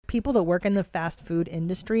people that work in the fast food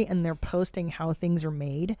industry and they're posting how things are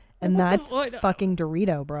made, and that's fucking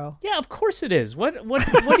Dorito, bro. Yeah, of course it is. What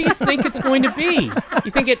do you think it's going to be?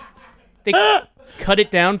 You think they cut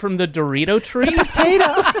it down from the Dorito tree? The potato.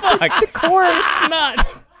 The corn. It's not.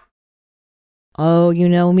 Oh, you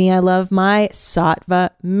know me. I love my Sattva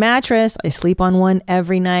mattress. I sleep on one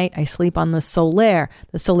every night. I sleep on the Solaire.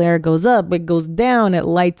 The Solaire goes up, it goes down, it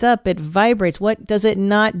lights up, it vibrates. What does it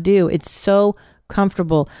not do? It's so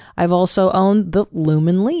comfortable. I've also owned the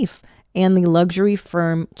Lumen Leaf and the Luxury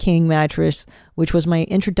Firm King mattress, which was my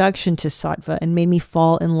introduction to Sattva and made me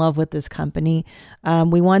fall in love with this company.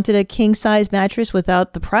 We wanted a king size mattress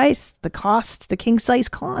without the price, the cost, the king size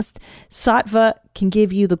cost. Sattva can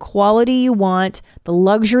give you the quality you want, the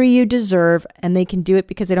luxury you deserve, and they can do it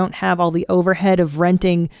because they don't have all the overhead of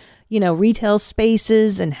renting, retail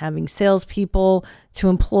spaces and having salespeople to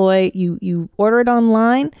employ. You order it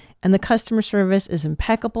online and the customer service is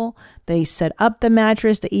impeccable. They set up the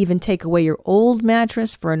mattress. They even take away your old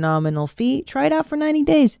mattress for a nominal fee. Try it out for 90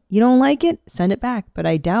 days. You don't like it? Send it back. But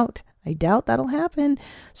I doubt that'll happen.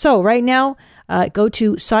 So right now, go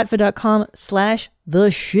to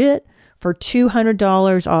sattva.com/theshit for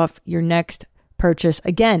 $200 off your next purchase.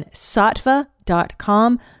 Again,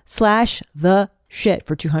 sattva.com/theshit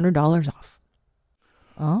for $200 off.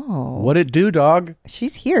 Oh. What it do, dog?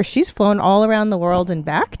 She's here. She's flown all around the world and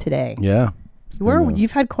back today. Yeah.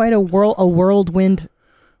 You've had quite a whirlwind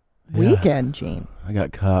weekend, Gene. I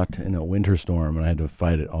got caught in a winter storm and I had to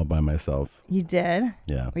fight it all by myself. You did?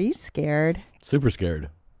 Yeah. Were you scared? Super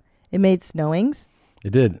scared. It made snowings?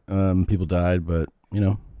 It did. People died, but,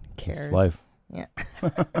 cares? It's life. Yeah.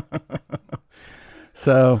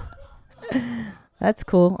 So. That's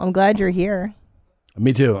cool. I'm glad you're here.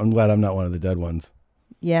 Me too. I'm glad I'm not one of the dead ones.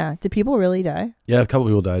 Yeah. Did people really die? Yeah, a couple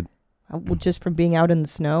people died. Just from being out in the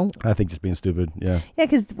snow? I think just being stupid, yeah. Yeah,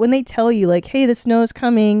 because when they tell you, like, hey, the snow's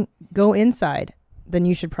coming, go inside, then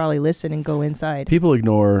you should probably listen and go inside. People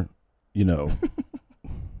ignore, I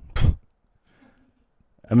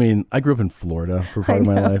mean, I grew up in Florida for part of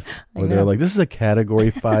my life, where they're like, this is a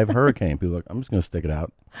Category 5 hurricane. People are like, I'm just going to stick it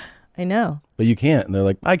out. I know. But you can't. And they're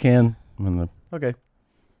like, I can. And I'm like, okay.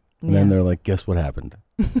 And then they're like, guess what happened?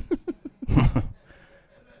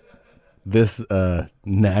 This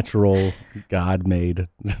natural God-made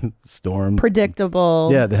storm.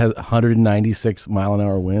 Predictable. Yeah, that has 196 mile an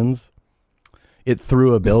hour winds. It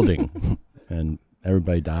threw a building and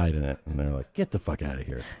everybody died in it. And they're like, get the fuck out of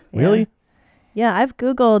here. Yeah. Really? Yeah, I've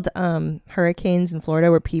Googled hurricanes in Florida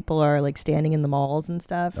where people are like standing in the malls and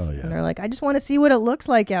stuff. Oh, yeah. And they're like, I just want to see what it looks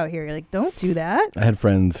like out here. You're like, don't do that. I had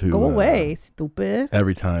friends who... Go away, stupid.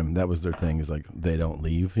 Every time, that was their thing, is like, they don't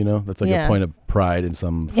leave, That's like a point of pride in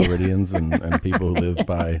some Floridians and people who live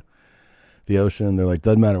by the ocean. They're like,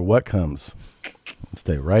 doesn't matter what comes. I'll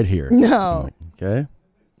stay right here. No. Like, okay.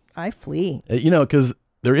 I flee. Because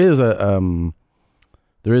there is a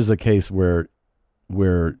case where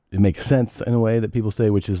it makes sense in a way that people say,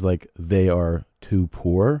 which is like they are too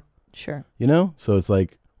poor. Sure. So it's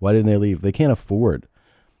like, why didn't they leave? They can't afford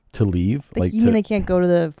to leave. You mean they can't go to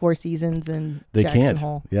the Four Seasons and Jackson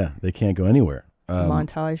Hole? Yeah, they can't go anywhere.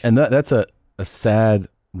 Montage. And that's a sad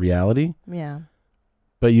reality. Yeah.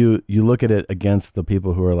 But you look at it against the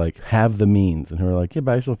people who are like, have the means and who are like, yeah,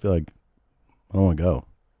 but I just don't feel like, I don't want to go.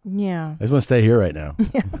 Yeah. I just want to stay here right now.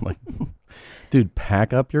 Yeah. Like, dude,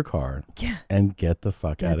 pack up your car and get the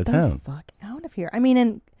fuck out of town. Get the fuck out of here. I mean,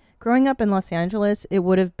 and growing up in Los Angeles, it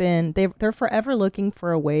would have been, they're forever looking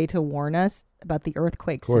for a way to warn us about the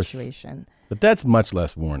earthquake situation. But that's much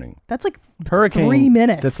less warning. That's like hurricane, 3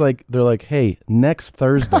 minutes. That's like, they're like, hey, next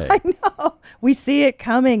Thursday. I know. We see it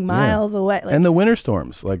coming miles away. And the winter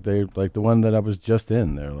storms, like the one that I was just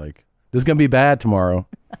in, they're like, this is going to be bad tomorrow.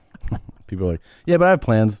 People are like, yeah, but I have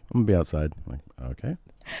plans. I'm going to be outside. I'm like, okay.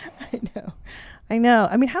 I know. I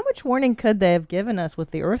mean, how much warning could they have given us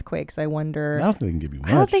with the earthquakes, I wonder? I don't think they can give you much.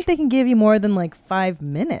 I don't think they can give you more than like 5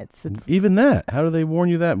 minutes. Even that. How do they warn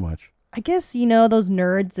you that much? I guess, those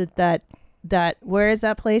nerds that where is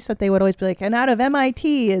that place that they would always be like, and out of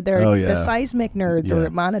MIT, they're the seismic nerds are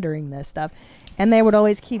monitoring this stuff. And they would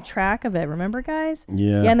always keep track of it. Remember, guys?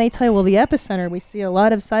 Yeah. Yeah, and they tell you, well, the epicenter, we see a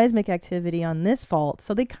lot of seismic activity on this fault.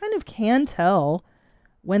 So they kind of can tell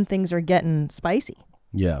when things are getting spicy.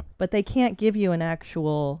 Yeah. But they can't give you an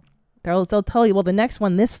actual, they'll tell you, well, the next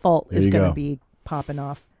one, this fault is going to be popping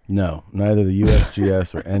off. No, neither the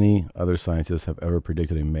USGS or any other scientists have ever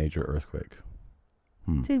predicted a major earthquake.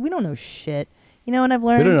 Dude, we don't know shit. You know what I've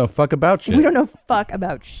learned? We don't know fuck about shit. We don't know fuck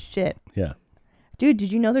about shit. Yeah. Dude,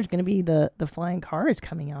 did you know there's going to be the flying cars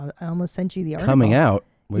coming out? I almost sent you the article. Coming out?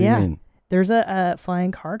 What do you mean? There's a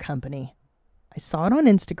flying car company. I saw it on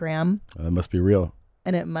Instagram. That must be real.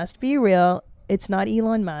 And it must be real. It's not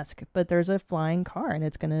Elon Musk, but there's a flying car, and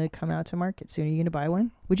it's going to come out to market soon. Are you going to buy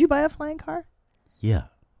one? Would you buy a flying car? Yeah.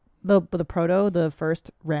 The proto, the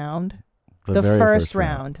first round? The very first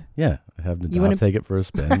round. Yeah. I'll take it for a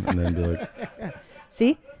spin and then be like...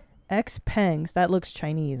 See? X-Pengs. That looks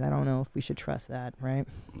Chinese. I don't know if we should trust that, right?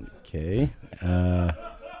 Okay.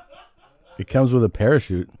 It comes with a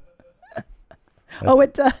parachute.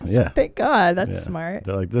 It does? Yeah. Thank God. That's smart.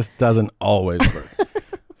 They're like, this doesn't always work.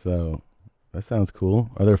 So that sounds cool.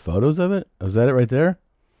 Are there photos of it? Is that it right there?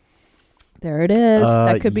 There it is.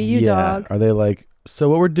 That could be you, dog. Are they like, so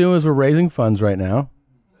what we're doing is we're raising funds right now.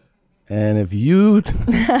 And if you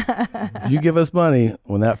if you give us money,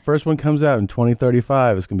 when that first one comes out in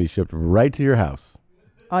 2035, it's going to be shipped right to your house.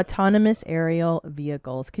 Autonomous aerial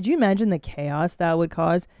vehicles. Could you imagine the chaos that would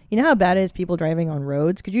cause? You know how bad it is people driving on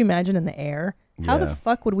roads? Could you imagine in the air? How the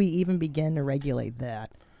fuck would we even begin to regulate that?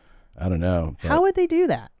 I don't know. How would they do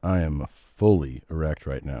that? I am fully erect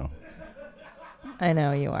right now. I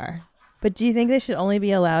know you are. But do you think they should only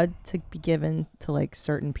be allowed to be given to like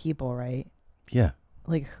certain people, right? Yeah.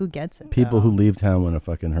 Like who gets it? People who leave town when a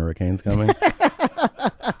fucking hurricane's coming.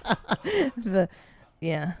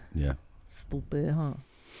 Yeah. Yeah. Stupid, huh?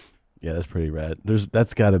 Yeah, that's pretty rad.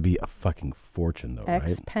 That's got to be a fucking fortune, though, right?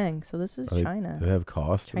 X-Peng. So this is China. Do they have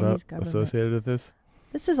costs associated with this?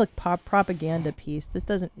 This is like propaganda piece. This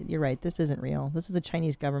doesn't. You're right. This isn't real. This is the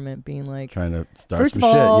Chinese government being like trying to start some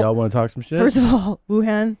shit. Y'all want to talk some shit? First of all,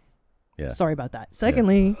 Wuhan. Yeah. Sorry about that.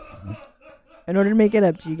 Secondly, in order to make it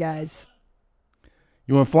up to you guys,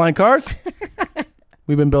 you want flying cars?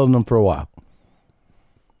 We've been building them for a while.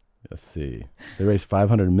 Let's see. They raised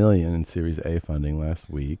 $500 million in Series A funding last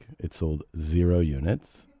week. It sold 0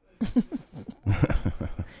 units.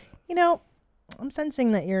 You know, I'm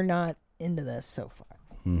sensing that you're not into this so far.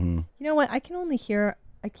 Mm-hmm. You know what? I can only hear.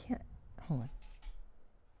 I can't. Hold on.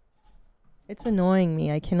 It's annoying me.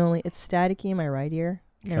 It's staticky in my right ear.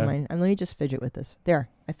 Never mind. Let me just fidget with this. There.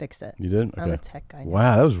 I fixed it. You did? Okay. I'm a tech guy now.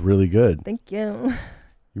 Wow, that was really good. Thank you.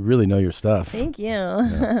 You really know your stuff. Thank you.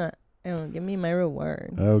 Yeah. Oh, give me my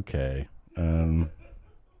reward. Okay. You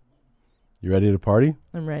ready to party?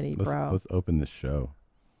 I'm ready, bro. Let's open this show.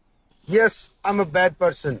 Yes, I'm a bad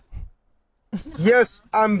person. Yes,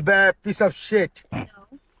 I'm a bad piece of shit.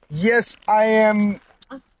 Yes, I am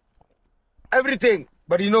everything.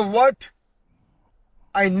 But you know what?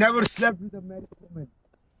 I never slept with a married woman.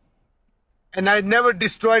 And I never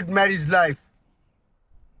destroyed marriage life.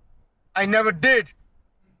 I never did.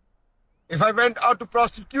 If I went out to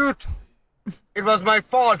prostitute, it was my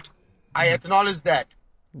fault. I acknowledge that.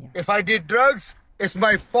 Yeah. If I did drugs, it's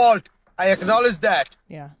my fault. I acknowledge that.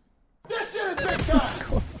 Yeah. This shit is big time.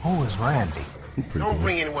 Cool. Who is Randy? Don't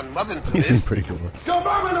bring anyone mother into He's this. pretty cool. Your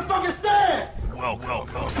mom in the fucking stand! Welcome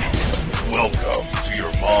to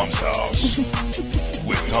your mom's house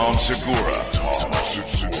with Tom Segura.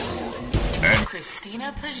 And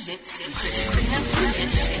Christina Pajitsi.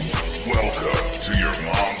 welcome to your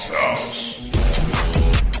mom's house.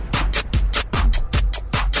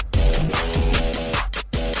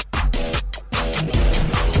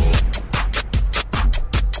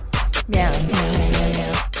 Yeah.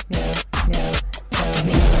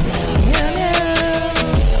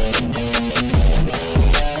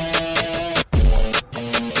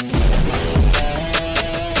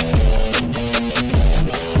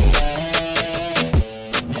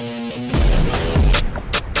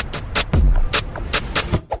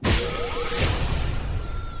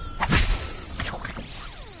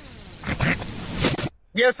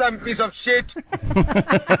 Yes, I'm a piece of shit.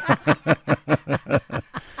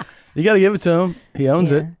 You got to give it to him. He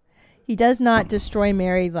owns it. He does not destroy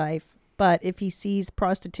married life, but if he sees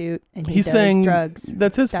prostitute and He's does saying drugs,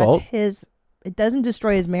 that's his fault. It doesn't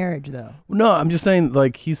destroy his marriage, though. No, I'm just saying,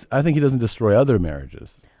 like, I think he doesn't destroy other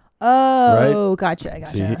marriages. Oh, right? Gotcha.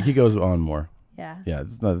 See, he goes on more. Yeah. Yeah,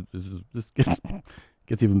 this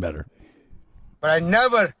gets even better. But I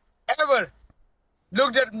never, ever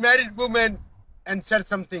looked at married women and said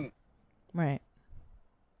something Right.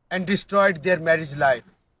 and destroyed their marriage life.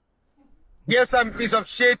 Yes, I'm a piece of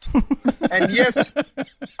shit. And yes,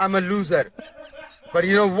 I'm a loser. But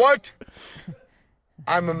you know what?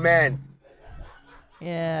 I'm a man.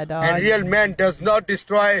 Yeah, dog. And real man does not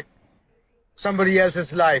destroy somebody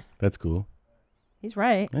else's life. That's cool. He's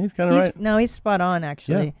right. Yeah, he's kind of right. No, he's spot on,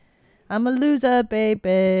 actually. Yeah. I'm a loser, baby.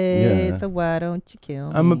 Yeah. So why don't you kill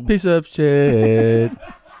me? I'm a piece of shit.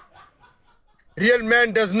 Real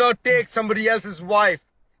man does not take somebody else's wife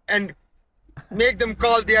and make them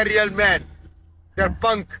call they are real man. They're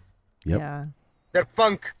punk. Yep. Yeah. They're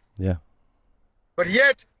punk. Yeah. But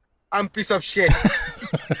yet, I'm piece of shit.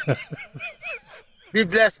 Be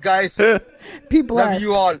blessed, guys. Be blessed. Love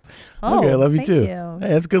you all. Oh, Okay, I love you thank too. You.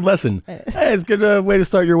 Hey, that's a good lesson. Hey, it's a good way to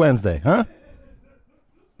start your Wednesday, huh?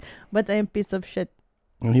 But I'm piece of shit.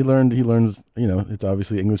 And he learns, you know, it's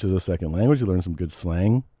obviously English is a second language. He learned some good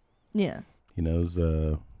slang. Yeah. He knows,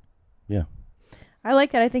 yeah. I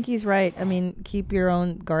like that. I think he's right. I mean, keep your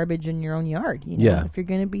own garbage in your own yard. You know? Yeah. If you're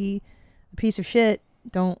going to be a piece of shit,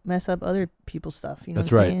 don't mess up other people's stuff. You know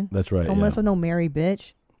That's what I'm right. saying? That's right. Don't mess with no Mary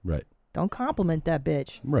bitch. Right. Don't compliment that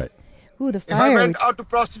bitch. Right. Ooh, the If I fire. went out to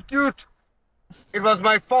prostitute, it was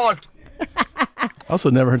my fault. Also,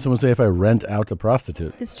 never heard someone say if I rent out a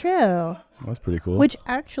prostitute. It's true. That's pretty cool. Which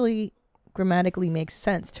actually grammatically makes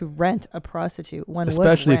sense to rent a prostitute. One would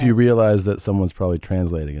Especially if you rent. realize that someone's probably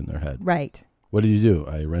translating in their head. Right. What did you do?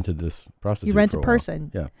 I rented this prostitute. You rent for a while.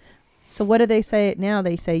 person. Yeah. So what do they say now?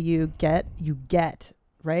 They say you get,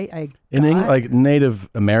 right? Like Native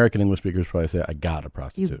American English speakers probably say, I got a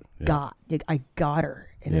prostitute. I got her.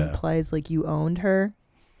 And it Yeah. implies like you owned her.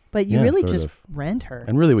 But you Yeah, really sort just of. rent her.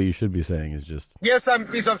 And really what you should be saying is just, Yes, I'm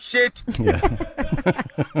piece of shit. yeah.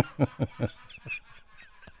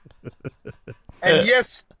 And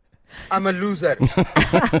yes, I'm a loser.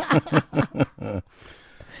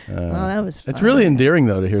 Oh, that was fun. It's really endearing,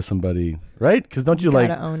 though, to hear somebody, right? Because don't you You like,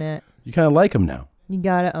 gotta own it. you kind of like him now. You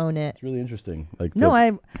gotta own it. It's really interesting. Like, No,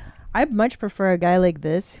 I much prefer a guy like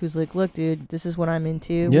this who's like, look, dude, this is what I'm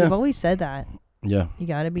into. Yeah. We've always said that. Yeah. You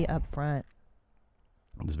gotta be upfront.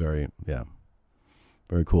 It's very, yeah.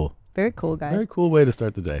 Very cool. Very cool, guys. Very cool way to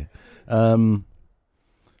start the day.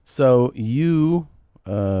 So you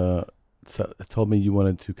told me you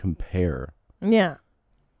wanted to compare. Yeah.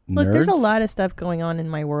 Look, there's a nerds? lot of stuff going on in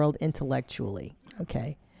my world intellectually.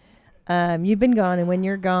 Okay. You've been gone, and when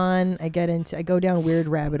you're gone, I go down weird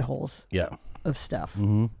rabbit holes Yeah. of stuff.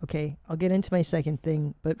 Mm-hmm. Okay. I'll get into my second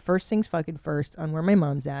thing, but first things fucking first on where my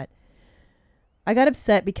mom's at. I got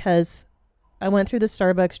upset because I went through the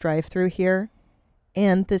Starbucks drive-thru here,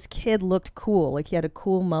 and this kid looked cool. Like, he had a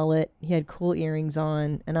cool mullet, he had cool earrings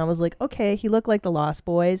on, and I was like, okay, he looked like the Lost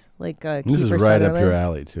Boys, like This Kiefer is right Sutherland. up your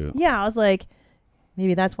alley, too. Yeah, I was like,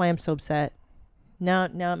 maybe that's why I'm so upset. Now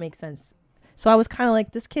it makes sense. So I was kind of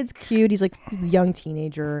like, this kid's cute. He's like a young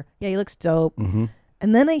teenager. Yeah, he looks dope. Mm-hmm.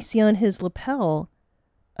 And then I see on his lapel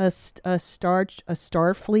a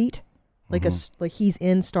Starfleet, like like he's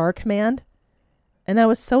in Star Command, and I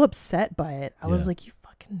was so upset by it. I was like, you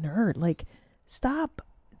fucking nerd! Like, stop!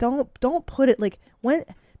 Don't put it like when.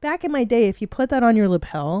 Back in my day, if you put that on your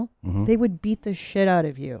lapel, they would beat the shit out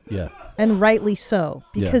of you. Yeah. And rightly so,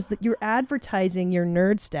 because you're advertising your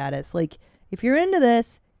nerd status. Like, if you're into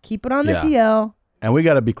this, keep it on the DL. And we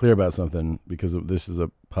got to be clear about something, because this is a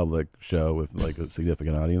public show with like a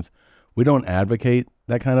significant audience. We don't advocate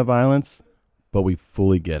that kind of violence, but we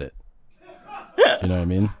fully get it. You know what I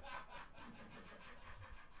mean?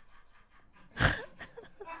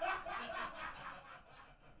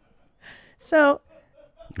 So,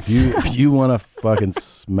 If you want to fucking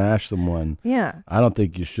smash someone, yeah. I don't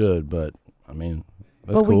think you should, but I mean,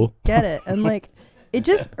 that's But cool. we get it. And like, it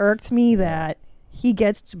just irked me that he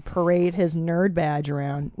gets to parade his nerd badge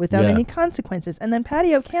around without any consequences. And then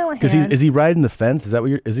Patty O'Callahan. Because is he riding the fence? Is that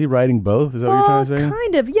what is he riding both? Is that what you're trying to say?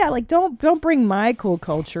 Kind of, yeah. Like, don't bring my cool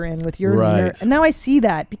culture in with your Right. nerd. And now I see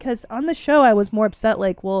that, because on the show I was more upset.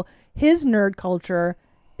 Like, well, his nerd culture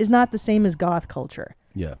is not the same as goth culture.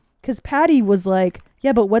 Yeah. Because Patty was like,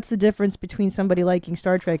 yeah, but what's the difference between somebody liking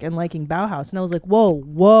Star Trek and liking Bauhaus? And I was like,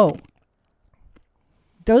 whoa.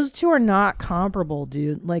 Those two are not comparable,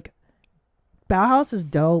 dude. Like, Bauhaus is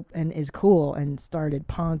dope and is cool and started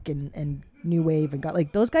punk and new wave and got,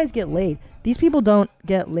 like, those guys get laid. These people don't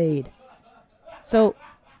get laid. So,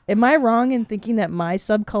 am I wrong in thinking that my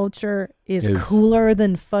subculture is cooler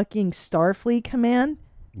than fucking Starfleet Command?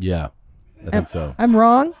 Yeah, I think so. I'm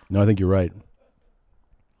wrong? No, I think you're right.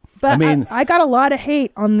 But I mean, I got a lot of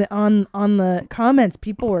hate on the comments.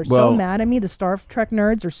 People were so mad at me. The Star Trek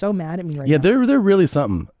nerds are so mad at me right now. Yeah, they're really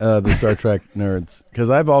something. The Star Trek nerds,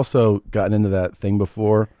 because I've also gotten into that thing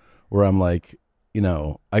before, where I'm like, you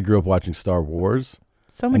know, I grew up watching Star Wars.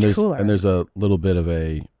 So much cooler. And there's a little bit of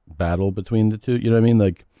a battle between the two. You know what I mean?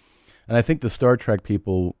 Like, and I think the Star Trek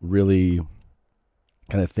people really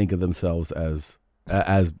kind of think of themselves as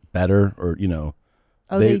better, or you know.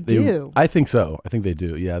 Oh, they do. I think so. I think they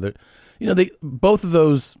do. Yeah, they both of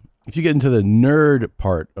those. If you get into the nerd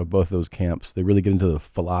part of both those camps, they really get into the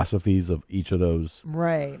philosophies of each of those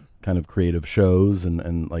kind of creative shows,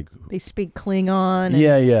 and like they speak Klingon.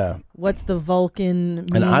 Yeah. What's the Vulcan?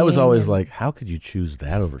 And I was always like, how could you choose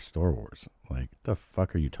that over Star Wars? Like, the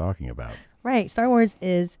fuck are you talking about? Right. Star Wars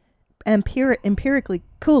is empirically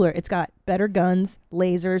cooler. It's got better guns,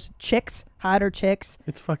 lasers, chicks, hotter chicks.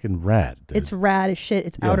 It's fucking rad, dude. It's rad as shit.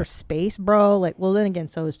 It's outer space, bro. Like, well, then again,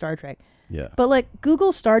 so is Star Trek. Yeah. But like,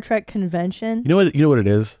 Google Star Trek convention. You know what it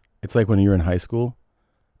is? It's like when you're in high school,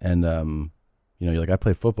 and you're like, I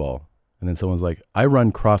play football, and then someone's like, I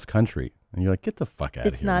run cross country, and you're like, get the fuck out of here.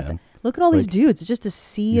 It's not man. that. Look at all these dudes. It's just a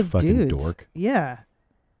sea of fucking dudes. dork. Yeah.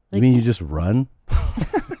 You mean you just run?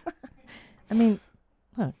 I mean,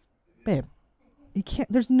 look, babe, you can't.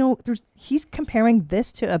 He's comparing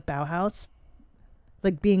this to a Bauhaus,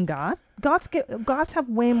 like being goth. Goths have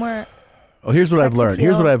way more. Oh, here's what I've sex learned. appeal.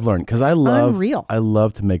 Here's what I've learned because I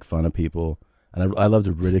love to make fun of people, and I love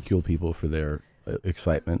to ridicule people for their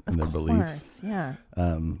excitement and their beliefs. Yeah. You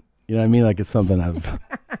know what I mean? Like it's something I've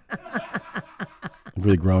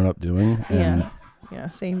really grown up doing. And, yeah.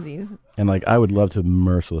 Samesies. And like I would love to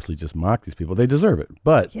mercilessly just mock these people. They deserve it.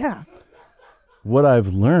 But yeah. What I've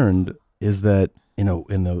learned is that in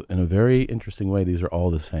a very interesting way, these are all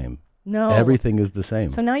the same. No. Everything is the same.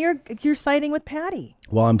 So now you're siding with Patty.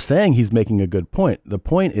 Well, I'm saying he's making a good point. The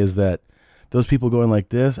point is that those people going like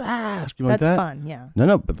this, That's that, fun, yeah.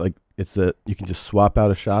 No, but like you can just swap out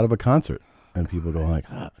a shot of a concert and people go like,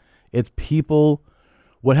 it's people.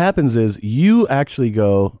 What happens is you actually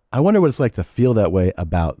go, I wonder what it's like to feel that way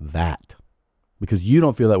about that. Because you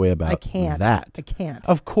don't feel that way about that. I can't.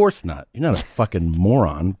 Of course not. You're not a fucking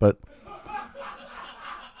moron, but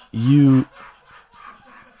you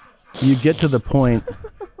get to the point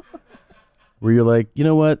where you're like, you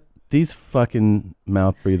know what? These fucking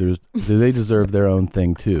mouth breathers, they deserve their own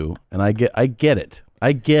thing too. And I get it.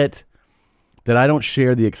 I get that I don't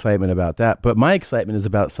share the excitement about that, but my excitement is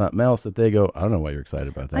about something else that they go, I don't know why you're excited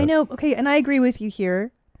about that. I know. Okay. And I agree with you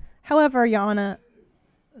here. However, Yana,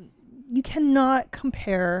 you cannot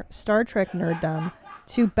compare Star Trek nerddom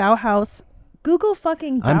to Bauhaus. Google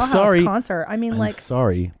fucking Bauhaus concert. I mean, I'm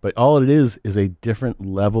sorry, but all it is a different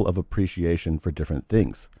level of appreciation for different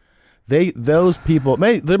things. Those people,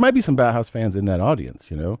 there might be some Bauhaus fans in that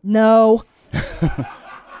audience, you know? No.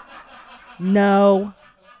 No.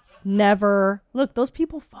 Never. Look, those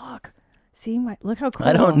people fuck. See, look how cool.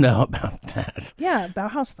 I don't know about that. Yeah,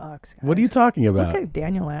 Bauhaus fucks. Guys. What are you talking about? Look at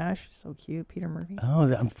Daniel Ash. So cute. Peter Murphy.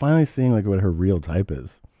 Oh, I'm finally seeing like what her real type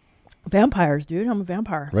is. Vampires, dude. I'm a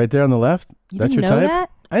vampire. Right there on the left? That's your type?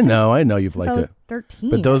 That? I know you've liked it. I was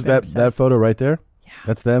 13. But that photo right there? Yeah.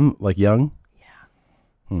 That's them, like young? Yeah.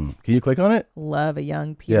 Can you click on it? Love a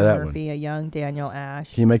young Peter Murphy, a young Daniel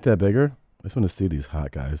Ash. Can you make that bigger? I just want to see these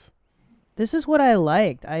hot guys. This is what I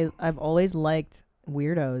liked. I've always liked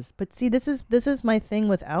weirdos. But see, this is my thing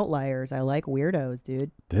with outliers. I like weirdos, dude.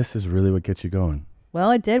 This is really what gets you going. Well,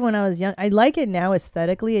 it did when I was young. I like it now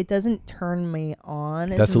aesthetically. It doesn't turn me on as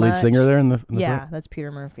much. That's the lead singer there in the front? That's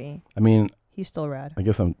Peter Murphy. I mean, he's still rad. I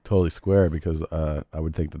guess I'm totally square because I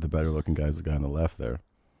would think that the better looking guy is the guy on the left there.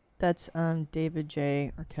 That's David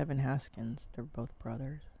J. or Kevin Haskins. They're both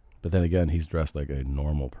brothers. But then again, he's dressed like a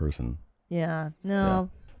normal person. Yeah. No.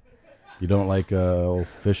 Yeah. You don't like a old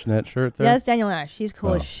fishnet shirt there? Yeah, that's Daniel Ash. He's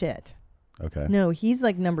cool as shit. Okay. No, he's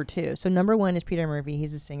like number 2. So number 1 is Peter Murphy.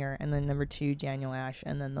 He's a singer. And then number 2, Daniel Ash.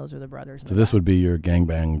 And then those are the brothers. So this would be your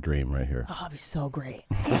gangbang dream right here. Oh, it'd be so great.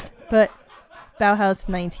 But Bauhaus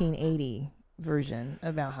 1980 version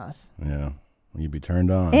of Bauhaus. Yeah. You'd be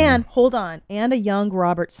turned on. And, hold on, and a young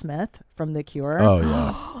Robert Smith from The Cure. Oh,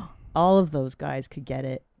 yeah. All of those guys could get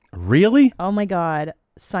it. Really? Oh, my God.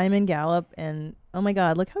 Simon Gallup and, oh, my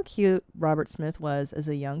God, look how cute Robert Smith was as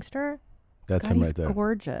a youngster. That's him right there. He's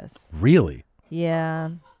gorgeous. Really? Yeah.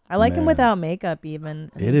 I like him without makeup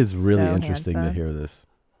even. It is really so interesting handsome. to hear this.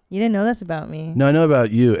 You didn't know this about me. No, I know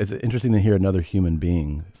about you. It's interesting to hear another human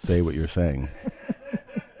being say what you're saying.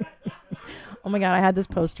 Oh, my God. I had this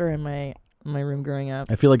poster in my room growing up.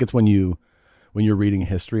 I feel like it's when you're reading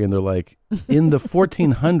history and they're like, in the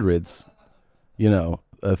 1400s,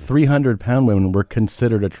 300-pound women were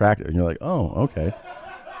considered attractive. And you're like, oh, okay.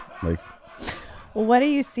 Like, well, what do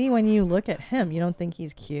you see when you look at him? You don't think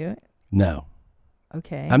he's cute? No.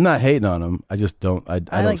 Okay. I'm not hating on him. I just don't. I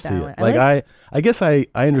don't like see that it. one. I guess I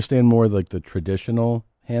understand more like the traditional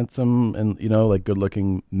handsome and like good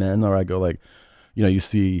looking men. Or I go like, you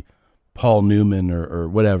see Paul Newman or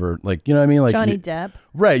whatever. Like, you know what I mean? Like Johnny Depp.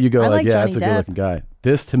 Right. You go like, yeah, Johnny that's a Depp. good looking guy.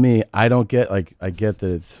 This to me, I don't get. Like, I get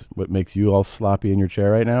that it's what makes you all sloppy in your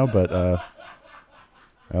chair right now, but I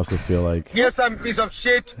also feel like Yes, I'm a piece of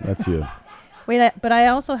shit. that's you. Wait, but I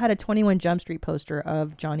also had a 21 Jump Street poster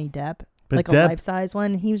of Johnny Depp. But like Deb- a life-size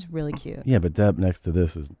one. He was really cute. Yeah, but Deb next to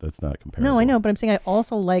this that's not comparable. No, I know, but I'm saying I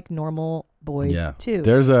also like normal boys Yeah. too.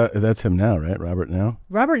 That's him now, right? Robert now?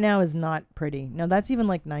 Robert now is not pretty. No, that's even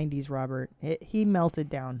like 90s Robert. He melted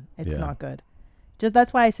down. It's Yeah. not good. Just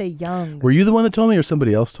that's why I say young. Were you the one that told me, or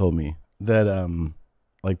somebody else told me that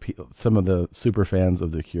some of the super fans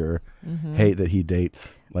of The Cure hate that he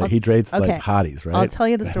dates he dates okay. like hotties, right? I'll tell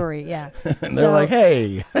you the story. Yeah, and they're like,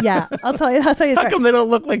 hey, yeah, I'll tell you. The how story. come they don't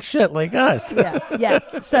look like shit like us? Yeah.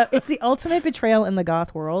 So it's the ultimate betrayal in the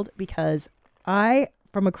goth world because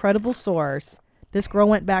from a credible source, this girl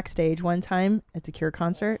went backstage one time at the Cure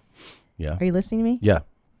concert. Yeah. Are you listening to me? Yeah.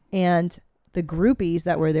 And the groupies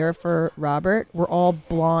that were there for Robert were all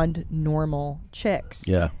blonde, normal chicks.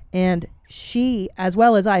 Yeah. And she, as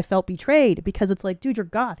well as I, felt betrayed because it's like, dude, you're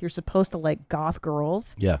goth. You're supposed to like goth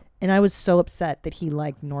girls. Yeah. And I was so upset that he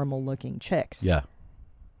liked normal looking chicks. Yeah.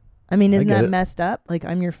 I mean, isn't get that it. messed up? Like,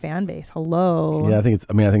 I'm your fan base. Hello. Yeah, I think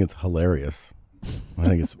it's hilarious. I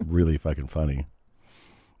think it's really fucking funny.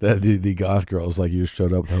 That the goth girls, like, you just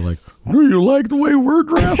showed up, they're like, do you like the way we're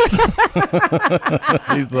dressed?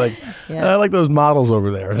 He's like, I like those models over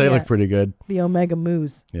there. They look pretty good. The Omega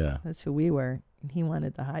Moose. Yeah. That's who we were. And he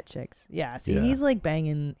wanted the hot chicks. Yeah. See, Yeah. he's like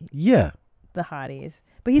banging Yeah. the hotties.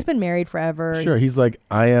 But he's been married forever. Sure. He's like,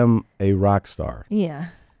 I am a rock star. Yeah.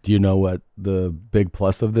 Do you know what the big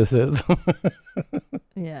plus of this is?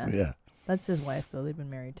 Yeah. Yeah. That's his wife, though. They've been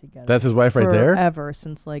married together. That's his wife right there? Forever,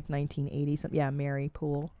 since like 1980 something. Yeah, Mary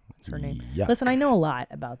Poole. That's her name. Yuck. Listen, I know a lot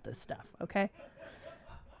about this stuff, okay?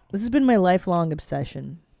 This has been my lifelong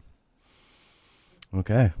obsession.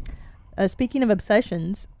 Okay. Speaking of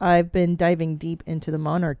obsessions, I've been diving deep into the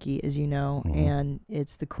monarchy, as you know, and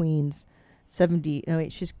it's the Queen's 70. No,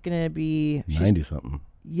 wait, she's going to be 90 something.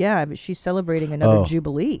 Yeah, but she's celebrating another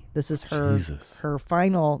jubilee. This is her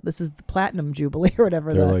final. This is the platinum jubilee or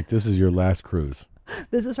whatever. They're like, this is your last cruise.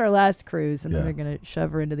 This is her last cruise, and then they're gonna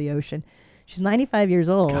shove her into the ocean. She's 95 years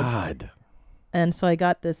old. God. And so I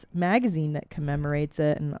got this magazine that commemorates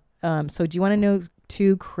it. And so, do you want to know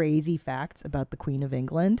 2 crazy facts about the Queen of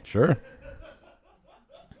England? Sure.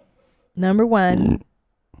 Number 1,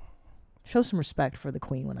 show some respect for the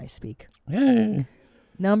Queen when I speak. Hey.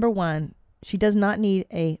 Number 1. She does not need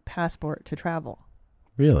a passport to travel.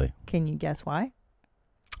 Really? Can you guess why?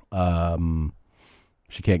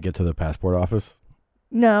 She can't get to the passport office?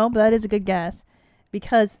 No, but that is a good guess.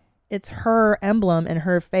 Because it's her emblem and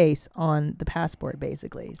her face on the passport,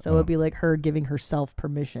 basically. So it would be like her giving herself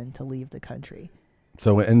permission to leave the country.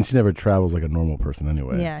 So, and she never travels like a normal person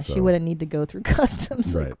anyway. Yeah, so. she wouldn't need to go through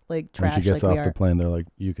customs Right. like trash when she gets like we off are. the plane, they're like,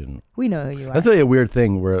 you can. We know who you are. That's really a weird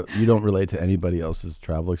thing where you don't relate to anybody else's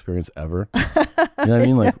travel experience ever. You know what I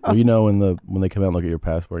mean? Like, well, you know, when they come out and look at your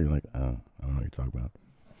passport, you're like, oh, I don't know what you're talking about.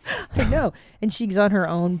 I know. And she's on her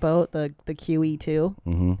own boat, the QE2.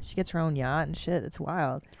 Mm-hmm. She gets her own yacht and shit. It's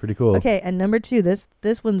wild. It's pretty cool. Okay, and number 2, this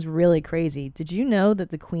one's really crazy. Did you know that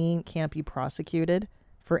the Queen can't be prosecuted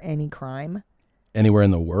for any crime? Anywhere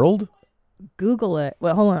in the world? Google it.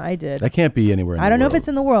 Well, hold on, I did. That can't be anywhere in the world. I don't know if it's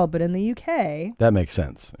in the world, but in the UK, That makes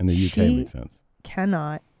sense. In the UK, She- makes sense.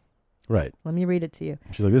 cannot. Right. Let me read it to you.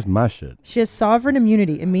 She's like, this is my shit. She has sovereign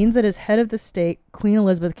immunity. It means that as head of the state, Queen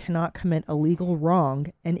Elizabeth cannot commit a legal wrong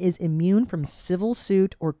and is immune from civil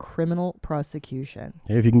suit or criminal prosecution.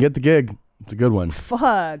 Hey, if you can get the gig, it's a good one.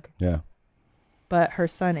 Fuck. Yeah. But her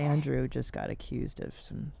son Andrew just got accused of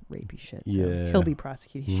some rapey shit. So Yeah. he'll be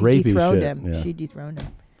prosecuted. She Rapey dethroned shit, him. yeah. She dethroned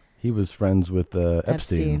him. He was friends with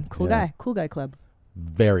Epstein. Cool Yeah. guy. Cool guy club.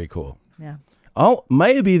 Very cool. Yeah.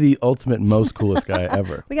 Might be the ultimate, most coolest guy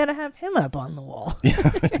ever. We got to have him up on the wall.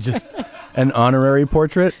 Just an honorary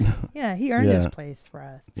portrait. Yeah, he earned his Yeah. place for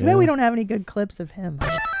us. Too bad we don't have any good clips of him.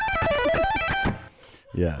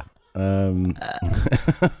 Yeah.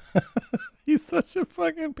 He's such a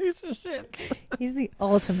fucking piece of shit. He's the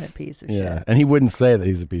ultimate piece of Yeah, shit. and he wouldn't say that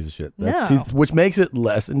he's a piece of shit. No. Which makes it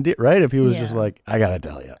less right? If he was Yeah. just like, I gotta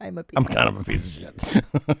tell you, I'm I'm kind of a piece of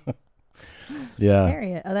shit. Yeah.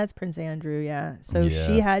 Harriet. Oh, that's Prince Andrew. Yeah. So Yeah.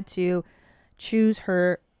 she had to choose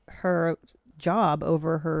her job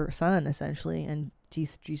over her son essentially, and she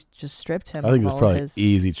just stripped him. I think of it's all probably his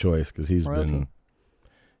easy choice because royalty.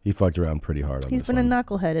 he fucked around pretty hard on He's this been one. a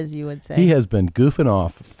knucklehead, as you would say. He has been goofing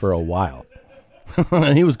off for a while.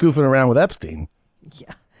 And he was goofing around with Epstein.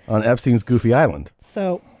 Yeah. On Epstein's Goofy Island.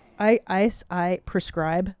 So I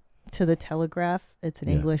prescribe to the Telegraph. It's an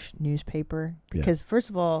Yeah. English newspaper Yeah. because first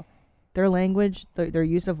of all, their language, their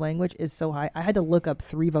use of language is so high. I had to look up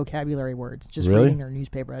 3 vocabulary words just Really? reading their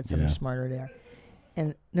newspaper. That's so Yeah. much smarter they are.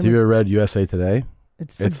 And Have you ever read USA Today?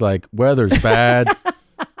 it's It's like, weather's bad.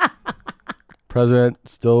 President,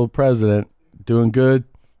 still president, doing good.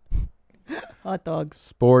 Hot dogs.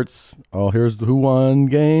 Sports. Oh, here's who won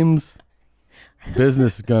games.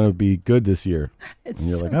 Business is going to be good this year. And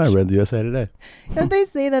you're like, I read the USA Today. Don't they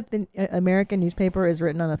say that the American newspaper is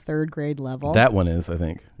written on a third grade level? That one is, I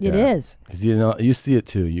think. It is. 'Cause you see it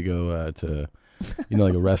too. You go to,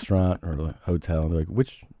 like a restaurant or a hotel, and they're like,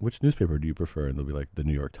 which newspaper do you prefer? And they'll be like, the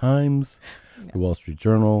New York Times, the Wall Street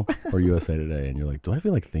Journal, or USA Today. And you're like, do I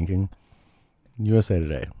feel like thinking? USA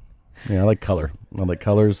Today. Yeah, I like color. I like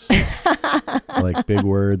colors. I like big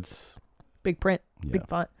words. Big print, big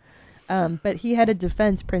font. But he had a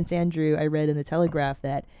defense, Prince Andrew, I read in the Telegraph,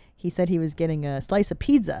 that he said he was getting a slice of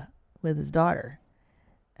pizza with his daughter.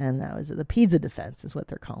 And that was the pizza defense is what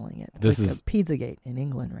they're calling it. It's like a Pizzagate in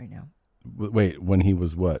England right now. Wait, when he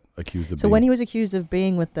was what? Accused of So when he was accused of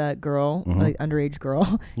being with that girl, like underage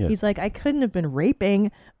girl, he's like, I couldn't have been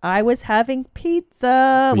raping. I was having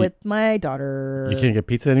pizza with my daughter. You can't get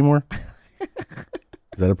pizza anymore? Is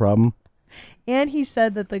that a problem? And he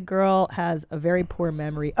said that the girl has a very poor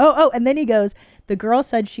memory. And then he goes, the girl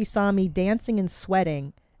said she saw me dancing and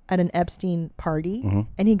sweating at an Epstein party.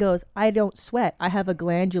 And he goes, I don't sweat. I have a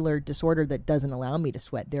glandular disorder that doesn't allow me to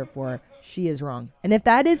sweat. Therefore, she is wrong. And if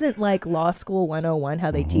that isn't like law school 101,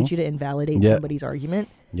 how they teach you to invalidate somebody's argument.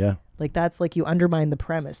 Yeah. Like that's like you undermine the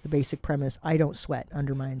premise, the basic premise. I don't sweat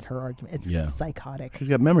undermines her argument. It's psychotic. She's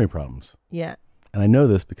got memory problems. Yeah. And I know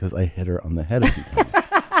this because I hit her on the head a few times.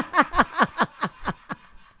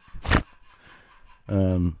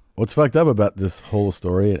 What's fucked up about this whole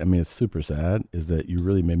story, I mean, it's super sad, is that you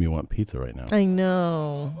really made me want pizza right now. I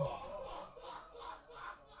know.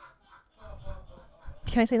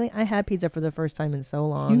 Can I say, like, I had pizza for the first time in so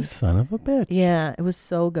long. You son of a bitch. Yeah, it was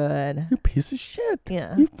so good. You piece of shit.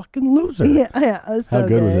 Yeah. You fucking loser. Yeah, it was so How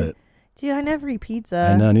good was it? Dude, I never eat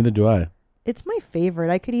pizza. I know, neither do I. It's my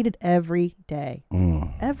favorite. I could eat it every day.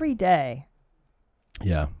 Every day.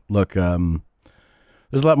 Yeah. Look,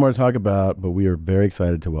 there's a lot more to talk about, but we are very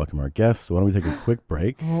excited to welcome our guests. So why don't we take a quick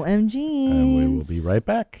break? OMG. And we will be right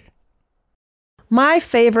back. My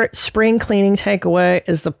favorite spring cleaning takeaway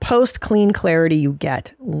is the post-clean clarity you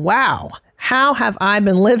get. Wow. How have I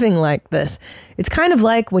been living like this? It's kind of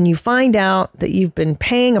like when you find out that you've been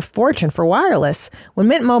paying a fortune for wireless when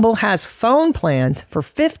Mint Mobile has phone plans for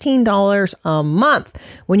 $15 a month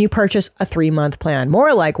when you purchase a 3-month plan.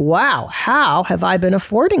 More like, wow, how have I been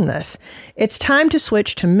affording this? It's time to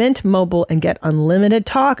switch to Mint Mobile and get unlimited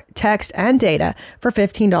talk, text, and data for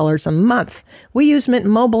 $15 a month. We use Mint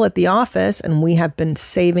Mobile at the office, and we have been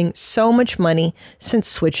saving so much money since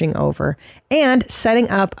switching over. And setting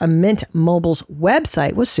up a Mint Mobile's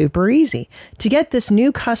website was super easy. To get this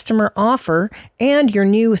new customer offer and your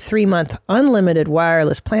new 3-month unlimited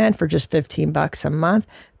wireless plan for just $15 a month,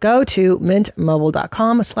 go to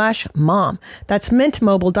mintmobile.com/mom. That's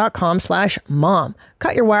mintmobile.com/mom.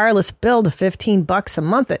 Cut your wireless bill to $15 a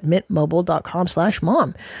month at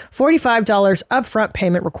mintmobile.com/mom. $45 upfront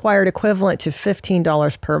payment required, equivalent to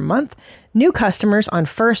 $15 per month. New customers on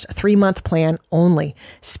first 3-month plan only.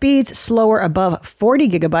 Speeds slower above 40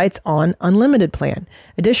 gigabytes on unlimited plan.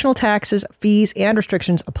 Additional taxes, fees, and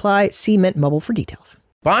restrictions apply. See Mint Mobile for details.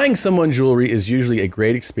 Buying someone jewelry is usually a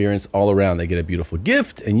great experience all around. They get a beautiful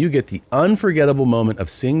gift, and you get the unforgettable moment of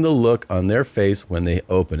seeing the look on their face when they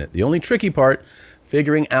open it. The only tricky part,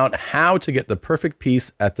 figuring out how to get the perfect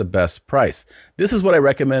piece at the best price. This is what I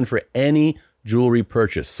recommend for any jewelry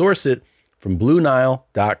purchase. Source it from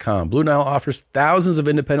BlueNile.com. Blue Nile offers thousands of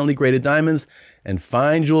independently graded diamonds and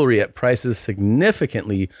fine jewelry at prices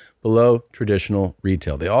significantly below traditional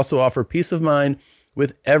retail. They also offer peace of mind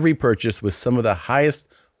with every purchase with some of the highest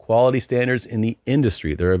quality standards in the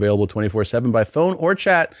industry. They're available 24/7 by phone or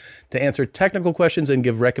chat to answer technical questions and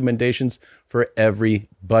give recommendations for every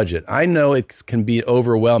budget. I know it can be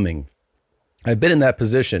overwhelming. I've been in that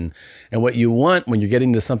position, and what you want when you're getting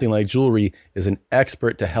into something like jewelry is an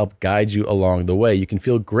expert to help guide you along the way. You can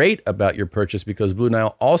feel great about your purchase because Blue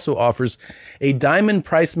Nile also offers a diamond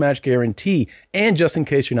price match guarantee. And just in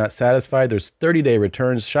case you're not satisfied, there's 30-day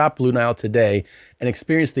returns. Shop Blue Nile today and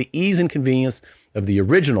experience the ease and convenience of the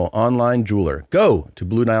original online jeweler. Go to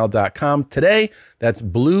BlueNile.com today. That's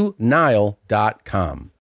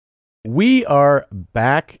BlueNile.com. We are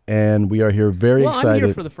back, and we are here very excited. I'm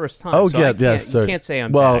here for the first time. Oh, so yeah, yes. sir. You can't say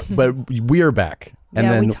I'm well, back. but we are back, and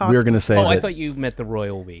Yeah, we then talked we're going to say. Oh, I that, thought you meant the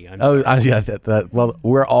royal we. I'm oh, sorry. yeah. Well,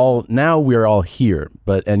 we're all here,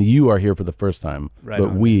 and you are here for the first time, Right but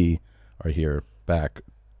on. we are here back,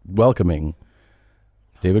 welcoming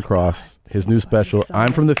David Cross. His new special,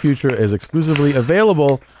 "I'm from the Future," is exclusively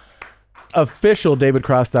available. Official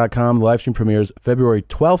davidcross.com. The live stream premieres February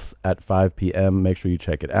 12th at 5 p.m. Make sure you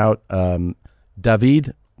check it out.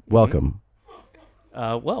 David, welcome.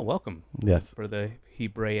 Well, welcome. Yes. For the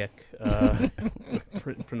Hebraic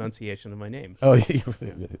pronunciation of my name. Oh,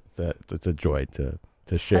 it's a joy to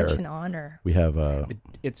share. Such an honor. We have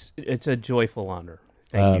It's a joyful honor.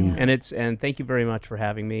 Thank you, Yeah. and thank you very much for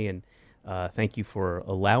having me, and thank you for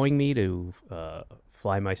allowing me to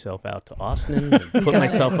fly myself out to Austin and put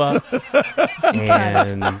myself up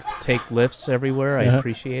and take lifts everywhere. I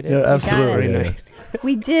appreciate it. Yeah, absolutely. Very Yeah. nice.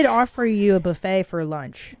 We did offer you a buffet for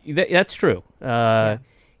lunch. That's true. And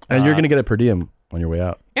you're gonna get a per diem on your way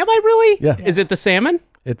out. Am I really? Yeah. Is it the salmon?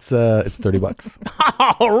 It's $30.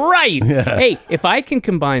 All right. Yeah. Hey, if I can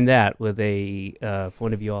combine that with if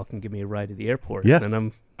one of you all can give me a ride to the airport, Yeah. then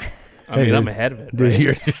I'm dude. ahead of it. Dude,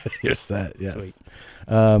 Right? you're set. Yes.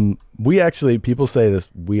 Sweet. We actually, people say this.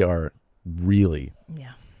 We are really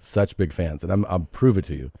Yeah. such big fans, and I'll prove it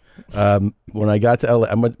to you. When I got to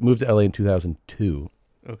LA, moved to LA in 2002,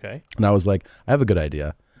 Okay. and I was like, I have a good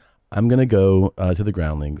idea. I'm gonna go to the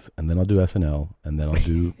Groundlings, and then I'll do SNL, and then I'll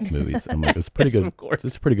do movies. I'm like, it's pretty Yes, good. of course.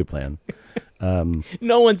 It's a pretty good plan.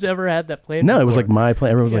 No one's ever had that plan. No, it was before. like my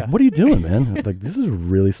plan. Everyone was Yeah. like, "What are you doing, man?" Like, this is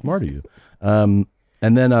really smart of you.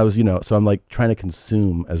 And then I was, so I'm like trying to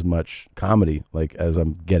consume as much comedy like as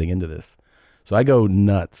I'm getting into this. So I go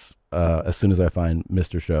nuts as soon as I find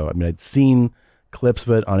Mr. Show. I mean, I'd seen clips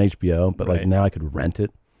of it on HBO, but like Right. now I could rent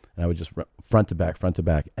it, and I would just front to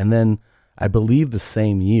back. And then I believe the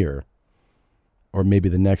same year, or maybe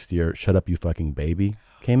the next year, "Shut Up You Fucking Baby"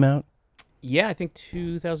 came out, Yeah, I think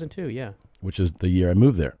 2002. Yeah. which is the year I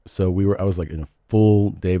moved there. So I was like in a full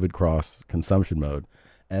David Cross consumption mode,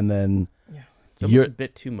 and then It's almost a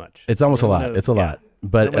bit too much. it's almost a lot. It's a lot.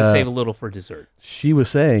 But I'm gonna save a little for dessert. she was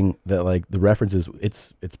saying that like the references,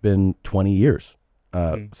 it's been 20 years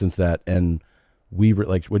since that, and we were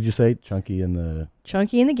like, what did you say, Chunky and the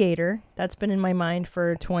Chunky and the Gator. That's been in my mind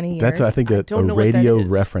for 20 years. That's I think I a don't know what that radio is.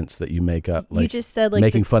 reference that you make up. Like you just said like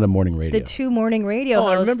making fun of morning radio. the two morning radio Oh,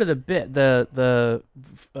 I hosts. remember the bit, the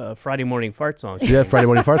Friday morning fart song. Yeah, Friday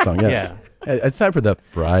morning fart song. Yes. Hey, it's time for the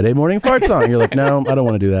Friday morning fart song. You're like, no, I don't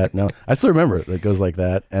want to do that. No, I still remember it. It goes like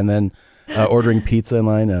that, and then ordering pizza in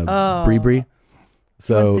line, Brie Brie.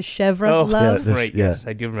 So the chevron Oh, love. yeah, right. yeah. Yes,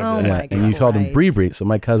 I do remember Oh that. my and you called him Christ. Brie Brie. So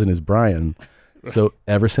my cousin is Brian. So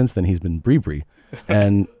ever since then he's been Brie Brie,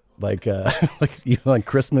 and like like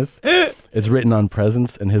Christmas, it's written on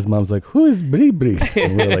presents, and his mom's like, "Who is Brie Brie?"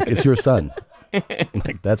 And we're like, "It's your son."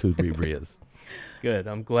 Like that's who Brie Brie is. Good.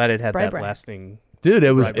 I'm glad it had Bri that Bri. lasting. Dude,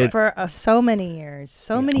 it was Right, right. it, For so many years,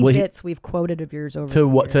 so many Well, bits we've quoted of yours over to the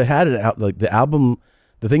what to years. had it out like the album.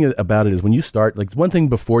 The thing about it is when you start, like one thing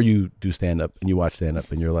before you do stand up and you watch stand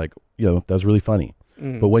up and you're like, that was really funny.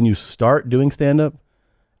 But when you start doing stand up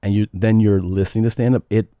and you're listening to stand up,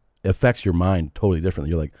 it affects your mind totally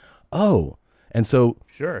differently. You're like, oh, and so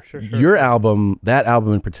Sure. your album, that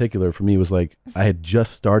album in particular for me was like I had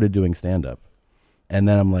just started doing stand up, and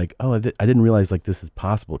then I'm like, oh, I didn't realize like this is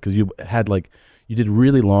possible because you did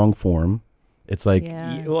really long form. It's like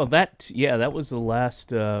Yes. Well, that was the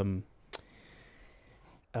last.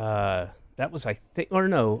 That was, I think, or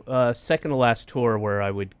no, second to last tour where I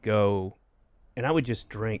would go, and I would just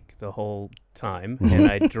drink the whole time, and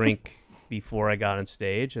I'd drink before I got on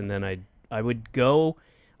stage, and then I would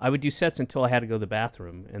do sets until I had to go to the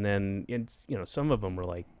bathroom, and then some of them were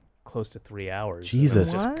like close to 3 hours. Jesus. And it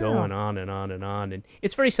was just Wow. going on and on and on, and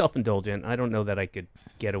it's very self-indulgent. I don't know that I could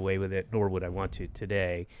get away with it, nor would I want to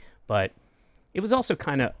today, but it was also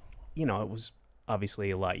kind of, it was obviously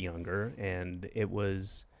a lot younger, and it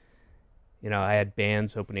was. I had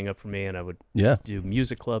bands opening up for me, and I would do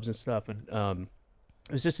music clubs and stuff, and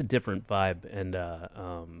it was just a different vibe, and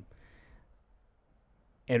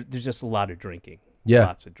there's just a lot of drinking,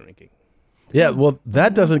 lots of drinking. Yeah, well,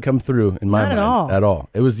 that doesn't come through in my Not mind at all. at all.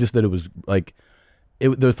 It was just that it was like,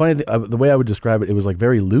 the funny thing, the way I would describe it, it was like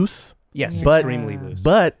very loose, Yes, But- extremely loose.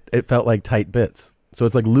 but it felt like tight bits. So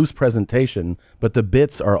it's like loose presentation, but the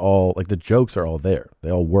bits are all like the jokes are all there. They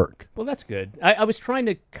all work. Well, that's good. I was trying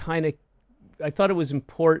to I thought it was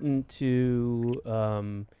important to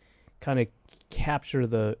kind of capture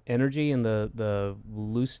the energy and the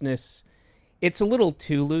looseness. It's a little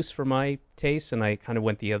too loose for my taste, and I kind of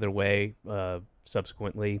went the other way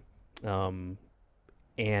subsequently. And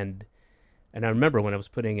I remember when I was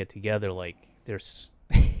putting it together, like there's,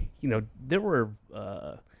 there were,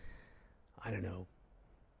 I don't know,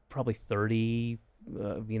 probably 30,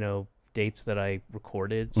 dates that I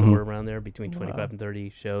recorded somewhere around there between 25 and 30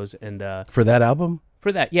 shows, and For that album?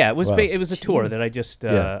 for that, yeah, it was Wow. it was a tour Jeez. that I just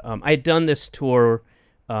Yeah. I had done this tour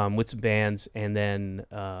with some bands, and then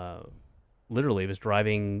literally was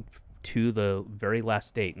driving to the very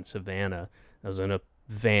last date in Savannah. I was in a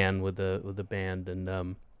van with the band,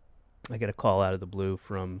 and I get a call out of the blue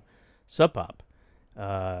from Sub Pop,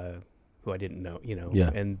 who I didn't know,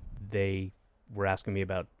 and they were asking me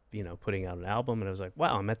about, putting out an album, and I was like,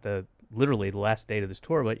 wow, I'm at literally the last date of this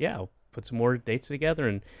tour, but yeah, I'll put some more dates together,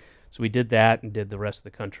 and so we did that and did the rest of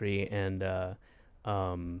the country, and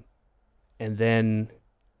then,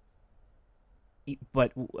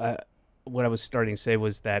 but what I was starting to say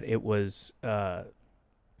was that it was,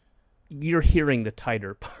 you're hearing the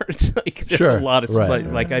tighter parts. Like there's a lot of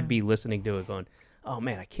like I'd be listening to it going, oh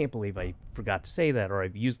man, I can't believe I forgot to say that, or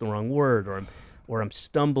I've used the wrong word, or I'm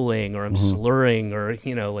stumbling, or I'm slurring, or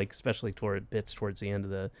like especially bits towards the end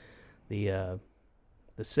of the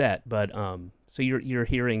set. But so you're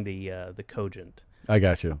hearing the cogent. I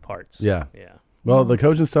got you. Parts. Yeah. Yeah. Well, the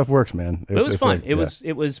cogent stuff works, man. It was fun. It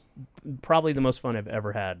was probably the most fun I've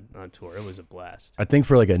ever had on tour. It was a blast. I think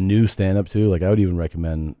for like a new stand-up too, like I would even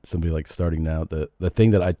recommend somebody like starting now. The thing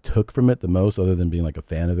that I took from it the most, other than being like a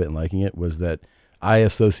fan of it and liking it, was that I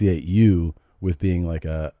associate you with being like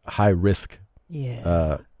a high risk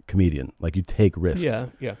comedian. Like you take risks.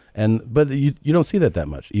 Yeah. But you don't see that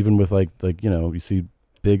much, even with like you see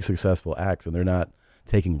big successful acts and they're not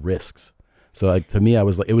taking risks. So like to me, it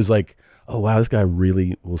was like, oh wow, this guy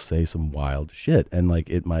really will say some wild shit, and like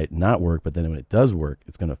it might not work, but then when it does work,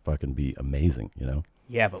 it's gonna fucking be amazing,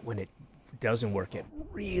 Yeah, but when it doesn't work, it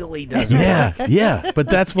really doesn't work. Yeah. But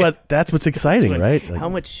that's what's exciting, right? Like, how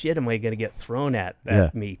much shit am I gonna get thrown at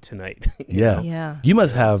me tonight? Yeah. You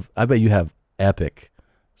must have. I bet you have epic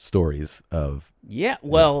stories of. Yeah.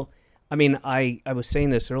 Well, I mean, I was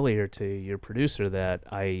saying this earlier to your producer that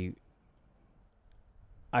I'll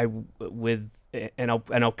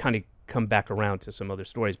kind of come back around to some other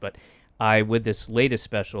stories, but with this latest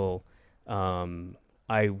special,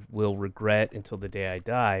 I will regret until the day I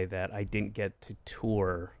die that I didn't get to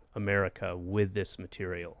tour America with this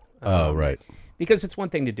material. Right. Because it's one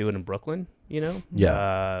thing to do it in Brooklyn,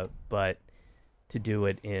 Yeah. but to do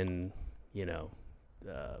it in,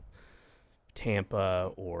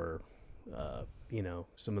 Tampa or,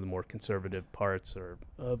 some of the more conservative parts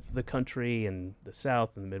of the country and the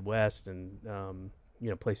South and the Midwest and,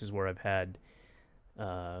 places where I've had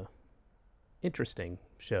interesting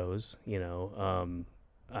shows,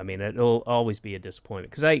 I mean, it'll always be a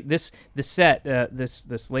disappointment because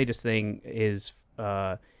this latest thing is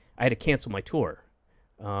I had to cancel my tour,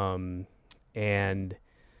 and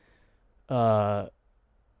I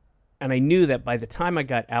knew that by the time I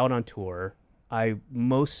got out on tour,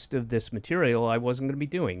 most of this material I wasn't going to be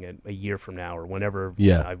doing a year from now or whenever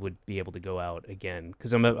I would be able to go out again,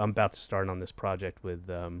 because I'm about to start on this project with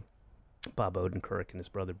Bob Odenkirk and his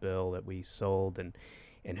brother Bill that we sold, and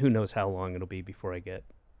who knows how long it'll be before I get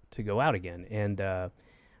to go out again. And I,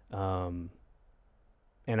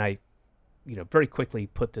 very quickly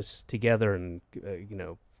put this together and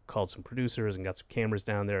called some producers and got some cameras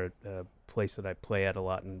down there at a place that I play at a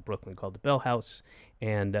lot in Brooklyn called the Bell House,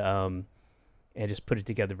 and just put it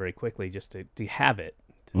together very quickly just to have it,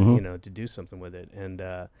 to do something with it. And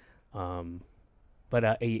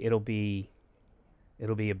but it'll be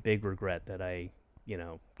a big regret that I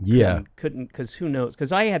couldn't, because who knows,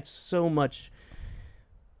 because I had so many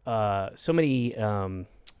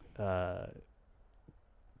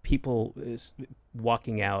people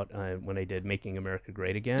walking out when I did Making America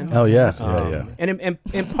Great Again. Oh yeah, yeah. And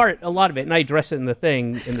in part, a lot of it, and I address it in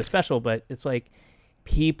the special, but it's like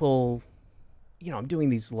people, I'm doing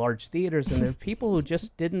these large theaters, and there are people who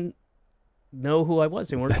just didn't know who I was.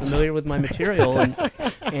 They weren't familiar with my material,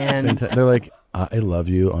 and they're like, I love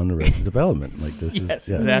you on Arrested Development. Like this yes,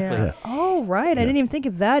 is exactly. Yeah. Oh right, I didn't even think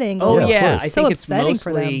of that angle. Oh yeah, I think it's upsetting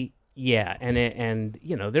for them. mostly and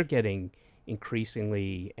they're getting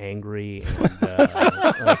increasingly angry and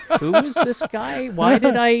like, who is this guy? Why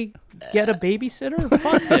did I get a babysitter?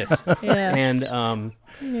 Fuck this. Yeah.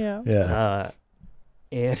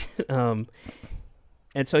 And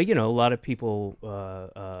and so a lot of people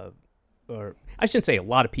or I shouldn't say a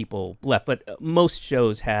lot of people left, but most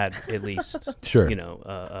shows had at least Sure.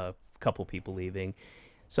 A couple people leaving,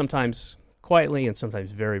 sometimes quietly and sometimes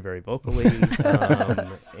very, very vocally.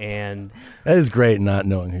 And that is great, not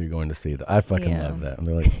knowing who you're going to see. I fucking love that. And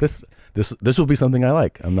they're like, this will be something I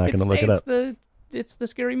like. I'm not going to look it up. It's the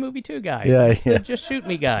Scary Movie 2 guy. Yeah, it's the Just Shoot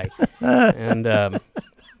Me guy. And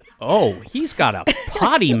he's got a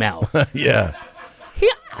potty mouth. Yeah.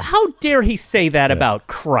 How dare he say that about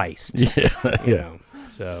Christ? Yeah.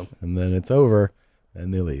 So, and then it's over,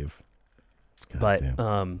 and they leave. God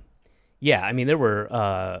damn. I mean, there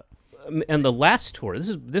were, and the last tour.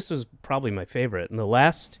 This was probably my favorite. And the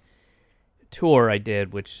last tour I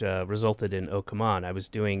did, which resulted in Oh Come On, I was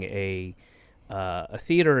doing a a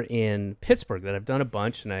theater in Pittsburgh that I've done a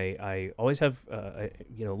bunch, and I always have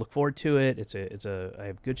look forward to it. I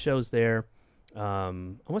have good shows there. I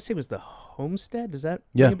want to say it was the Homestead. Does that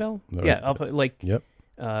ring a bell? Right. Yeah, up, like Yep.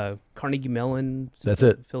 Carnegie Mellon. That's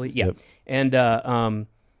it. Philly. Yeah, Yep.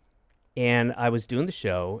 and I was doing the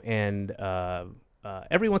show, and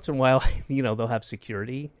every once in a while, they'll have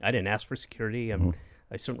security. I didn't ask for security.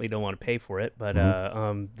 I certainly don't want to pay for it, but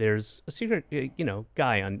there's a secret,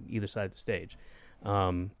 guy on either side of the stage,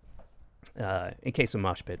 in case a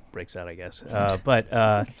mosh pit breaks out, I guess.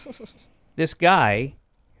 But this guy,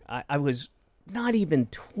 I was not even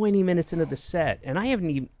 20 minutes into the set, and I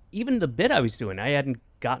haven't even the bit I was doing, I hadn't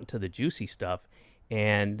gotten to the juicy stuff,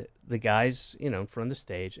 and the guy's, in front of the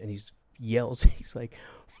stage, and he yells, he's like,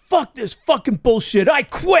 "Fuck this fucking bullshit, I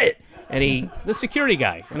quit!" And the security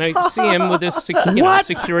guy, and I see him with this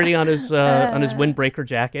security on his windbreaker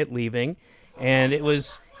jacket leaving, and it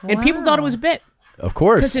was, and people thought it was a bit, Of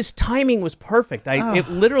course, because his timing was perfect. It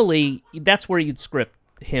literally, that's where you'd script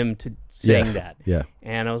him to saying that. Yeah.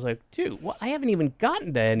 And I was like, dude, I haven't even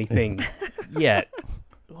gotten to anything yet.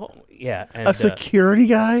 Oh, yeah. And, a security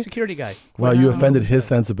guy. Security guy. Wow, you offended his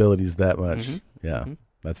sensibilities that much. Mm-hmm. Yeah.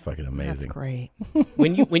 That's fucking amazing. That's great.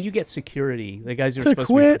 When you get security, the guys who are supposed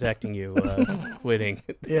to be protecting you, quitting.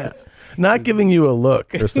 Yeah. Not giving you a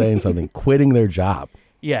look or saying something, quitting their job.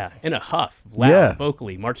 Yeah, in a huff, loud,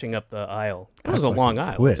 vocally, marching up the aisle. It was a long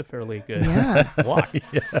aisle. Quit. It's a fairly good walk.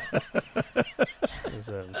 It was,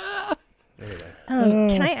 anyway.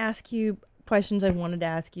 Can I ask you questions I've wanted to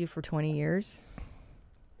ask you for 20 years?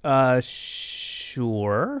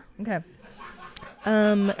 Sure. Okay.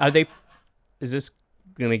 Are they? Is this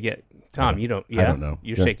gonna get Tom? You don't. Yeah, I don't know.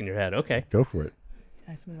 You're Go- shaking your head. Okay. Go for it.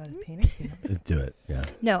 Ask me about his penis. Do it. Yeah.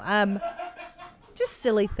 No. Just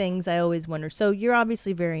silly things I always wonder. So you're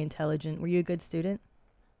obviously very intelligent. Were you a good student?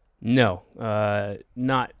 No,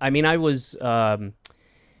 not. I mean, I was. Part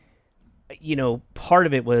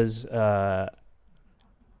of it was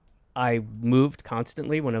I moved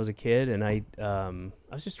constantly when I was a kid, and I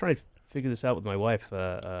was just trying to figure this out with my wife.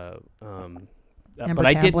 Amber but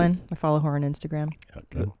I Tamblyn. didn't. I follow her on Instagram.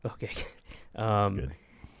 Okay. Okay. Good.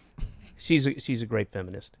 She's a great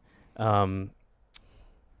feminist.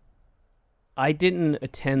 I didn't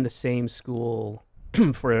attend the same school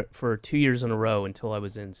for 2 years in a row until I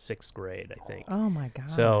was in 6th grade, I think. Oh my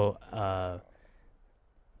god. So,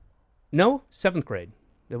 no, 7th grade.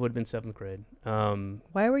 That would have been 7th grade.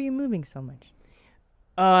 Why were you moving so much?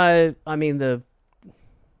 I mean, the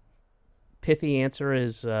pithy answer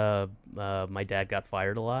is my dad got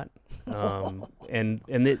fired a lot, and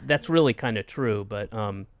that's really kind of true. But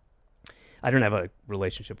I don't have a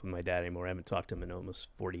relationship with my dad anymore. I haven't talked to him in almost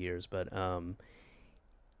 40 years. But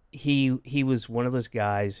he was one of those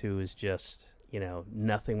guys who was just,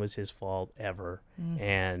 nothing was his fault ever,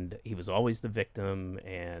 and he was always the victim.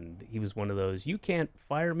 And he was one of those, "You can't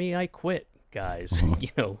fire me, I quit" guys, And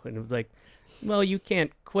it was like, well, you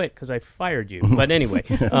can't quit because I fired you. But anyway,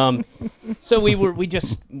 so we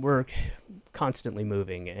were constantly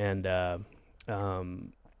moving, and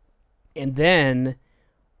then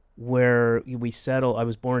where we settled, I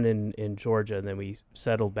was born in Georgia, and then we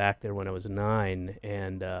settled back there when I was 9,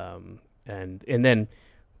 and then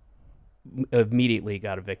immediately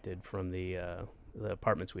got evicted from the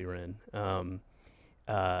apartments we were in,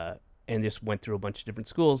 and just went through a bunch of different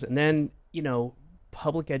schools, and then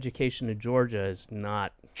public education in Georgia is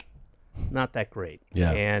not that great.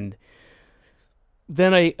 Yeah. And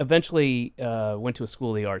then I eventually went to a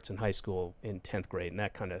school of the arts in high school in 10th grade, and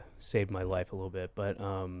that kind of saved my life a little bit. But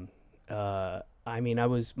I mean,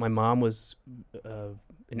 my mom was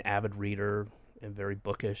an avid reader and very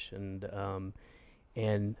bookish, and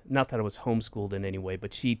not that I was homeschooled in any way,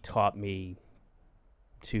 but she taught me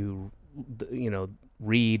to,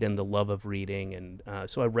 read and the love of reading, and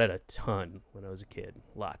so I read a ton when I was a kid,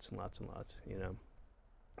 lots and lots and lots,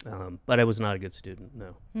 but I was not a good student,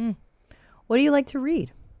 no. What do you like to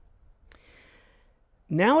read?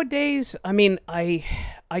 Nowadays, I mean, I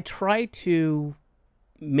try to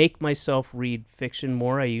make myself read fiction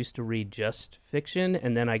more. I used to read just fiction,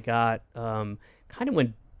 and then I got kind of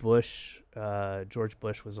when George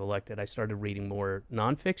Bush was elected, I started reading more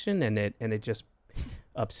nonfiction, and it just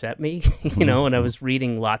upset me, and I was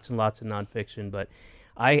reading lots and lots of nonfiction, but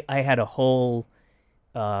I had a whole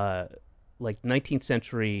 19th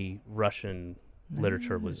century Russian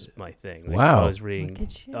literature was my thing. Wow. So I was reading,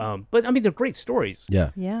 but I mean, they're great stories. Yeah.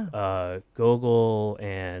 Yeah. Gogol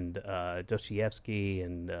and Dostoevsky,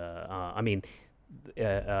 and and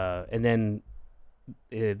then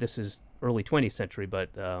this is early 20th century,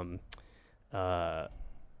 but The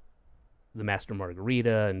Master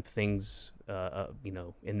Margarita and things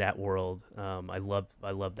in that world. I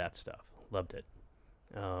loved that stuff. Loved it.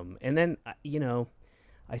 And then I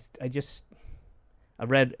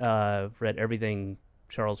read everything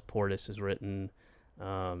Charles Portis has written.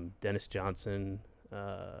 Dennis Johnson,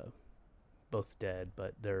 both dead,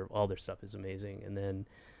 but all their stuff is amazing. And then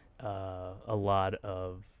a lot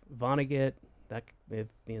of Vonnegut, that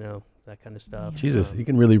kind of stuff. Jesus, he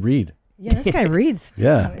can really read. Yeah, this guy reads.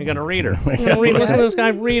 Yeah. I got a reader. Listen to this guy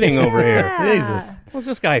reading over here. Jesus. What's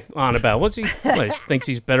this guy on about? What, thinks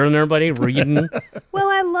he's better than everybody reading? Well,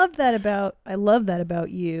 I love that about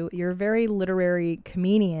you. You're a very literary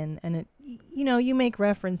comedian, and you make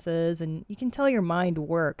references, and you can tell your mind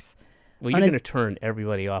works. Well, you're going to turn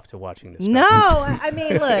everybody off to watching this. No, I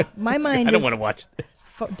mean, look, my mind I don't want to watch this.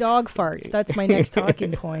 Dog farts. That's my next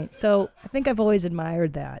talking point. So I think I've always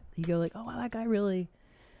admired that. You go like, oh, wow, that guy really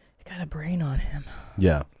got a brain on him.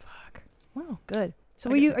 Yeah. Fuck. Wow, good.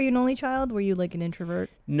 So are you an only child? Were you like an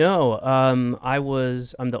introvert? No, I'm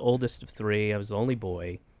the oldest of three. I was the only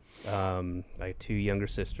boy. I had two younger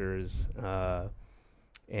sisters,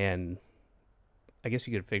 and I guess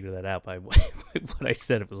you could figure that out by what I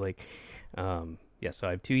said. It was like, so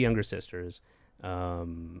I have two younger sisters,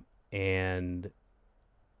 and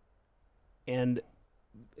I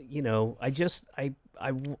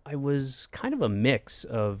was kind of a mix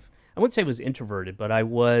of, I wouldn't say I was introverted, but I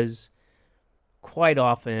was quite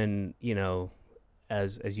often,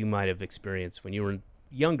 as you might have experienced when you were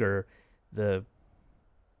younger, I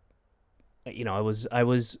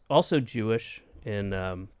was also Jewish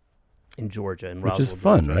in Georgia, in Roswell, which is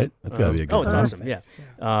fun, Georgia. Right? That's gotta be a good it's time.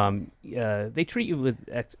 awesome. Yeah. They treat you with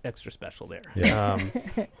extra special there. Yeah.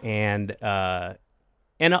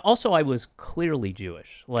 And also I was clearly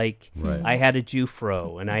Jewish. Like, Right. I had a Jew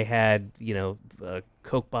fro, and I had,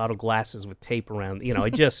 Coke bottle glasses with tape around. I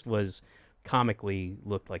just was comically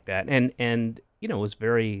looked like that. And it was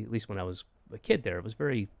very, at least when I was a kid there, it was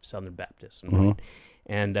very Southern Baptist.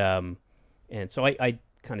 And so I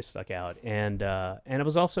kind of stuck out. And I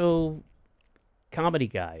was also comedy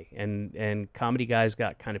guy, and comedy guys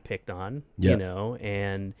got kind of picked on,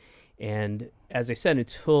 and as I said,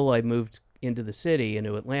 until I moved into the city,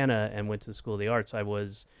 into Atlanta, and went to the School of the Arts, I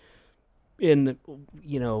was in,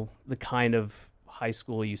 the kind of high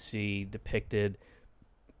school you see depicted,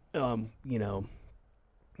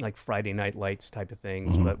 like Friday Night Lights type of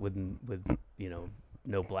things, but with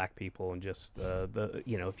no black people, and just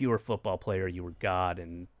if you were a football player, you were God,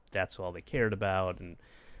 and that's all they cared about, and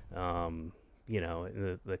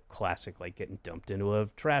the classic, like getting dumped into a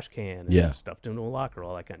trash can and stuffed into a locker,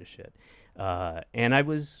 all that kind of shit. And I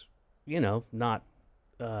was, not,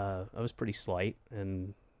 I was pretty slight,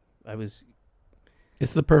 and I was.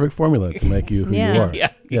 It's the perfect formula to make you who you are. Yeah.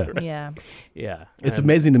 It's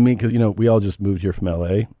amazing to me because we all just moved here from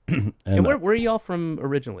L.A. and where are y'all from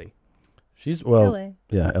originally? She's LA.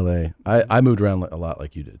 Yeah, L.A. I moved around a lot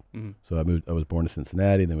like you did. Mm-hmm. So I was born in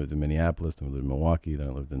Cincinnati, then moved to Minneapolis, then we lived in Milwaukee, then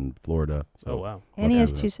I lived in Florida. So wow. And he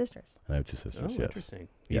has two sisters. I have two sisters. Oh, yes. interesting.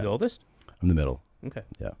 You the oldest? I'm the middle. Okay.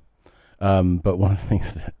 Yeah. But one of the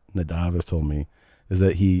things that Nadav has told me is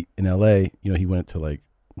that he, in L.A., he went to like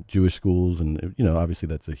Jewish schools, and obviously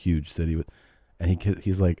that's a huge city. And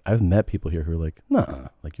he's like, I've met people here who are like, nah,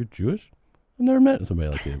 like you're Jewish? I've never met somebody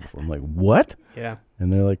like you before. I'm like, what? Yeah.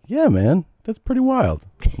 And they're like, yeah, man, that's pretty wild.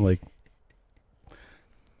 I'm like,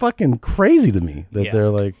 fucking crazy to me that they're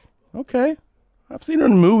like, okay, I've seen her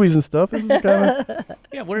in movies and stuff. This is kind of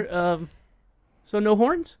yeah. We're so no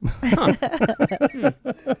horns? Huh.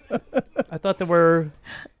 I thought there were.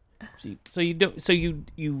 So you don't. So you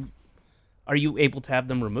are you able to have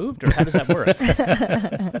them removed, or how does that work?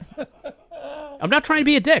 I'm not trying to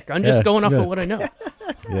be a dick. I'm just going off of what I know.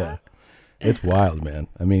 Yeah. It's wild, man.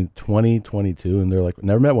 I mean, 2022, and they're like,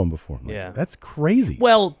 never met one before. I'm like, that's crazy.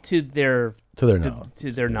 Well, to their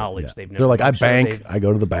Yeah. knowledge, they've never. They're like, I sure bank. I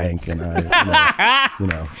go to the bank, and I,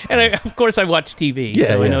 And of course, I watch TV,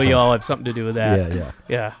 so I know you all have something to do with that.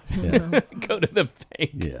 Yeah. Go to the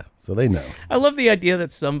bank. Yeah. So they know. I love the idea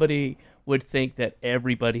that somebody would think that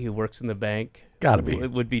everybody who works in the bank Gotta be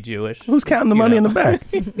would be Jewish. Who's counting the money in the bank?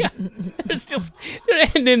 It's just,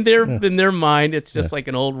 and in their mind, it's just like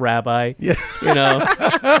an old rabbi. Yeah.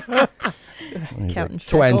 Counting like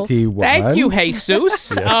 21. Thank you,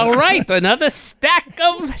 Jesus. All right, another stack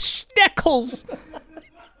of shekels.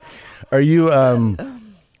 Are you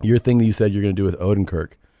your thing that you said you're going to do with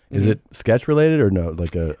Odenkirk? Is it sketch related or no?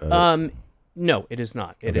 Like No, it is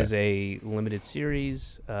not. It Okay. is a limited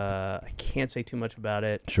series. I can't say too much about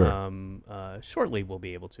it. Sure. Shortly we'll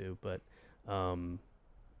be able to, but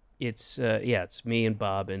it's me and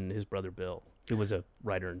Bob and his brother Bill. who was a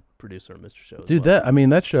writer and producer on Mr. Show. As Dude, well.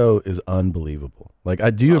 that show is unbelievable. Like, I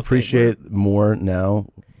do appreciate more now,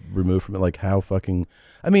 removed from it, like how fucking.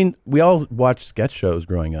 I mean, we all watched sketch shows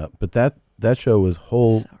growing up, but that show was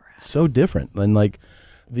so different. And like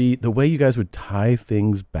the way you guys would tie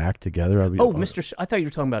things back together. Mr. I thought you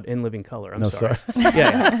were talking about In Living Color. I'm sorry. sorry.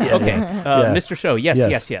 Yeah. Okay. Mr. Show.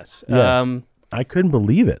 Yes. Yeah. I couldn't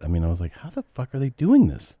believe it. I mean, I was like, how the fuck are they doing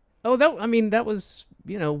this? Oh, that was,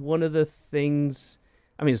 one of the things.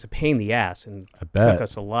 I mean, it's a pain in the ass and took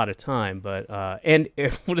us a lot of time. But and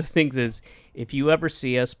one of the things is, if you ever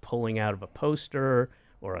see us pulling out of a poster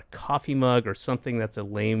or a coffee mug or something that's a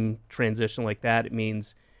lame transition like that, it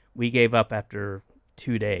means we gave up after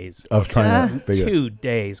 2 days of trying to figure 2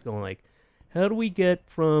 days going like, how do we get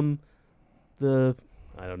from the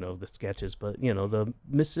I don't know the sketches, but the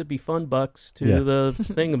Mississippi Fun Bucks to the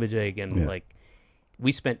thingamajig, and like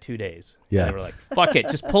we spent 2 days. Yeah, and they were like, fuck it,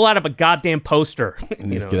 just pull out of a goddamn poster.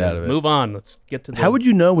 And just get out of it. Move on. Let's get to. How would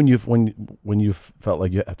you know when you felt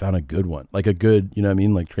like you found a good one, like a good,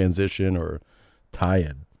 like transition or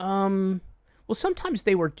tie-in? Well, sometimes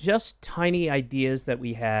they were just tiny ideas that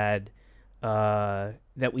we had. They were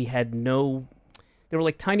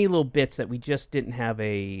like tiny little bits that we just didn't have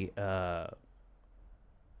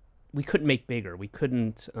we couldn't make bigger. We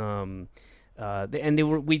couldn't,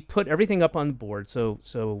 we put everything up on the board.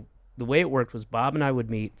 So the way it worked was Bob and I would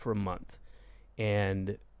meet for a month,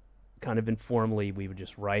 and kind of informally we would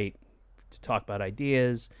just write to talk about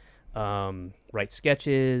ideas, write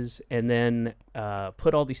sketches, and then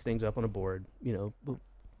put all these things up on a board,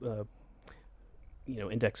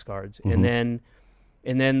 index cards, and then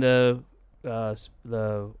the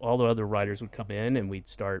all the other writers would come in, and we'd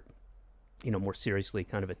start, more seriously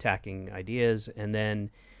kind of attacking ideas, and then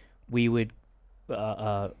we would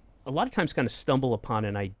a lot of times kind of stumble upon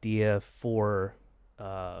an idea for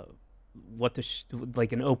what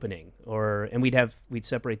like an opening, and we'd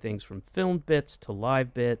separate things from filmed bits to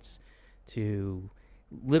live bits to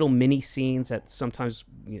little mini scenes that sometimes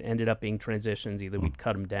ended up being transitions. Either we'd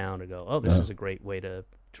cut them down or go, oh, this is a great way to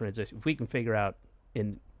transition. If we can figure out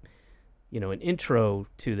an intro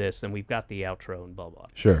to this, then we've got the outro and blah blah.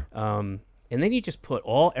 Sure. And then you just put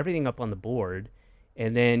everything up on the board,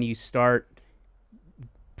 and then you start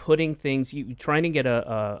putting things. You trying to get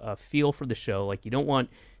a feel for the show. Like, you don't want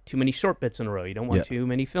too many short bits in a row. You don't want too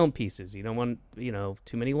many film pieces. You don't want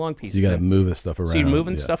too many long pieces. So you got to move this stuff around. So you're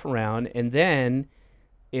moving stuff around, and then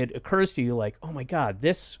it occurs to you like, oh my God,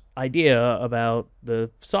 this idea about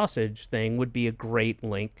the sausage thing would be a great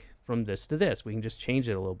link from this to this. We can just change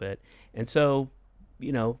it a little bit. And so,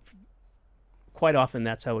 quite often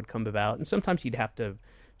that's how it would come about. And sometimes you'd have to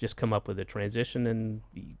just come up with a transition, and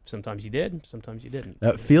sometimes you did, sometimes you didn't. Now,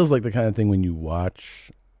 it feels like the kind of thing when you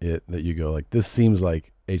watch it that you go like, this seems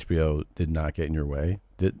like HBO did not get in your way.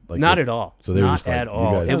 Not at all. So they were not just like, at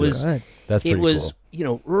all. It was that's pretty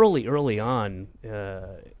cool. Early on,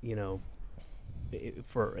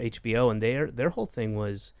 for HBO, and their whole thing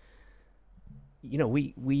was,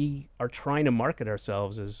 we are trying to market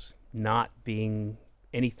ourselves as not being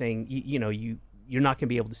anything. You're not going to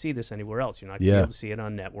be able to see this anywhere else. You're not going to be able to see it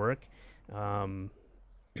on network. I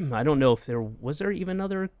don't know if was there even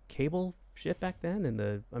other cable shit back then,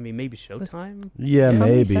 maybe Showtime. Yeah,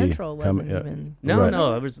 maybe Central wasn't even.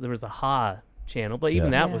 No, there was the Ha channel, but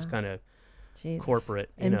even that was kind of corporate,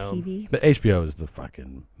 MTV. But HBO is the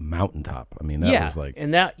fucking mountaintop. I mean, that was like,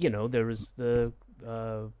 and that there was the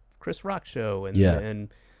Chris Rock show, and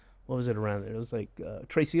what was it around there? It was like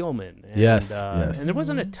Tracy Ullman. And, yes. And there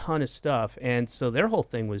wasn't a ton of stuff, and so their whole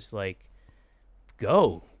thing was like,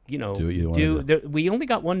 go. Do what you want to do. We only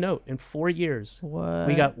got one note in 4 years. What?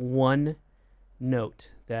 We got one note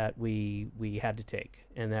that we had to take,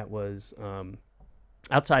 and that was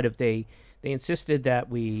outside of they insisted that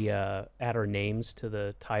we add our names to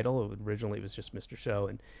the title. Originally, it was just Mr.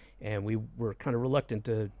 Show, and we were kind of reluctant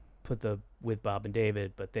to put the with Bob and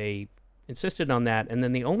David, but they insisted on that. And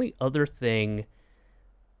then the only other thing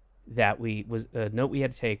that a note we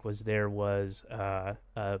had to take was there was a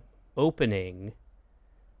opening.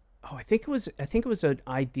 Oh, I think it was an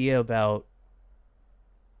idea about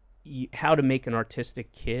how to make an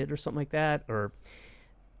artistic kid or something like that. Or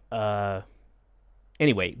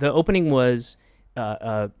anyway, the opening was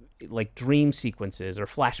like dream sequences or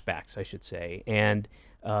flashbacks, I should say, and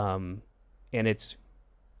it's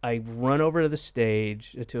I run over to the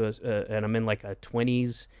stage and I'm in like a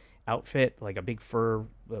 20s outfit, like a big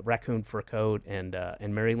raccoon fur coat, and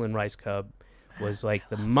Mary Lynn Rice Cub was like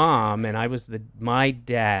the mom, and I was my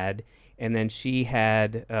dad, and then she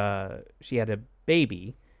had a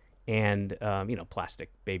baby, and plastic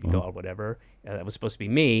baby doll or whatever that was supposed to be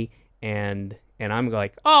me, and I'm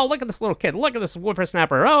like, oh, look at this little kid, look at this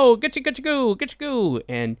whippersnapper, oh, get you goo,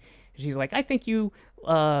 and she's like, I think you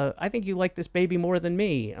like this baby more than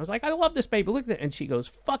me. I was like, I love this baby, look at it. And she goes,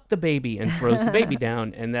 fuck the baby, and throws the baby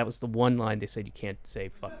down. And that was the one line they said you can't say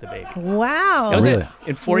fuck the baby. Wow. That was Really? it.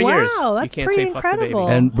 In 4 years, That's you can't pretty say incredible. fuck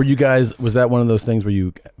the baby. And were you guys? Was that one of those things where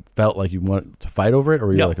you felt like you wanted to fight over it, or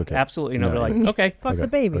were you No, like, okay, absolutely no. No, They're like, yeah. okay, Fuck Okay. the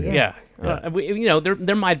baby. Okay. Yeah. yeah.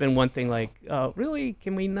 There might have been one thing like, really,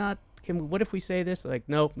 can we not? What if we say this? Like,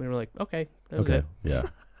 nope. And they were like, okay, that was okay, it. yeah,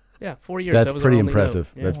 Yeah, 4 years. that's that was pretty our only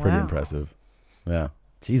impressive. note. Yeah. That's pretty Wow. impressive. Yeah,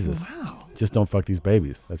 Jesus, Wow. just don't fuck these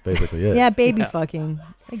babies. That's basically it. Yeah, baby Yeah. fucking.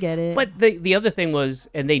 I get it. But the other thing was,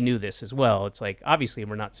 and they knew this as well. It's like, obviously,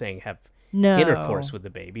 we're not saying have no intercourse with the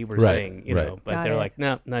baby. We're Right, saying, right. but Got they're it. like,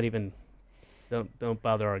 no, not even. Don't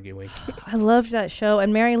bother arguing. I loved that show.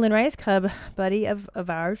 And Mary Lynn Rice Cub, buddy of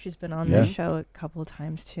ours, she's been on Yeah. this show a couple of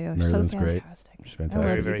times too. Mary so Lynn's great. fantastic. She's I love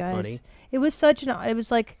fantastic. you Very guys. funny. It was such an. It was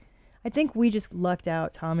like, I think we just lucked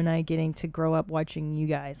out, Tom and I, getting to grow up watching you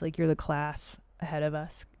guys. Like, you're the class ahead of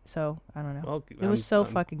us. So I don't know. Well, It was so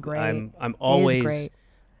fucking great. I'm It is always great.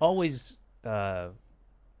 always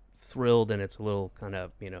thrilled, and it's a little kind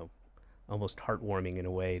of almost heartwarming in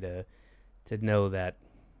a way to know that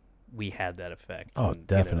we had that effect. Oh, and,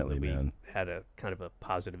 definitely, that we man. had a kind of a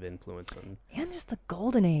positive influence on. And just the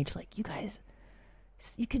golden age. Like, you guys,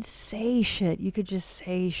 you could say shit. You could just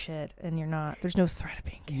say shit, and you're not. There's no threat of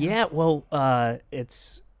being canceled. Yeah, well,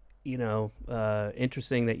 it's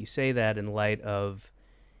interesting that you say that in light of,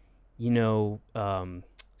 so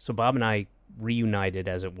Bob and I reunited,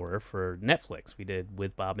 as it were, for Netflix. We did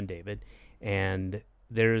With Bob and David, and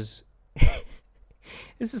there's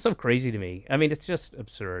this is so crazy to me. I mean, it's just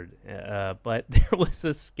absurd. But there was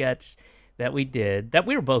a sketch that we did that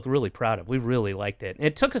we were both really proud of. We really liked it. And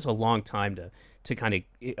it took us a long time to kind of,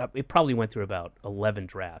 it probably went through about 11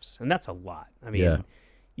 drafts, and that's a lot. I mean, Yeah.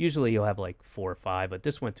 usually you'll have like 4 or 5, but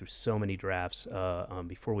this went through so many drafts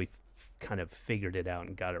before we kind of figured it out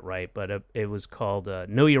and got it right. But it was called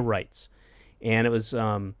Know Your Rights. And it was,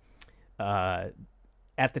 at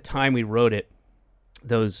the time we wrote it,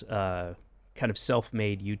 those kind of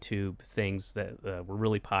self-made YouTube things that were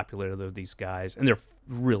really popular. There were these guys, and they're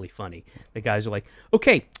really funny. The guys are like,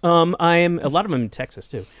 okay, I am, a lot of them in Texas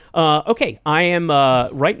too. Okay, I am,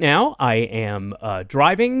 right now, I am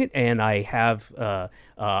driving, and I have,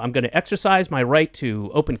 I'm going to exercise my right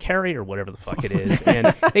to open carry, or whatever the fuck it is.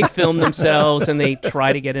 And they film themselves, and they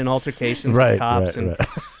try to get in altercations with cops. Right.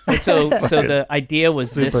 And so the idea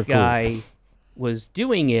was Super this cool. guy was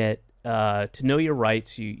doing it to know your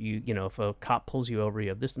rights. You know, if a cop pulls you over, you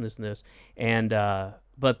have this and this and this. And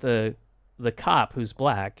but the cop, who's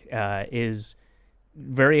black, is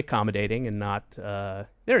very accommodating and not. There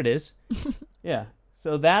it is. Yeah.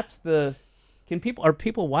 So that's the. Are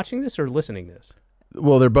people watching this or listening to this?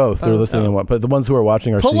 Well, they're both. They're listening and but the ones who are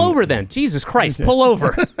watching are Pull seeing, over then. Jesus Christ, pull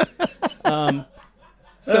over.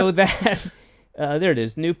 So that there it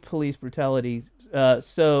is. New police brutality.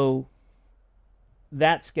 So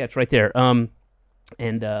that sketch right there. And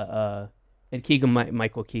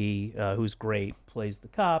Keegan-Michael Key, who's great, plays the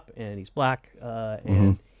cop, and he's black,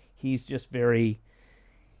 and he's just very.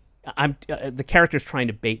 The character's trying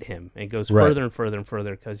to bait him, and goes further and further and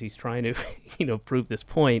further because he's trying to, prove this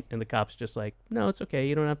point, and the cop's just like, no, it's okay,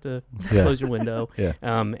 you don't have to close your window. Yeah.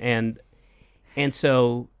 And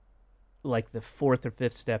so, like the fourth or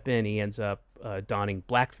fifth step in, he ends up donning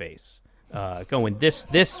blackface, going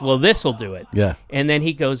this'll do it. Yeah. And then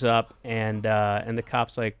he goes up, and the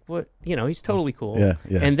cop's like, what? He's totally cool. Yeah,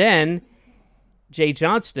 yeah. And then Jay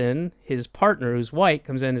Johnston, his partner, who's white,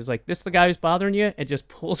 comes in and is like, this the guy who's bothering you? And just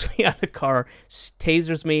pulls me out of the car,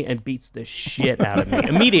 tasers me, and beats the shit out of me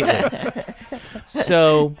immediately.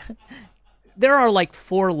 So there are like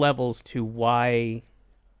 4 levels to why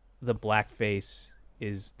the blackface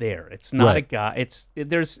is there. It's not a guy.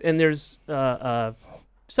 There's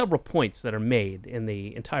several points that are made in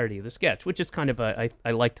the entirety of the sketch, which is kind of I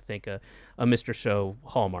like to think a Mr. Show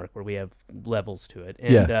hallmark where we have levels to it.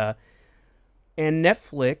 And and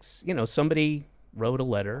Netflix, somebody wrote a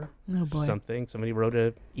letter, somebody wrote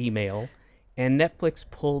an email, and Netflix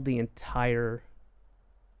pulled the entire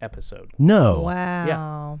episode. No.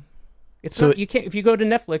 Wow. It's So not, you can't if you go to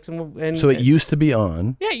Netflix and So it used to be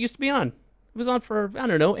on. yeah, it used to be on. It was on for I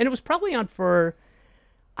don't know, and it was probably on for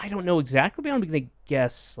I don't know exactly, but I'm going to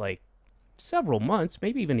guess like several months,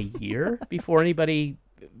 maybe even a year before anybody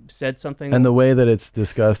said something. And the way that it's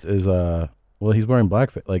discussed is, well, he's wearing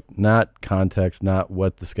blackface. Like, not context, not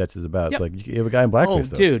what the sketch is about. Yep. It's like, you have a guy in blackface,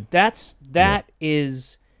 though. Dude, that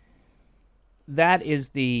is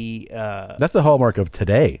the That's the hallmark of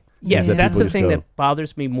today. Yes, that that's people the just thing go- that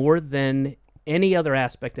bothers me more than any other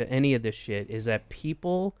aspect of any of this shit is that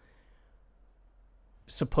people,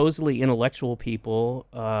 supposedly intellectual people,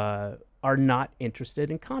 are not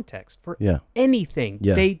interested in context for Yeah. anything.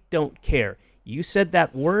 Yeah. They don't care. You said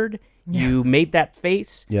that word. You made that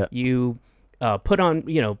face. Yeah. You put on,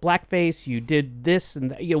 blackface. You did this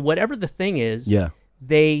and that, whatever the thing is. Yeah.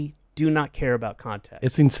 They do not care about context.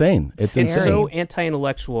 It's insane. It's Scary. It's insane. so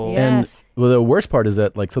anti-intellectual. Yeah. And Yes. well, the worst part is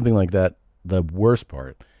that like something like that. The worst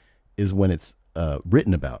part is when it's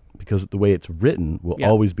written about, because the way it's written will Yeah.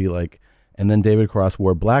 always be like, and then David Cross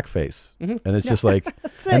wore blackface, and it's just like,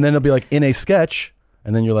 and then it'll be like in a sketch,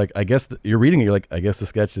 and then you're like, I guess you're reading it, you're like, I guess the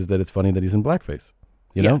sketch is that it's funny that he's in blackface.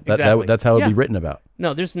 You Yeah, know, exactly. that's how it'd be Yeah. written about.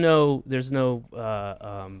 No, there's no,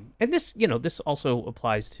 and this, this also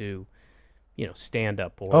applies to, stand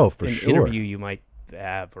up or Oh, for an sure. interview you might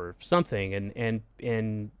have or something, and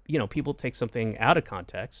people take something out of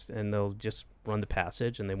context and they'll just run the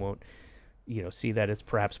passage and they won't, see that it's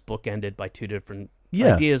perhaps bookended by two different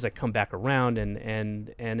Yeah. ideas that come back around,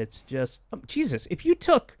 and it's just Jesus. If you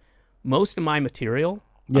took most of my material,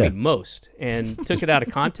 Yeah. most, and took it out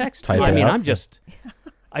of context, Type I it mean, out.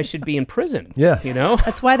 I should be in prison. Yeah.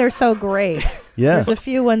 That's why they're so great. Yeah. There's a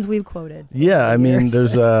few ones we've quoted. Yeah, I mean,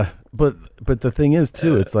 Years. there's but the thing is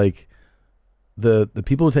too, it's like the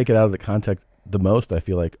people who take it out of the context the most, I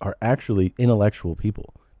feel like, are actually intellectual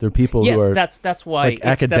people. They're people Yes, who are that's why like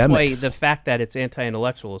that's why academics. the fact that it's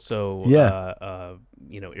anti-intellectual is so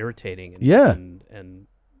irritating and Yeah. and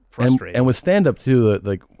frustrating. and with stand up too,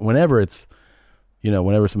 like whenever it's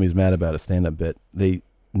whenever somebody's mad about a stand up bit, they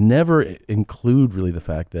never include really the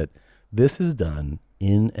fact that this is done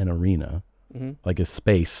in an arena, like a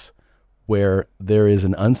space where there is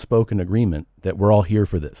an unspoken agreement that we're all here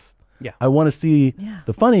for this. Yeah. I want to see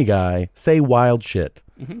the funny guy say wild shit,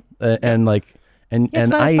 and like, and Yeah,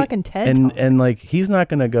 it's and not a I fucking TED and Talk. and like he's not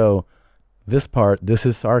gonna go, this part, this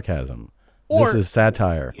is sarcasm, Or- this is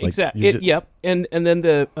satire. Like, exactly. you ju- Yep. And then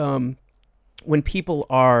the when people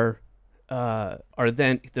are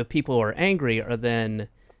then the people who are angry are then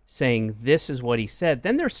saying this is what he said,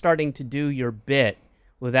 then they're starting to do your bit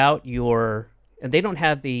without and they don't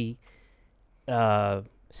have the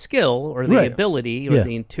skill or the Right. ability or Yeah.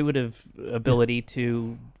 the intuitive ability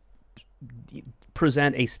to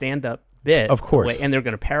present a stand-up bit. Of course. the way- and they're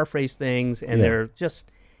going to paraphrase things, and Yeah. they're just,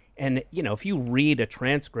 and if you read a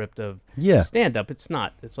transcript of Yeah. stand-up, it's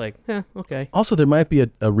like, okay. Also, there might be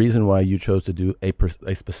a reason why you chose to do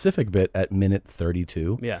a specific bit at minute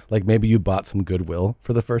 32. Yeah. Like maybe you bought some goodwill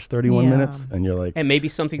for the first 31 Yeah. minutes, and you're like, And maybe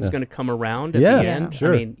something's going to come around at Yeah, the end.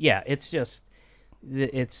 sure. I mean, it's just,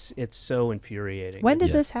 it's so infuriating. When did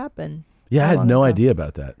Yeah. this happen? yeah, I How had long no ago? idea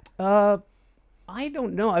about that. I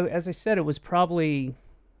don't know. As I said, it was probably,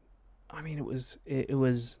 it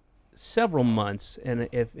was several months and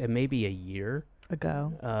maybe a year.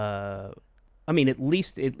 Ago. At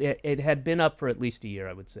least it had been up for at least a year,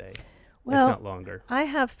 I would say, Well, if not longer. I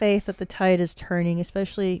have faith that the tide is turning,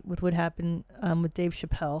 especially with what happened with Dave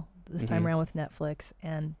Chappelle this time around with Netflix,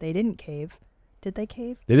 and they didn't cave. Did they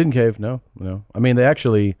cave? They didn't cave. No. I mean,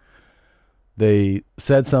 they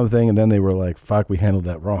said something, and then they were like, "Fuck, we handled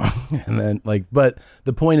that wrong." And then but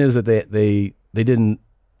the point is that they didn't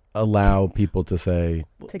allow people to say,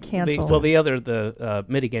 To cancel. The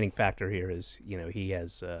mitigating factor here is, he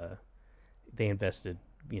has, they invested,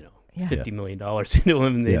 Yeah. $50 million into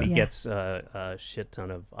him, and then Yeah. he Yeah. gets a shit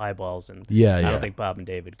ton of eyeballs, and Yeah, I yeah. don't think Bob and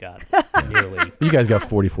David got nearly. "You guys got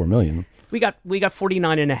 44 million." We got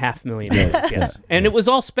 $49.5 million. Yes, and it was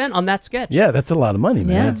all spent on that sketch. Yeah, that's a lot of money,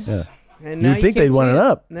 man. Yes. Yeah. And You'd now you think can't they'd want see it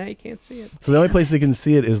up. Now you can't see it. So the only place they can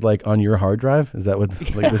see it is like on your hard drive. Is that what?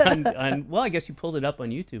 Like this? Well, I guess you pulled it up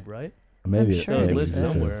on YouTube, right? Maybe I'm sure So it it lives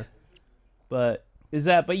exists. somewhere. But is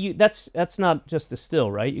that? But that's not just a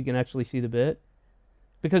still, right? You can actually see the bit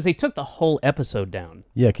because they took the whole episode down.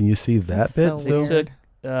 Yeah, can you see that That's bit? so still? weird.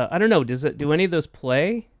 They took. I don't know. Do any of those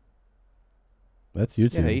play? That's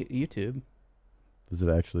YouTube. Yeah, YouTube. Does it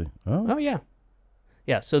actually? Oh, Oh yeah,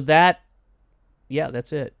 yeah. So that, yeah,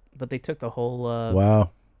 that's it. But they took the whole. wow.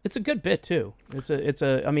 It's a good bit too. It's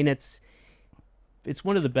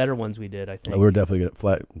one of the better ones we did, I think. We're definitely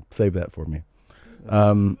gonna save that for me.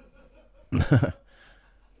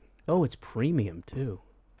 Oh, it's premium too.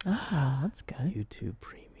 Oh, that's good. YouTube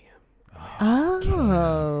Premium.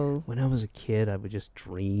 Oh. When I was a kid, I would just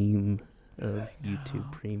dream of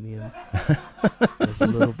YouTube Premium as a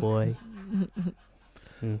little boy.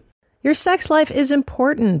 Your sex life is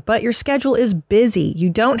important, but your schedule is busy. You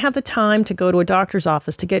don't have the time to go to a doctor's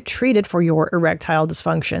office to get treated for your erectile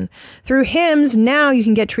dysfunction. Through HIMS, now you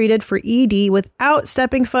can get treated for ED without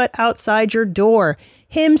stepping foot outside your door.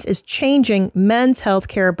 HIMS is changing men's health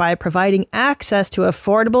care by providing access to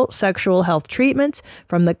affordable sexual health treatments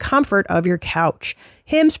from the comfort of your couch.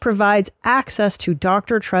 HIMS provides access to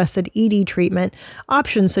doctor-trusted ED treatment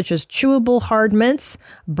options such as chewable hard mints,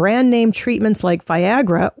 brand-name treatments like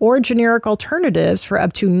Viagra, or generic alternatives for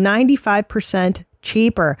up to 95%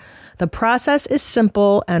 cheaper. The process is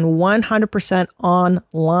simple and 100%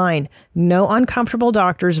 online. No uncomfortable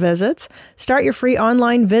doctor's visits. Start your free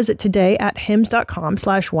online visit today at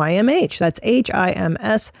hims.com/YMH. That's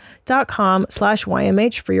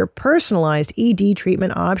HIMS.com/YMH for your personalized ED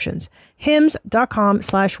treatment options.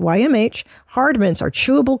 hims.com/YMH. Hard mints are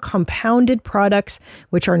chewable compounded products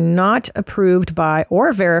which are not approved by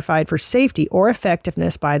or verified for safety or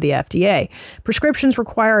effectiveness by the FDA. Prescriptions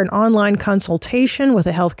require an online consultation with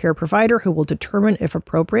a healthcare provider who will determine if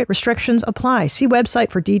appropriate. Restrictions apply. See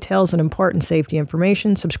website for details and important safety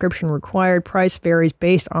information. Subscription required. Price varies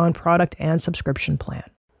based on product and subscription plan.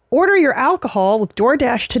 Order your alcohol with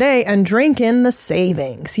DoorDash today and drink in the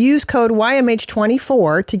savings. Use code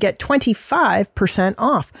YMH24 to get 25%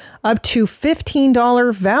 off, up to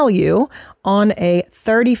 $15 value on a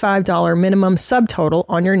 $35 minimum subtotal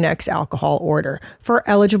on your next alcohol order for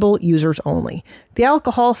eligible users only. The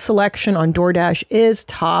alcohol selection on DoorDash is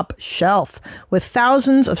top shelf. With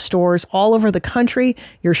thousands of stores all over the country,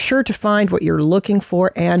 you're sure to find what you're looking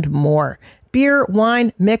for and more. Beer,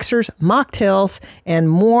 wine, mixers, mocktails, and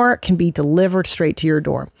more can be delivered straight to your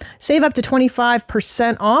door. Save up to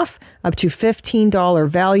 25% off, up to $15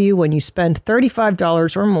 value when you spend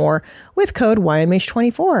 $35 or more with code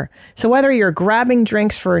YMH24. So whether you're grabbing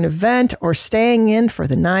drinks for an event or staying in for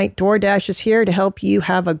the night, DoorDash is here to help you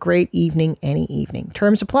have a great evening any evening.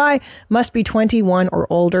 Terms apply. Must be 21 or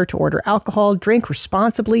older to order alcohol. Drink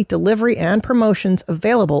responsibly. Delivery and promotions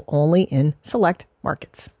available only in select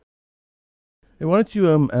markets. Hey, why don't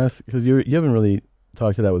you ask, because you haven't really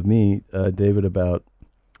talked it out with me, David, about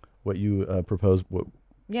what you proposed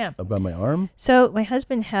about my arm? So my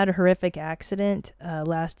husband had a horrific accident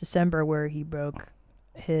last December where he broke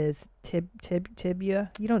his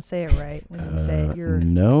tibia. You don't say it right when you say it.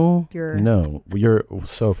 No, you're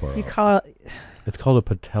so far You off. call it It's called a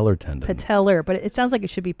patellar tendon. patellar, but it sounds like it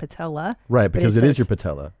should be patella. Right, because it is your says-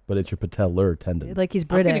 patella, but it's your patellar tendon. Like he's I'm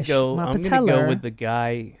British. gonna go with the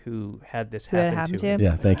guy who had this Who had it happen happen to him.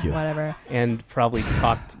 Yeah, thank you. Whatever. And probably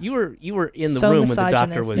talked. You were in the So room when the doctor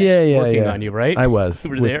misogynist. was Yeah, working on you, right? I was. You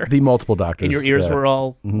were with there? the multiple doctors. And your ears yeah. were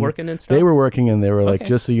all Mhm. working and stuff? They were working, and they were like, Okay.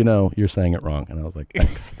 just so you know, you're saying it wrong. And I was like,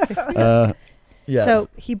 thanks. Yes. So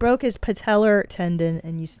he broke his patellar tendon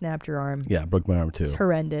and you snapped your arm. Yeah, broke my arm too. It's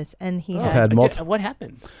horrendous. And he I've had multiple. What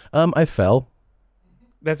happened? I fell.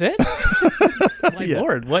 That's it? My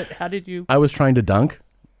Lord, what? How did you? I was trying to dunk,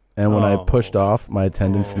 and when I Oh. pushed off, my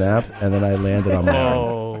tendon snapped, and then I landed on my arm.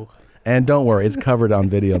 Oh, And don't worry, it's covered on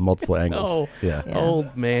video in multiple angles. no. Yeah. Yeah.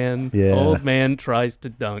 Old man. Yeah. Old man tries to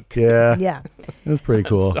dunk. Yeah. Yeah. It was pretty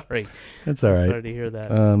cool. I'm sorry. It's all I'm right. sorry to hear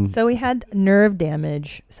that. So he had nerve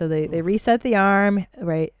damage. So they reset the arm,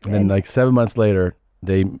 right? and then like 7 months later,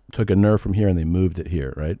 they took a nerve from here and they moved it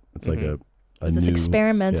here, right? It's like a it's this new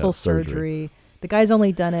experimental surgery. The guy's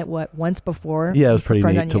only done it, once before? Yeah, it was pretty For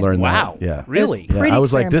an neat to onion. learn Wow. that. Yeah. Really? Yeah, Pretty I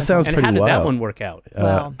was like, this sounds And pretty how did wild. that one work out?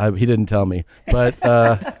 Well. He didn't tell me, but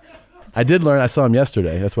I did learn. I saw him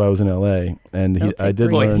yesterday. That's why I was in L.A. And He'll I take did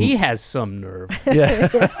three. Boy, learn. he has some nerve. Yeah,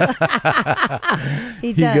 He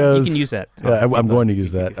he does. goes. You can use that. Yeah, I'm going to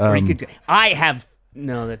use that. Or you could, I have.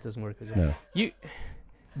 No, that doesn't work. No.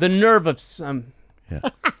 The nerve of some. Yeah.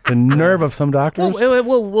 The nerve of some doctors. We'll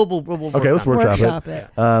Okay, let's workshop Workshop it.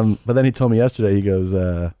 But then he told me yesterday. He goes.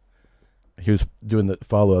 He was doing the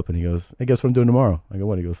follow up, and he goes, "Hey, guess what I'm doing tomorrow?" I go,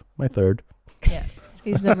 "What?" He goes, "My third." Yeah.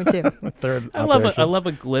 He's number 2. Third. I operation. love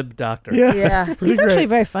a glib doctor. Yeah. Yeah, pretty he's actually great.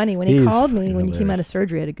 very funny. When he He's called me fucking when he came out of hilarious.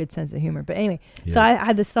 surgery, he had a good sense of humor. But anyway, Yes. so I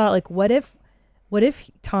had this thought, like, what if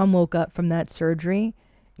Tom woke up from that surgery?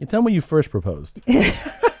 You tell me when you first proposed. I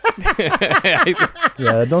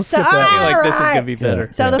Yeah, don't So, skip feel that. like this is Alright. gonna be better.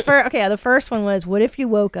 So Yeah. the first one was, what if you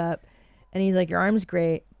woke up and he's like, your arm's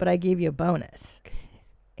great, but I gave you a bonus.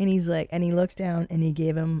 And he's like, and he looks down and he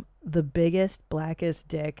gave him the biggest, blackest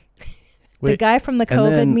dick. The Wait, guy from the and COVID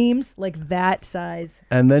then- memes, like that size.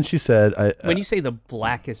 And then she said, When you say the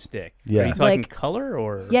blackest stick, Yeah. are you talking Like- color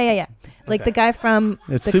or? Yeah. Like Okay. the guy from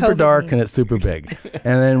it's the super COVID dark memes. and it's super big. And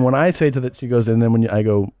then when I say to that, she goes, and then when I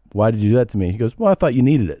go, why did you do that to me? He goes, well, I thought you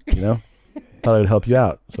needed it, you know? Thought I would help you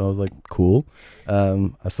out. So I was like, cool.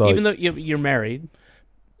 I saw Even though you're married.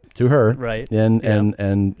 to her. Right.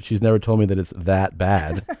 And she's never told me that it's that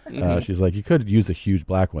bad. She's like, you could use a huge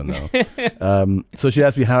black one though. So she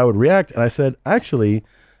asked me how I would react, and I said, actually,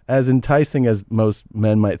 as enticing as most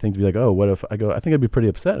men might think to be like, oh, what if I go? I think I'd be pretty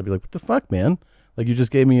upset. I'd be like, what the fuck, man? Like, you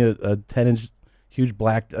just gave me a 10-inch huge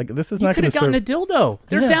black. Like, this is not going to serve. You could have gotten a dildo.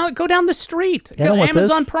 They're go down the street. Yeah, Go I want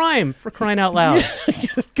Amazon this. Prime, for crying out loud.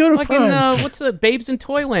 Go to Fucking, Prime. what's the Babes in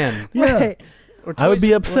Toyland? Yeah. Right. Or I would Toys- be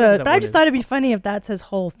whatever upset. that But I one just is. thought it'd be funny if that's his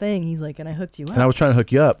whole thing. He's like, and I hooked you up. And I was trying to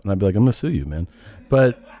hook you up, and I'd be like, I'm going to sue you, man.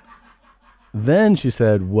 But then she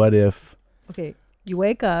said, what if... Okay, you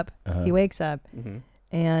wake up. He wakes up, Mm-hmm.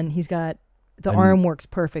 and he's got the And arm works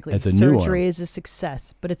perfectly. it's a new Surgery arm. is a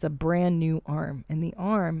success, but it's a brand new arm, and the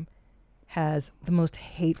arm has the most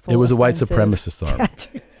hateful. It was a white offensive supremacist arm.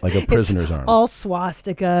 tattoos. Like a prisoner's arm. All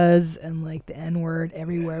swastikas and like the N word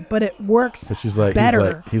everywhere, but it works So she's like,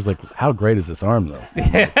 better. he's like, how great is this arm, though?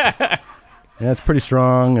 Yeah, it's pretty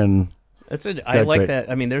strong, and That's it. got I like great-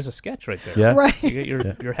 that. I mean, there's a sketch right there. yeah. Right.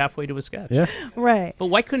 You're halfway to a sketch. Yeah. Right. But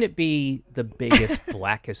why couldn't it be the biggest,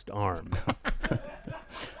 blackest arm? And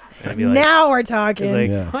I'd be like, Now we're talking. like,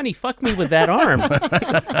 Yeah. honey, fuck me with that arm.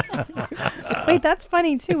 Wait, that's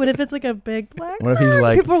funny too. What if it's like a big black What if he's arm?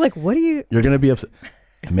 like- People are like, what do you? You're going to be upset.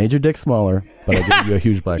 I made your dick smaller, but I gave you a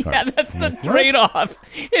huge black arm. Yeah, that's the trade-off.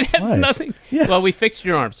 It has Why? nothing. Yeah. Well, we fixed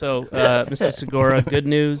your arm. So, Mr. Segura, good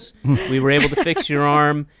news. We were able to fix your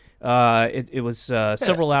arm. It was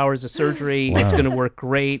several hours of surgery. It's going to work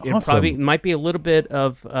great. It Awesome. probably might be a little bit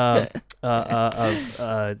of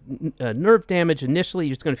nerve damage initially.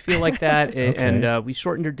 You're just going to feel like that. And we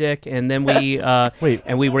shortened your dick, and then we Wait.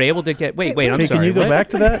 and we were able to get. Wait, I'm Okay, sorry. can you go what? back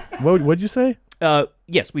to that? What'd you say?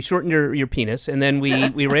 Yes, we shortened your penis, and then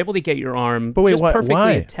we were able to get your arm But wait, just why- perfectly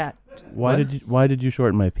why? attached. Why did you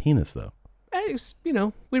shorten my penis, though?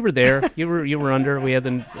 We were there. You were under. We had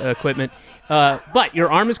the equipment. But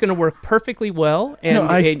your arm is going to work perfectly well, and, No,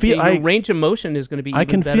 I feel- your range of motion is going to be. I even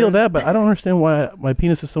can better. feel that, but I don't understand why my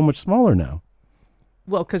penis is so much smaller now.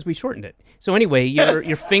 Well, because we shortened it. So anyway,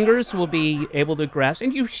 your fingers will be able to grasp,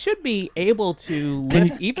 and you should be able to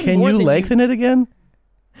lift even Can more you than lengthen it again?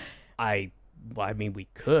 Well, I mean, we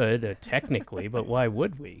could technically, but why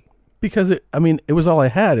would we? Because it was all I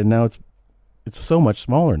had, and now it's so much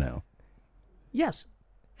smaller now. Yes,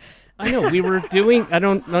 I know. We were doing. I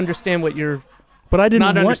don't understand what you're. But I didn't not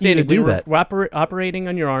want you to understanding. do We were that. operating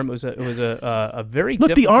on your arm. It was a very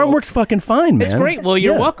Look, the arm difficult- works fucking fine, man. It's great. Well,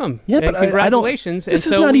 you're Yeah. welcome. Yeah, And but I don't. congratulations. This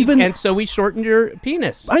and is so not we, even. And so we shortened your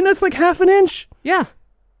penis. I know it's like half an inch. Yeah.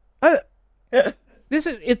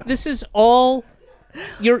 This is all.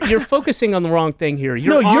 You're focusing on the wrong thing here.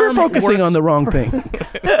 Your No, you're arm focusing works on the wrong thing.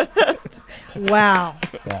 Wow.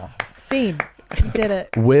 Scene. You did it.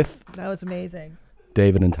 With That was amazing.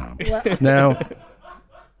 David and Tom. Now,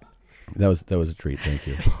 that was a treat. Thank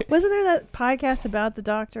you. Wasn't there that podcast about the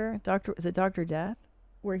doctor? Is it Dr. Death?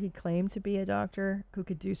 Where he claimed to be a doctor who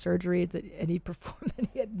could do surgeries and he performed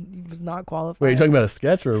and he was not qualified. Wait, you're talking about a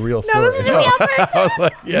sketch or a real story? No, this is a real person. I was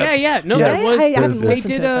like, Yeah. No, Yes. there was. I haven't They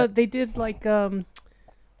listened to it, They did like a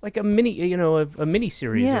mini, a mini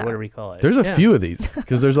series Yeah. or whatever you call it. There's a Yeah. few of these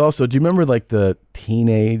because there's also. Do you remember like the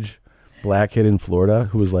teenage black kid in Florida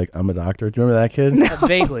who was like, "I'm a doctor"? Do you remember that kid?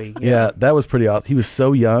 Vaguely. Yeah, that was pretty awesome. He was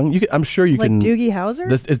so young. I'm sure you like can. Doogie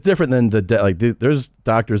Howser? It's different than there's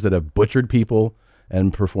doctors that have butchered people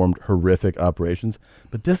and performed horrific operations,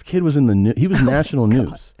 but this kid was in the he was national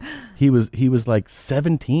news. He was like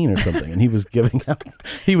 17 or something, and he was giving out.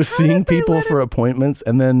 He was seeing people for appointments,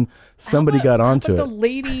 and then somebody got onto The it.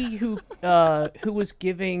 lady who was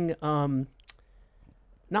giving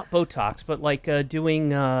not Botox, but like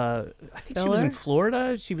doing I think she was in Filler?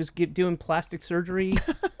 Florida. She was doing plastic surgery,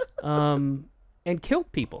 and killed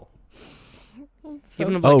people.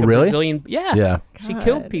 Even like Oh, a really? Brazilian, yeah, Yeah, she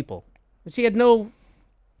killed God. people. And she had no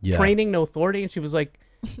yeah. training, no authority, and she was like,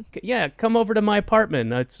 "Yeah, come over to my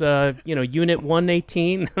apartment. It's unit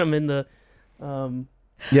 118. I'm in the."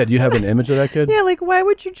 Yeah, do you have an image of that kid? Yeah, like why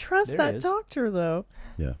would you trust There that it is. doctor though?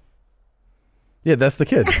 Yeah. Yeah, that's the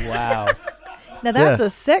kid. Wow. Now that's Yeah.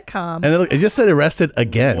 a sitcom. And it just said arrested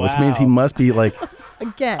again, which means he Wow. must be like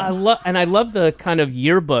Again. I love the kind of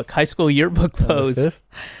high school yearbook pose. fifth.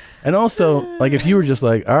 And also, like, if you were just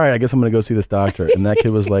like, all right, I guess I'm going to go see this doctor, and that kid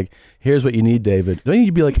was like, here's what you need, David. Don't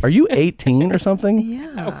you be like, are you 18 or something?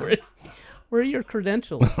 yeah. Where are your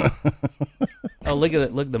credentials? Oh, look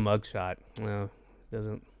at the mugshot. No,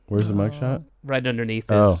 doesn't. Where's the mugshot? Right underneath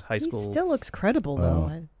Oh. his high He school. still looks credible though.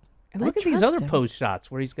 Oh. And look I at these trust other him. pose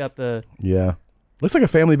shots where he's got the. Yeah. Looks like a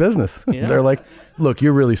family business. Yeah. They're like, look,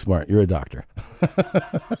 you're really smart. You're a doctor.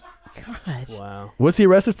 God. Wow. What's he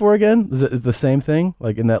arrested for again? Is it the same thing?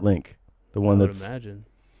 Like in that link? The I one would that's. imagine.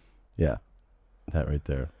 Yeah, that right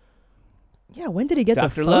there. Yeah, when did he get Dr.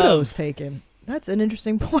 the photos Love. taken? That's an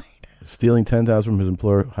interesting point. Stealing $10,000 from his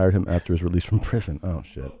employer, hired him after his release from prison. Oh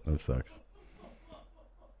shit, that sucks.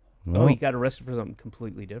 Oh, he got arrested for something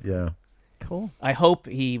completely different. Yeah. Cool. I hope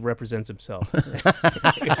he represents himself.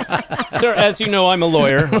 Sir, as you know, I'm a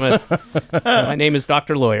lawyer. My name is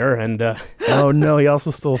Dr. Lawyer, and Oh no, he also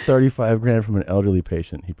stole $35,000 from an elderly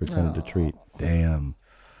patient he pretended to treat. Damn.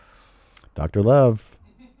 Dr. Love.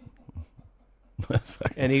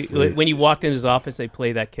 and he Sweet. when he walked in his office, they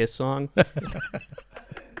play that Kiss song.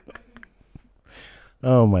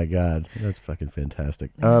 Oh my God, that's fucking fantastic.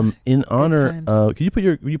 In honor, can you put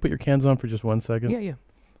your cans on for just 1 second? Yeah.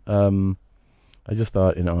 I just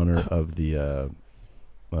thought in honor of the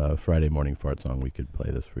Friday morning fart song, we could play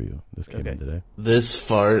this for you. This came in today. This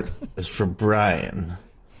fart is for Brian.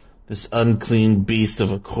 This unclean beast of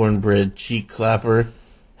a cornbread cheek clapper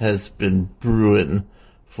has been brewing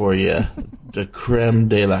for you the creme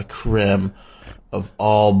de la creme of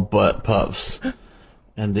all butt puffs.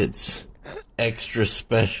 And it's extra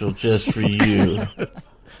special just for you.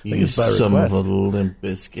 You it's by son of a request. limp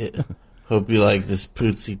biscuit. Hope you like this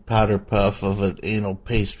pootsie powder puff of an anal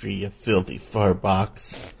pastry, you filthy fart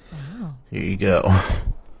box. Wow. Here you go.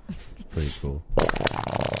 Pretty cool.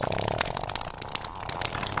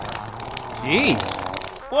 Jeez.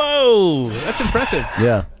 Whoa, that's impressive.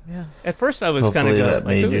 Yeah. Yeah. At first, I was kind of Hopefully going, that like,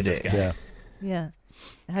 made who your is this day. guy? Yeah. Yeah.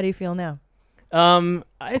 How do you feel now?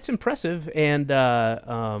 It's impressive, and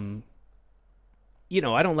you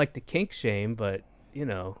know, I don't like to kink shame, but you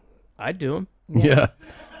know, I'd do them. Yeah.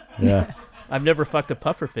 Yeah. I've never fucked a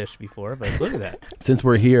pufferfish before, but look at that. Since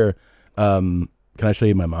we're here, can I show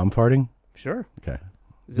you my mom farting? Sure. Okay.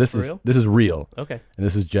 Is this real? This is real. Okay. And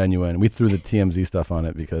this is genuine. We threw the TMZ stuff on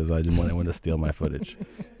it because I didn't want anyone to steal my footage.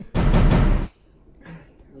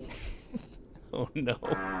 Oh no.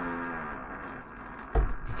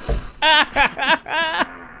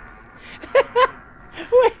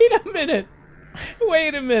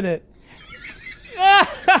 Wait a minute.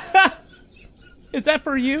 Is that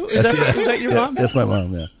for you? Is that your mom? That's my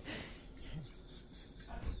mom, yeah.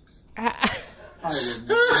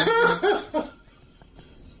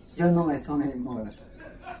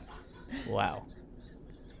 Wow.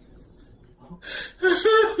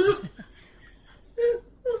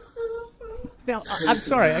 Now, I'm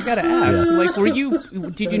sorry, I gotta ask. Yeah. Like,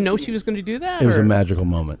 did you know she was going to do that? It was or- a magical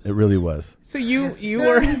moment. It really was. So you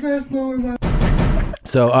were.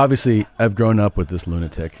 So obviously, I've grown up with this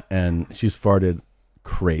lunatic, and she's farted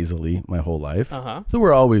crazily my whole life. Uh-huh. So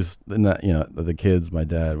we're always in that, you know, the kids, my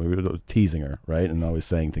dad, we were teasing her, right, and always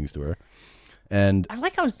saying things to her. And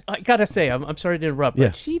I gotta say, I'm sorry to interrupt, Yeah.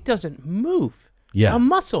 but she doesn't move Yeah. a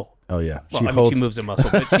muscle. oh yeah, Well, she moves a muscle,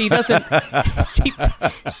 but she doesn't.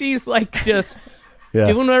 She's like just yeah.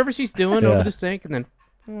 doing whatever she's doing Yeah. over the sink, and then.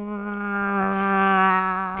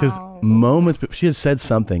 Because moments, but she had said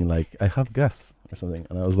something like, "I have gas" or something,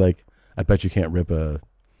 and I was like, "I bet you can't rip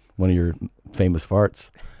one of your famous farts."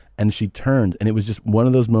 And she turned, and it was just one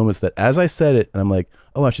of those moments that, as I said it, and I'm like,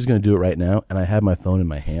 "Oh, wow, she's going to do it right now," and I had my phone in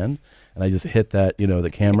my hand, and I just hit that, you know, the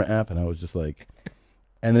camera app, and I was just like,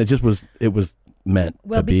 and it was meant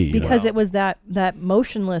to be, you know? because it was that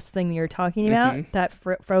motionless thing that you're talking about, that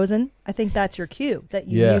frozen. I think that's your cue that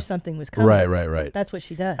you Yeah. knew something was coming. Right. That's what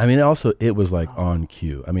she does. I mean, also, it was like on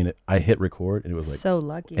cue. I mean, I hit record, and it was like, so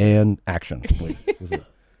lucky. and action. Wait, was it?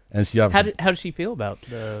 And she obviously, How did she feel about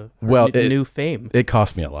her it- new fame? it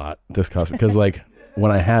cost me a lot. This cost me because, like,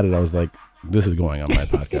 when I had it, I was like, "This is going on my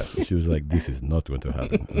podcast." And she was like, "This is not going to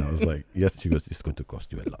happen." And I was like, "Yes." She goes, "It's going to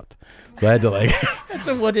cost you a lot." So I had to like.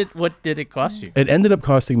 So what did it cost you? It ended up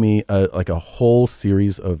costing me like a whole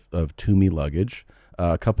series of Toomey luggage,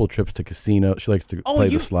 a couple trips to casino. She likes to play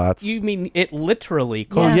the slots. You mean it literally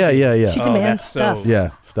Oh cost? yeah. She Oh, demands that's so- stuff. Yeah,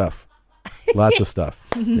 stuff. Lots of stuff.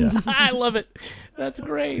 Yeah. I love it. That's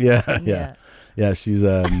great. Yeah. She's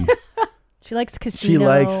She likes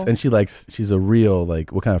casino. she's a real,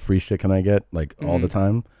 like, what kind of free shit can I get, like, all the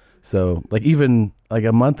time? So, like, even like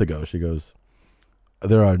a month ago, she goes,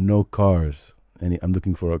 "There are no cars, and I'm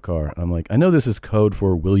looking for a car." And I'm like, "I know this is code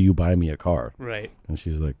for will you buy me a car?" Right. And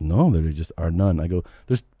she's like, "No, there just are none." I go,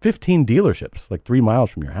 "There's 15 dealerships like 3 miles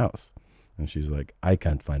from your house." And she's like, "I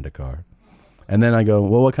can't find a car." And then I go,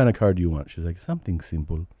 "Well, what kind of car do you want?" She's like, "Something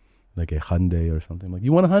simple, like a Hyundai or something." I'm like,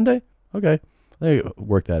 "You want a Hyundai? Okay." They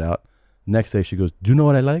work that out. Next day she goes, "Do you know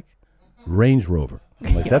what I like? Range Rover."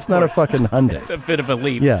 I'm like, "That's not a fucking Hyundai." It's a bit of a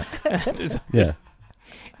leap. Yeah. There's-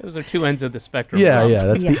 Those are two ends of the spectrum. Yeah, Mom. yeah.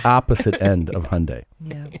 That's the opposite end of Hyundai.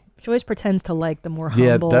 Yeah. She always pretends to like the more humble.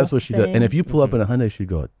 Yeah, that's what she does. And thing. if you pull up in a Hyundai, she'd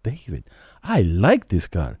go, "David, I like this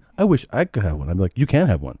car. I wish I could have one." I'm like, "You can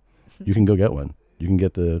have one." you can go get one. You can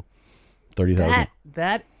get the 30,000.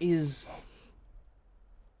 That is.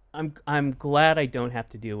 I'm glad I don't have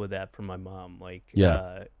to deal with that from my mom. Like,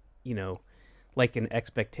 you know, like an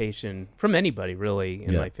expectation from anybody really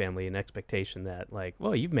in my family, an expectation that like,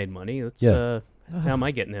 well, you've made money. Let's how am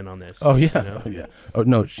I getting in on this? Oh yeah, you know? yeah. Oh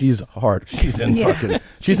no, she's hard. She's in fucking.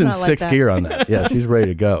 She's in not like sixth that. gear on that. Yeah, she's ready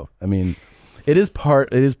to go. I mean, it is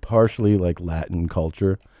partially like Latin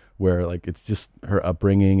culture where like it's just her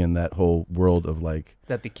upbringing and that whole world of like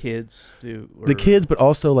That the kids do. the kids, but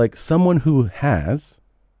also like someone who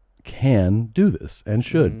can do this and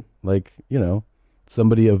should. Like, you know,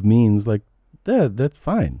 somebody of means, like that's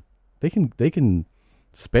fine. They can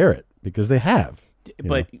spare it because they have.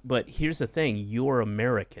 But here's the thing: you're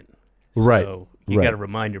American, Right? So you got to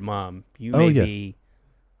remind your mom you may be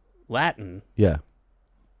Latin. Yeah.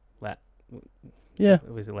 Yeah.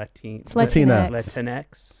 Was it Latin? It's Latinx.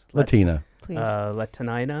 Latinx. Latina. Please.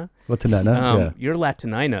 Latinina. Latinina. You're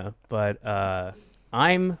Latinina, but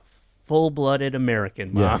I'm full-blooded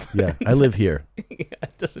American, Mom. Yeah. I live here.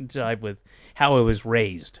 It doesn't jive with how I was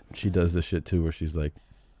raised. She does this shit too, where she's like,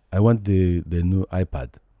 "I want the new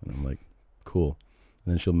iPad," and I'm like, "Cool."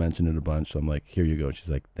 And then she'll mention it a bunch. So I'm like, "Here you go." And she's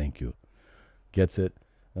like, "Thank you." Gets it.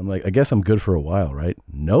 I'm like, I guess I'm good for a while, right?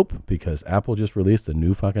 Nope, because Apple just released a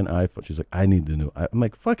new fucking iPhone. She's like, I need the new. I'm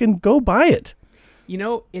like, fucking go buy it. You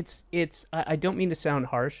know, it's. I don't mean to sound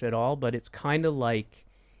harsh at all, but it's kind of like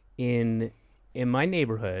in my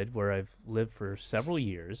neighborhood where I've lived for several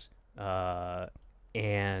years,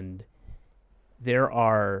 and there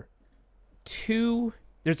are two.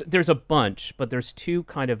 There's a bunch, but there's two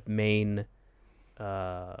kind of main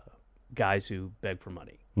guys who beg for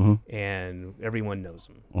money. And everyone knows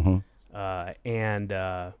him. And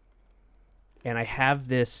I have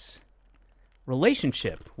this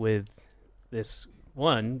relationship with this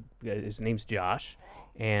one. His name's Josh,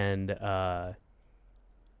 and the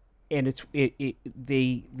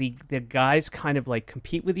guys kind of like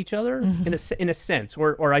compete with each other in a sense,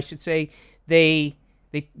 or I should say they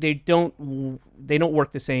don't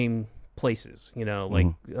work the same places, you know, like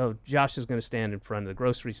Josh is going to stand in front of the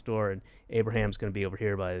grocery store and Abraham's going to be over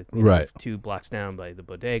here by right 2 blocks down by the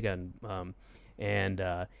bodega, and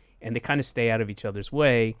they kind of stay out of each other's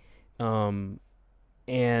way, but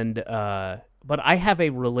I have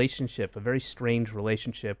a relationship, a very strange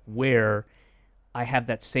relationship, where I have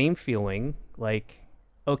that same feeling like,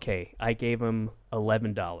 okay, I gave him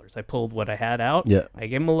 $11. I pulled what I had out. Yeah. I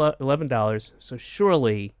gave him $11, so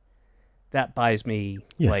surely that buys me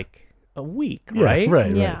like a week, right?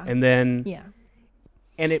 Right. Yeah. And then, Yeah.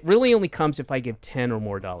 and it really only comes if I give 10 or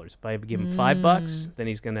more dollars. If I give him $5, then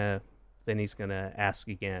he's gonna ask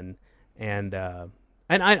again, and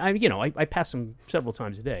I you know I pass him several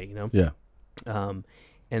times a day, you know. Yeah. And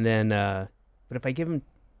then, but if I give him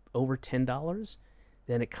over $10,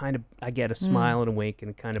 then it kind of I get a smile and a wink,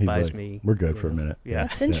 and it kind of He's buys like, me. we're good you for a know, minute. Yeah.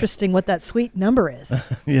 It's interesting what that sweet number is.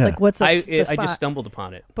 Yeah. Like what's the I spot? just stumbled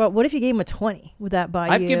upon it. But what if you gave him a 20? Would that buy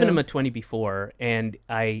you? I've given him a 20 before, and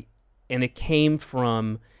it came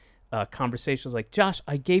from conversations like, Josh,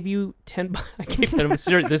 I gave you 10. I gave him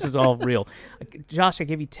serious. This is all real. Josh, I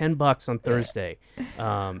gave you $10 on Thursday,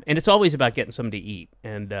 and it's always about getting something to eat,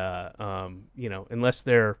 and you know, unless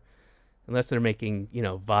they're making, you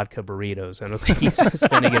know, vodka burritos, I don't think he's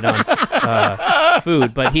spending it on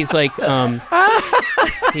food. But he's like,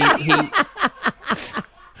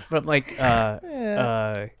 but like,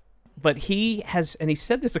 but he has, and he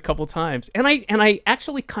said this a couple times, and I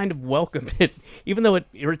actually kind of welcomed it, even though it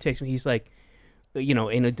irritates me. He's like, you know,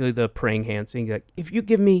 and do the praying hands thing, like, if you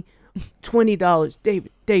give me $20, Dave,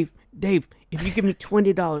 if you give me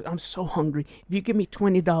 $20, I'm so hungry. If you give me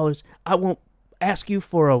 $20, I won't ask you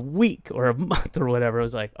for a week or a month or whatever. I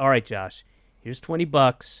was like, all right, Josh, here's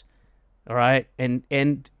 $20. All right. And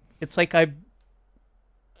it's like I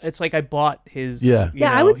bought his. Yeah.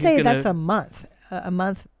 Yeah, I would say that's a month. A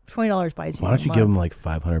month, $20 buys you. Why don't you give him like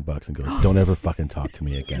 $500 and go, don't ever fucking talk to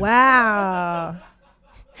me again? Wow.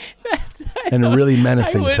 And really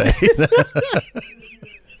menacing say.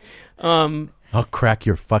 I'll crack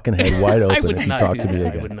your fucking head wide I open would if you not talk do to me that.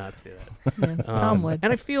 again. I would not say that. Yeah, Tom would.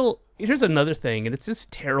 And I feel, here's another thing, and it's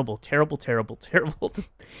just terrible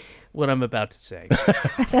what I'm about to say.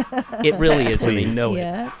 It really is, and I know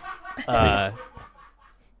Yes. it.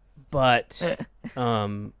 But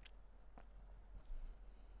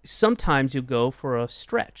sometimes you go for a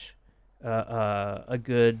stretch, a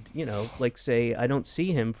good, you know, like say I don't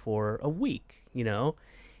see him for a week, you know,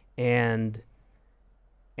 and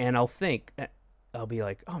I'll think, I'll be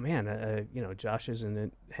like, oh man, you know, Josh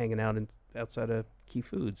isn't hanging out outside of Key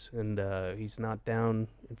Foods, and he's not down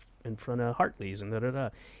in front of Hartley's, and da.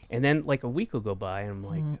 And then like a week will go by, and I'm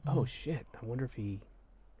like, oh shit, I wonder if he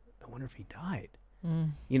died.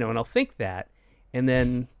 You know, and I'll think that, and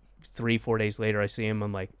then 3-4 days later, I see him.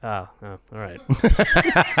 I'm like, all right.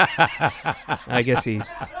 I guess he's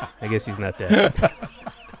not dead.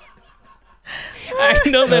 I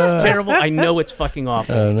know that's terrible. I know it's fucking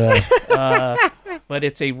awful. Oh, no. But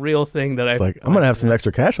it's a real thing that I'm going to have some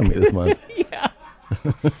extra cash on me this month.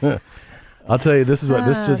 Yeah. I'll tell you, this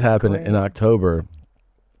just happened great. in October.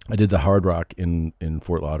 I did the Hard Rock in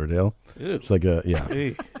Fort Lauderdale. Ooh. It's like a,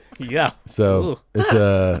 Yeah. So Ooh.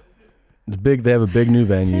 it's big. They have a big new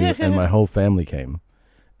venue, and my whole family came,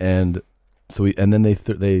 and so and then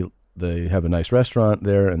they have a nice restaurant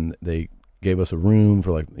there, and they gave us a room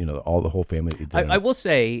for all the whole family. To eat dinner. I will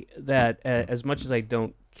say that as much as I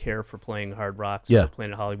don't care for playing Hard Rocks Yeah. or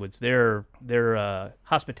playing at Hollywood's, their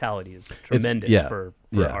hospitality is tremendous for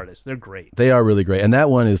artists. They're great. They are really great, and that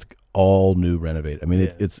one is all new, renovated. I mean,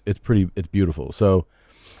 it's beautiful. So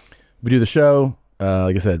we do the show.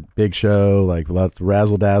 Like I said, big show, like lots of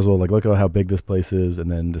razzle dazzle. Like, look at how big this place is,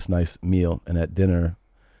 and then this nice meal. And at dinner,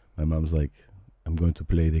 my mom's like, "I'm going to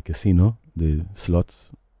play the casino, the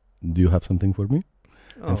slots. Do you have something for me?"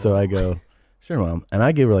 And so I go, "Sure, Mom." And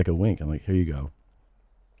I give her like a wink. I'm like, "Here you go."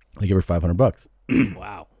 I give her $500.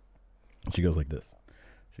 Wow. And she goes like this.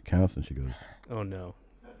 She counts and she goes, Oh no!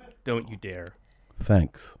 Don't you dare!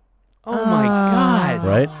 "Thanks." Oh my God!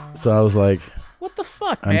 Right? So I was like, What the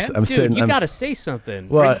fuck, I'm man? I'm Dude, sitting- you I'm- gotta say something.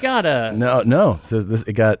 Well, you gotta. No. So this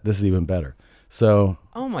is even better. So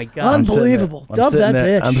Oh my God! I'm sitting there- Unbelievable. I'm Dump sitting that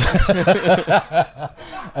there-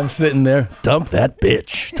 I'm sitting there. Dump that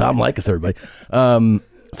bitch. Tom Likas, everybody.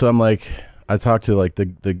 So I'm like, I talked to like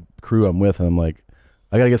the crew I'm with, and I'm like,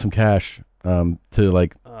 I gotta get some cash. To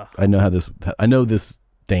like, I know this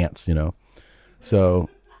dance, you know. So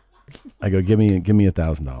I go, give me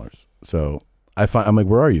 $1,000. So I'm like,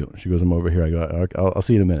 where are you? She goes, I'm over here. I go, I'll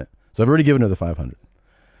see you in a minute. So I've already given her the 500.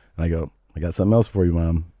 And I go, I got something else for you,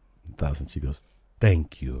 Mom. 1,000. She goes,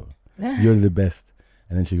 thank you. You're the best.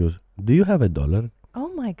 And then she goes, do you have $1? Oh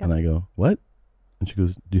my God. And I go, what? And she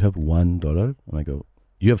goes, do you have $1? And I go,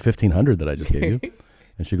 you have 1,500 that I just gave you.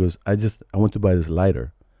 And she goes, I want to buy this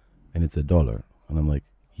lighter, and it's $1. And I'm like,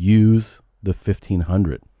 use the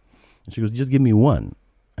 1,500. And she goes, just give me one,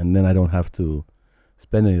 and then I don't have to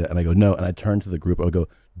spend any of that. And I go, no. And I turn to the group. I go,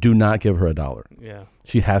 do not give her $1. Yeah.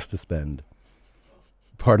 She has to spend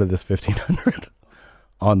part of this 1,500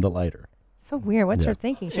 on the lighter. So weird. What's her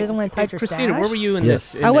thinking? She doesn't want to touch her Christina, stash? where were you in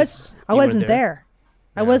Yes. this? I You wasn't were there.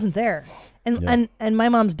 I Yeah. wasn't there. And Yeah. and my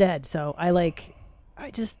mom's dead, so I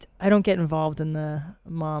don't get involved in the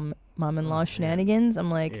mom-in-law shenanigans. I'm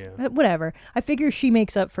like, Yeah. whatever. I figure she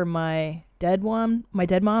makes up for my dead mom. You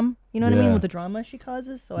know what I mean, Yeah. with the drama she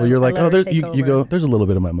causes. So Well, you're like, let her there's take you over. go. There's a little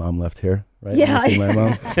bit of my mom left here, right? Yeah. You see my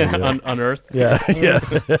mom. on Earth. Yeah, yeah,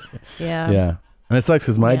 Yeah. yeah. And it sucks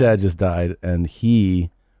because my Yeah. dad just died, and he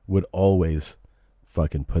would always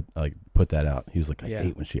fucking put that out. He was like, I Yeah.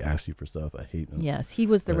 hate when she asks you for stuff. I hate. Yes, he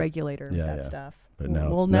was the But- regulator of yeah, that yeah. stuff. But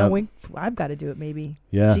well, now- I've got to do it. Maybe.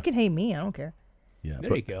 Yeah. She can hate me. I don't care. Yeah.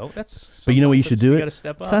 There you go. But you know what you should do You it? gotta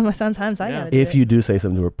step up. Sometimes I Yeah. gotta do If it. you do say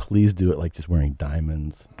something to her, please do it like just wearing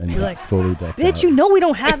diamonds and You're like like, fully decked Bitch, out. you know we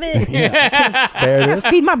don't have it. Spare I this.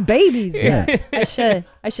 gotta feed my babies. Yeah. I should,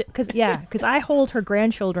 because I hold her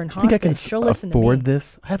grandchildren I think I hostage. can She'll listen to me. afford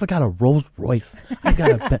this. I haven't got a Rolls Royce. I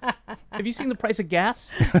got a. Have you seen the price of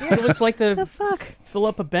gas? You know what it's like The to fuck? fill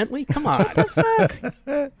up a Bentley? Come on.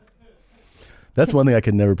 That's one thing I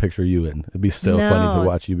could never picture you in. It'd be so funny to No.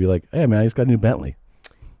 watch you be like, "Hey man, I just got a new Bentley."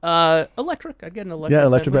 Electric. I'd get an electric. Yeah,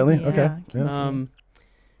 electric Bentley. Yeah, Okay. I can Yeah. see.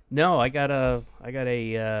 No, I got a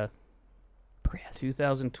Prius.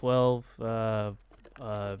 2012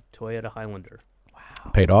 Toyota Highlander.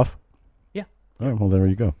 Paid off. Yeah. All right. Well, there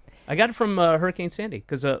you go. I got it from Hurricane Sandy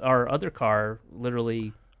because our other car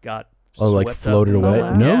literally got Like swept floated up. away. Oh,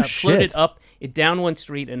 wow. No Yeah, shit. floated up. It down one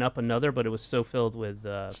street and up another, but it was so filled with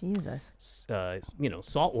Jesus.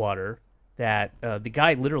 salt water that the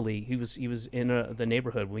guy literally he was in the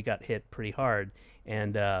neighborhood when we got hit pretty hard,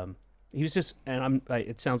 and he was just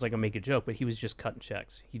it sounds like I make a joke, but he was just cutting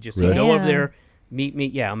checks. He just Really? he'd go over Damn. there, meet me.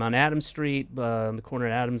 Yeah, I'm on Adams Street on the corner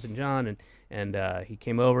of Adams and John, and he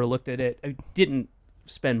came over, looked at it. I didn't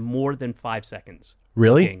spend more than 5 seconds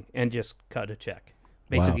Really? looking, and just cut a check.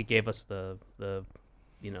 Basically gave us the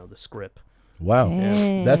script. Wow.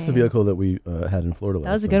 Dang. That's the vehicle that we had in Florida.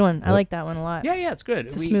 That was a last good time. one. I Yep. like that one a lot. Yeah, it's good.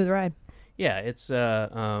 It's a smooth ride. Yeah, it's we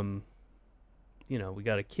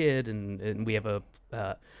got a kid and we have a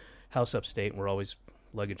house upstate, and we're always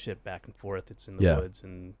lugging shit back and forth. It's in the woods,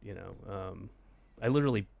 and I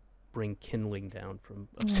literally bring kindling down from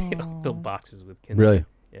upstate. I'll fill boxes with kindling. Really?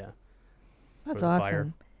 Yeah. That's For the awesome.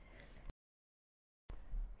 fire.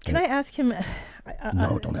 Can I ask him?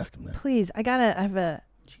 No, don't ask him that. Please,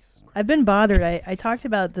 I've been bothered. I talked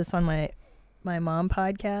about this on my mom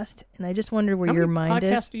podcast, and I just wondered where How your many mind is.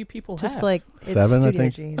 podcasts do you people Just have? like it's 7, I Studio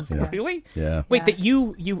think. Jeans. Yeah. Yeah. Really? Yeah. Wait, Yeah. that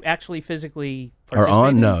you actually physically Are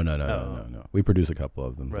participate on? in? No. Oh. We produce a couple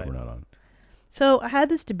of them, Right. but we're not on. So I had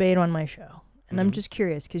this debate on my show, and I'm Mhm. just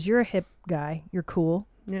curious because you're a hip guy. You're cool.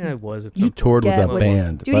 Yeah, it was. At You some point. toured with Yeah, that but-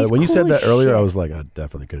 band. Dude, But he's when you cool said as that earlier, I shit. was like, I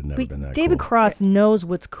definitely could have never But been that David cool. Cross knows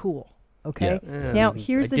what's cool. Okay. Yeah, Now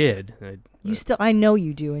here's I the. did. You still, I know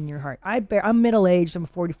you do in your heart. I'm middle aged. I'm a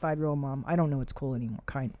 45-year-old mom. I don't know what's cool anymore.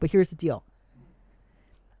 But here's the deal.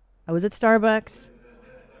 I was at Starbucks,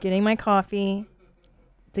 getting my coffee.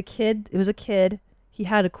 It was a kid. He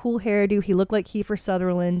had a cool hairdo. He looked like Kiefer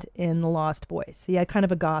Sutherland in The Lost Boys. He had kind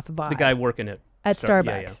of a goth vibe. The guy working at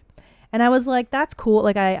Starbucks. Yeah. And I was like, that's cool.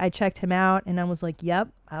 Like I checked him out, and I was like, yep,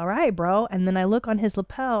 all right, bro. And then I look on his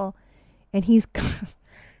lapel, and he's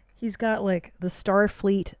got like the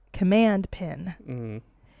Starfleet command pin. Mm-hmm.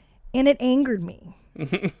 And it angered me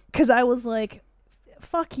because I was like,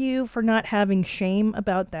 fuck you for not having shame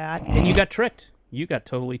about that. And you got tricked. You got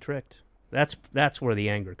totally tricked. That's where the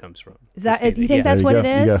anger comes from. Is that, Christina. you think Yeah. that's There what you it go.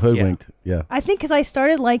 is? You got hoodwinked. Yeah. I think because I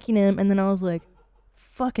started liking him, and then I was like,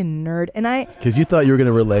 fucking nerd. And Because you thought you were going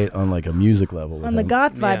to relate on like a music level with on the him.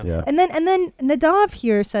 goth vibe. Yeah. And then Nadav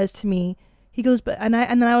here says to me, he goes, but and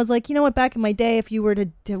then I was like, you know what? Back in my day, if you were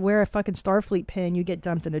to wear a fucking Starfleet pin, you get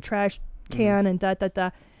dumped in a trash can and da da da.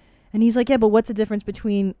 And he's like, yeah, but what's the difference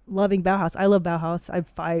between loving Bauhaus? I love Bauhaus.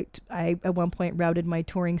 I at one point routed my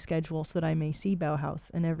touring schedule so that I may see Bauhaus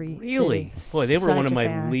in every Really? city. Boy, they were one Such of a my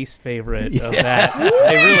fan. least favorite of that.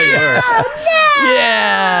 They really were.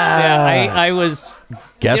 Yeah, I was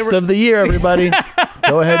Guest were- of the year, everybody.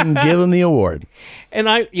 Go ahead and give him the award. and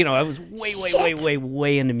I was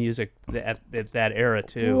way into music at that era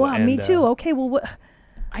too. Wow, me and, too. Okay, well, what?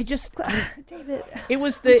 I just David. it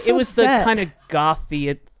was I'm the so upset. the kind of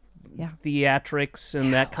gothy Yeah. theatrics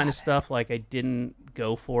and that kind of stuff. Like I didn't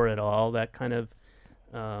go for it all. That kind of.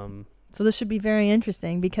 So this should be very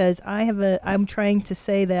interesting because I'm trying to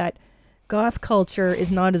say that goth culture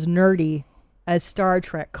is not as nerdy as Star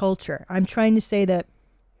Trek culture. I'm trying to say that.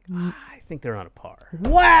 I think they're on a par.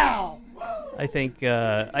 Wow. I think.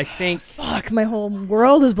 Fuck, my whole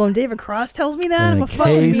world is blown. David Cross tells me that I'm a And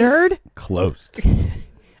fucking case nerd. Closed.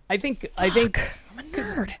 I think. I'm a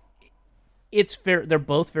nerd. It's fair. They're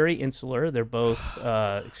both very insular. They're both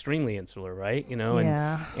extremely insular, right?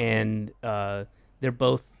 Yeah. And they're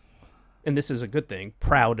both, and this is a good thing,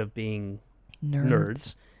 proud of being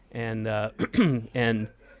nerds. And and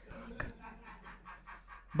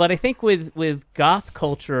but I think with goth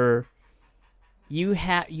culture, you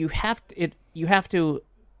have to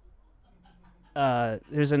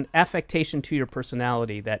there's an affectation to your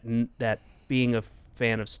personality that being a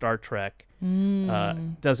fan of Star Trek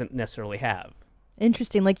doesn't necessarily have.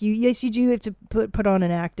 Interesting. Like you do have to put on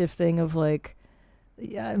an active thing of like,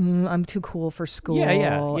 yeah, I'm too cool for school. Yeah.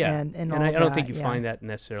 And all I don't think that, you yeah. find that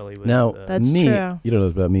necessarily with Now, That's me, true. you don't know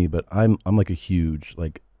this about me, but I'm like a huge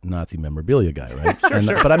like Nazi memorabilia guy, right?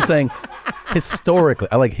 But I'm saying historically,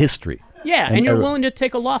 I like history. Yeah, and you're willing to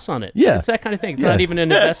take a loss on it. Yeah. It's that kind of thing. It's Yeah. not even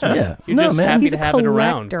an investment. Yeah. You're No, just man. happy He's to a have it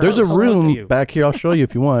around. collector. There's a It's close to room you. back here. I'll show you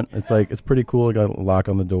if you want. It's pretty cool. I got a lock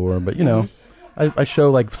on the door, but I show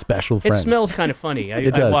like special It friends. smells kind of funny.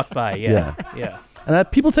 It I does. walk by. Yeah.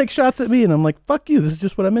 And people take shots at me, and I'm like, "Fuck you! This is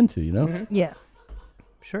just what I'm into," you know. Mm-hmm. Yeah.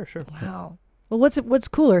 Sure. Wow. Well, what's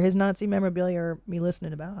cooler, his Nazi memorabilia or me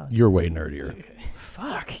listening to Bauhaus? You're way nerdier.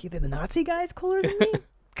 Fuck, either the Nazi guy's cooler than me.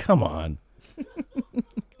 Come on.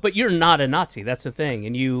 But you're not a Nazi. That's the thing,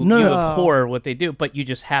 and you No. abhor what they do. But you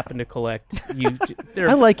just happen to collect.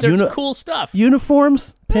 I like there's cool stuff.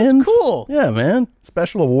 Uniforms, pins. cool. Yeah, man.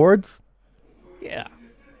 Special awards. Yeah.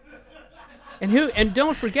 And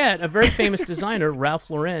don't forget, a very famous designer, Ralph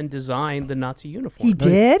Lauren, designed the Nazi uniform. He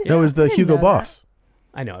did? No, it was the didn't Hugo know Boss.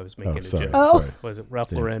 I know. I was making a sorry. joke. Oh. Sorry. Was it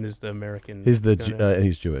Ralph Lauren is the American? He's kinda-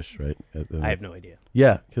 he's Jewish, right? I have no idea.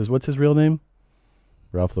 Yeah, because what's his real name?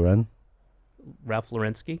 Ralph Lauren. Ralph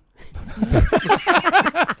Laurenski.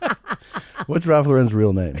 What's Ralph Lauren's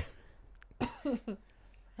real name?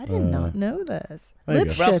 I did not know this. there you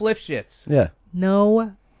go. Ralph Lipschitz. Lifshitz. Yeah.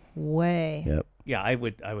 No way. Yep. Yeah, I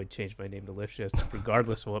would change my name to Lifshitz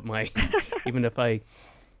regardless of what even if I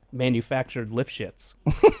manufactured Lifshitz.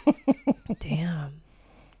 Damn.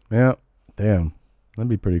 Yeah. Damn. That'd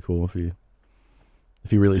be pretty cool if you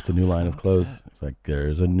If he released a new line of clothes, it's like,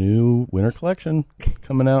 there's a new winter collection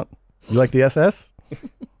coming out. You like the SS?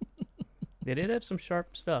 They did have some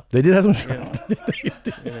sharp stuff. They did have some sharp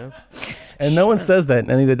You know? And no one says that in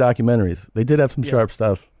any of the documentaries. They did have some sharp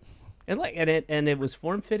stuff. And it was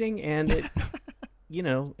form fitting, and it,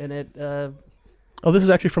 and it. Oh, this is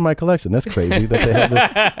actually from my collection. That's crazy that they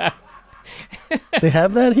have this. They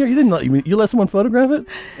have that here. You didn't let you let someone photograph it.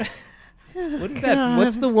 What is that?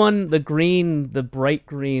 What's the one? The green, the bright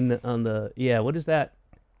green on the. Yeah, what is that?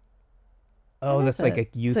 Oh, that's like a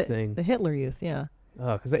youth thing. The Hitler Youth, yeah.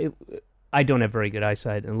 Oh, because I don't have very good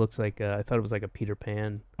eyesight, and it looks like I thought it was like a Peter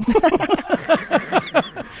Pan.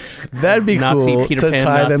 That'd be Nazi, cool Peter to Pan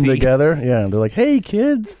tie Nazi. them together. Yeah, they're like, "Hey,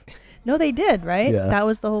 kids." No, they did, right? Yeah. That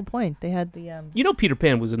was the whole point. They had the. You know, Peter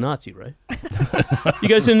Pan was a Nazi, right? You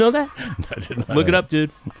guys didn't know that? I did not Look know it up,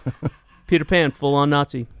 dude. Peter Pan, full on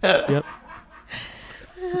Nazi. Yep.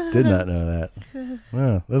 Did not know that.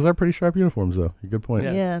 Wow, those are pretty sharp uniforms, though. Good point.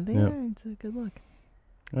 Yeah, they are. It's a good look.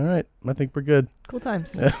 All right, I think we're good. Cool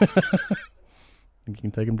times. You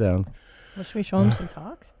can take them down. Well, should we show them some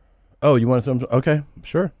talks? Oh, you want some? Okay,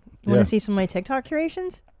 sure. You want to see some of my TikTok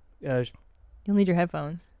curations? Yeah. You'll need your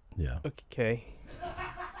headphones. Yeah. Okay.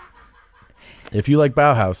 If you like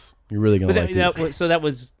Bauhaus, you're really gonna like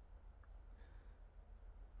these.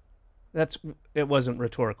 It wasn't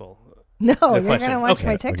rhetorical. No, you're question. gonna watch Okay.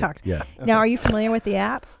 my TikToks. Okay. Yeah. Now, are you familiar with the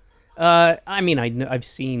app? I mean, I've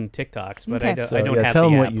seen TikToks, but I Okay. don't, So, I don't yeah, have tell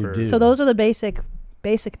the 'em what app you or- do. So those are the basic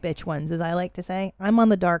bitch ones, as I like to say. I'm on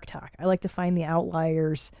the dark talk. I like to find the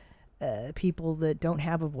outliers, people that don't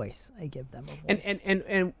have a voice. I give them a voice.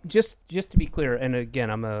 And just to be clear, and again,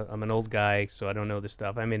 I'm an old guy, so I don't know this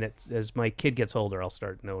stuff. I mean, as my kid gets older, I'll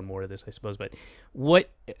start knowing more of this, I suppose. But what,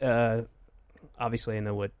 obviously, I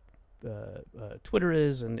know what Twitter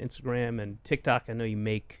is and Instagram and TikTok. I know you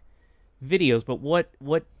make videos, but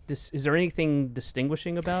is there anything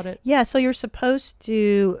distinguishing about it? Yeah, so you're supposed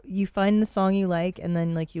to, you find the song you like and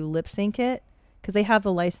then like you lip sync it, because they have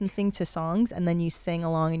the licensing to songs, and then you sing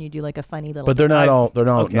along and you do like a funny little. But they're not all. They're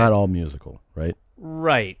not Okay. not all musical, right?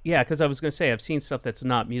 Right. Yeah, because I was going to say I've seen stuff that's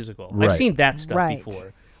not musical. Right. I've seen that stuff Right.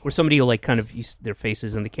 before, where somebody will like kind of use their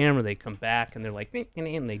faces in the camera, they come back and they're like,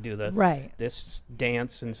 and they do the Right. this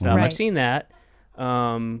dance and stuff. Right. I've seen that.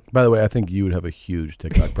 By the way, I think you would have a huge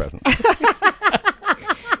TikTok presence.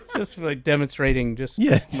 Just like demonstrating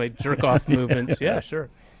Yeah. my jerk off movements. Yeah, Yes. sure.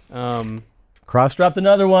 Cross dropped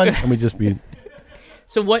another one. Let me just be.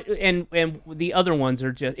 So what? And the other ones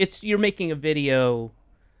are just you're making a video,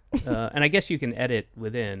 and I guess you can edit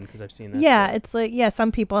within because I've seen that. Yeah, too. it's like,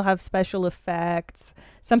 some people have special effects.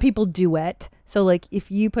 Some people duet. So like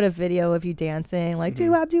if you put a video of you dancing, like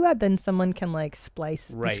doo-wop, then someone can like splice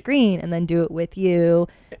the Right. screen and then do it with you.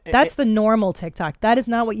 That's the normal TikTok. That is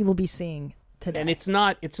not what you will be seeing today. And it's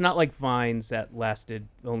not like Vines that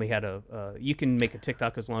only had you can make a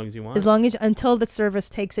TikTok as long as you want. as long as until the service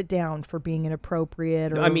takes it down for being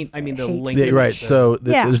inappropriate or No, I mean the hate link. Yeah, right. So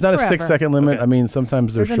Yeah, there's not a forever. 6-second limit. Okay. I mean,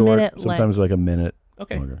 sometimes they're There's a short. minute Sometimes like a minute.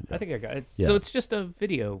 Okay, longer. Yeah. I think I got it. Yeah. So it's just a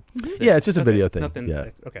video. thing. Yeah, it's just a Nothing- video thing. Nothing. Yeah.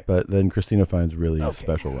 Okay. But then Christina finds really Okay.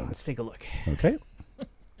 special Let's ones. take a look. Okay.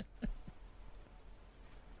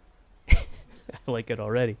 I like it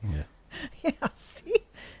already. Yeah. Yeah,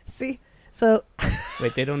 see. So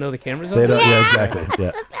Wait, they don't know the camera's They on? don't, yeah, exactly.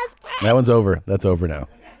 Yeah. That one's over. That's over now.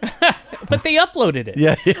 But they uploaded it.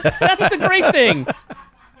 Yeah. That's the great thing.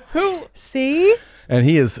 Who? see, And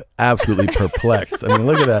he is absolutely perplexed. I mean,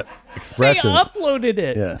 look at that They expression. uploaded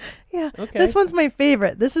it. Yeah. yeah. Okay. This one's my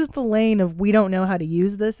favorite. This is the lane of we don't know how to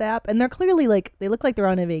use this app, and they're clearly like they look like they're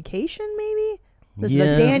on a vacation. Maybe this is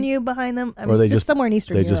Yeah. the Danube behind them. I Or mean, they this is just somewhere in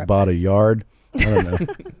Eastern They Europe. just bought a yard. I don't know.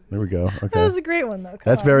 There we go. That Okay. was a great one though. Come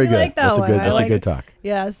That's on. very I good. like that That's a one. good. I That's like a good it. talk.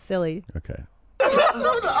 Yeah, it's silly. Okay.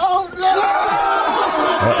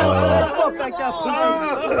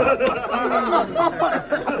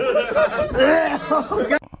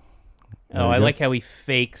 Oh, I like how he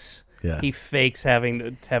fakes. Yeah. He fakes having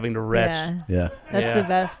to retch. Yeah, Yeah. that's Yeah. the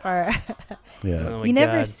best part. Yeah. Oh my you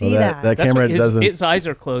never God. see Well, that. that That's camera what- doesn't. his eyes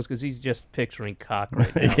are closed because he's just picturing cock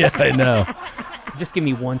right now. Yeah, I know. Just give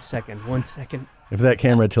me 1 second. 1 second. If that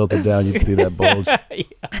camera tilted down, you'd see that bulge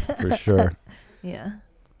for sure. Yeah,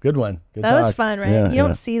 Good one. Good that was talk. fun, right? Yeah, you yeah.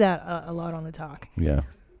 don't see that a lot on the talk. Yeah.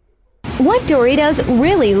 What Doritos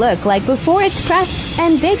really look like before it's pressed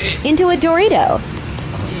and baked into a Dorito.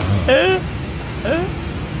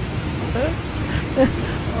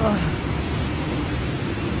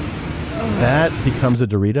 That becomes a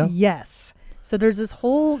Dorito? Yes. So there's this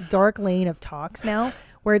whole dark lane of talks now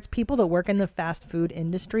where it's people that work in the fast food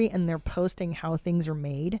industry and they're posting how things are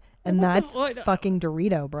made, and that's fucking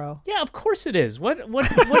Dorito, bro. Yeah, of course it is. What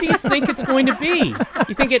do you think it's going to be?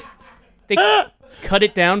 You think they cut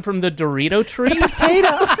it down from the Dorito tree? The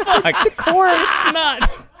potato, the corn. It's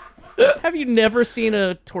not. Have you never seen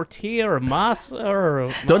a tortilla or a masa or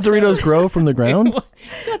Don't Doritos grow from the ground? Of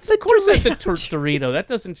course that's a Dorito. That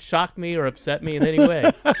doesn't shock me or upset me in any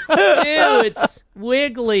way. Ew, it's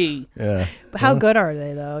wiggly. Yeah. But how good are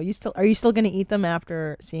they though? Are you still going to eat them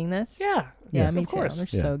after seeing this? Yeah, me of course. too.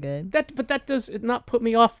 They're so good. But that does not put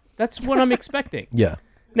me off. That's what I'm expecting. Yeah.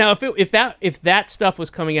 Now, if that stuff was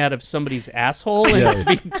coming out of somebody's asshole and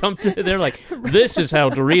being dumped, they're like, "This is how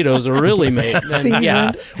Doritos are really made." Then,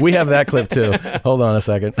 yeah, we have that clip too. Hold on a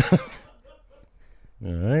second.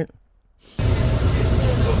 All right.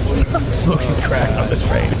 Smoking crack on the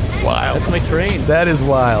train. Wild. That's my train. That is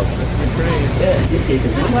wild. That's my train.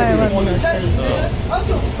 This is why I love New York City. I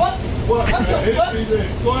give a fuck. What? I give a fuck.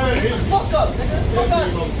 Go ahead. Hit the fuck up, nigga. Fuck up.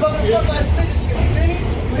 Fuck ass niggas.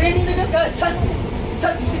 You hear me, nigga? Go ahead, touch me.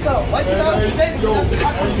 Touch me, nigga. Wipe it out. Baby, nigga. I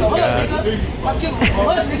come to the hood, nigga. I give a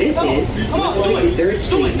fuck, nigga. Come on, do it.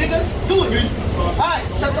 Do it, nigga. Do it. Alright,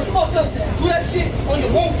 shut the fuck up. Do that shit on your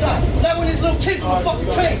own time. Not when these little kids on the fucking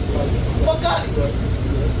train. Fuck out of here.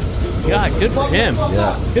 God, good for him.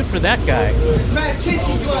 Yeah. Good for that guy. This mad kids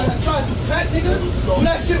here, you trying to do crack, nigga? Do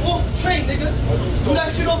that shit off the train, nigga. Do that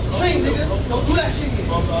shit off the train, nigga. Don't do that shit here.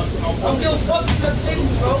 I don't give a fuck what you got to say to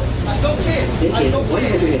me, bro. I don't care. This I don't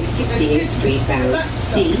care. is 168th Street bound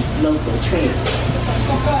C local train.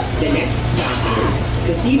 The next stop is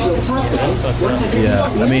Cathedral Parkway. Yeah.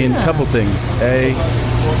 I mean, a couple things.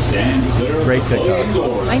 Great TikTok.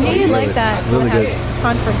 I know you like that. Really that good.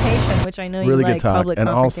 Confrontation, which I know Really you good like. talk. Public And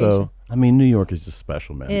confrontation. also, I mean, New York is just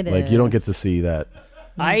special, man. It like you don't get is. to see that.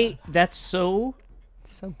 That's so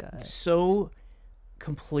good. So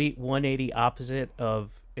complete 180 opposite of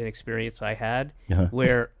an experience I had Uh-huh.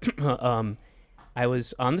 where I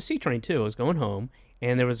was on the C train too. I was going home,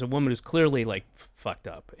 and there was a woman who's clearly like fucked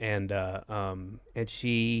up, and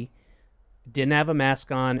she didn't have a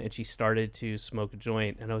mask on, and she started to smoke a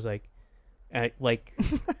joint, and I was like,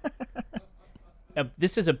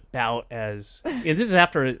 this is about as this is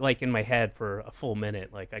after like in my head for a full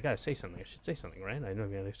minute. Like I gotta say something. I should say something, right? I know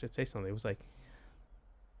I should say something. It was like,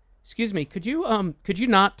 excuse me, could you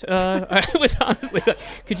not? I was honestly like,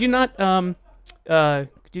 could you not do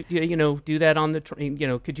that on the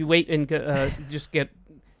train? Could you wait and just get?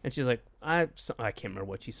 And she's like, I can't remember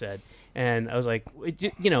what she said, and I was like,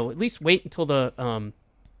 at least wait until the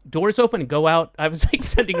doors open and go out. I was like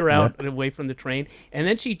sending her out and away from the train, and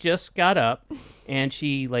then she just got up and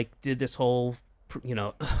she like did this whole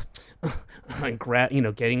and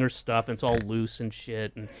getting her stuff, and it's all loose and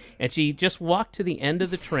shit, and she just walked to the end of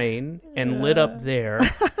the train and lit up there,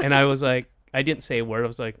 and I was like, I didn't say a word. I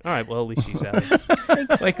was like, all right, well, at least she's out.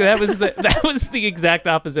 Like that was the exact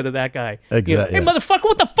opposite of that guy. Exactly. Hey, motherfucker,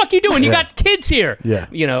 what the fuck you doing? You got kids here. Yeah.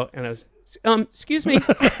 And I was, excuse me,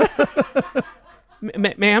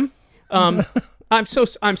 ma'am. I'm so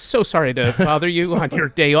sorry to bother you on your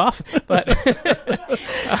day off, but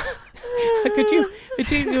could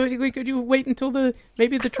you wait until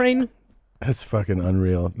maybe the train? That's fucking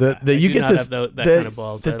unreal. That I you do get not to have that kind of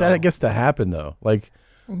balls at all. that gets to happen though. Like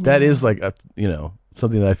that is like a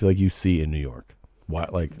something that I feel like you see in New York. Why?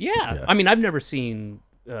 Like yeah. I mean, I've never seen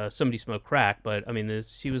somebody smoke crack, but I mean,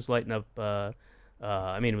 she was lighting up. I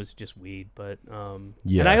mean, it was just weed, but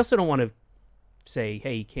yeah. And I also don't want to say,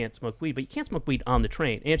 hey, you can't smoke weed, but you can't smoke weed on the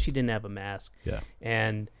train. And she didn't have a mask. Yeah.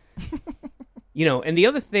 And and the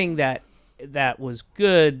other thing that was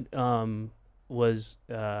good was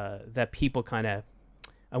that people kind of,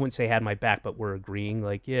 I wouldn't say had my back, but were agreeing,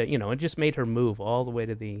 like, yeah, it just made her move all the way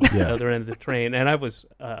to the other end of the train, and I was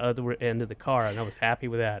other end of the car, and I was happy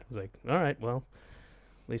with that. I was like, all right, well,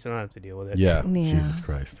 at least I don't have to deal with it. Yeah. Jesus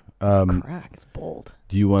Christ. Crack is bold.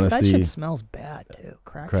 Do you want to see? That shit smells bad too.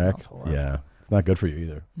 Crack smells horrible. Yeah, it's not good for you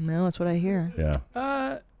either. No, that's what I hear. Yeah.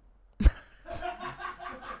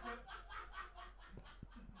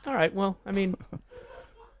 All right. Well, I mean,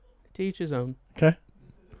 to each his own. Okay.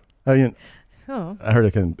 I mean, Oh. I heard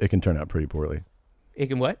it can turn out pretty poorly. It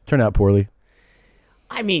can what? Turn out poorly.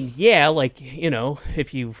 I mean, yeah, like,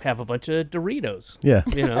 if you have a bunch of Doritos. Yeah.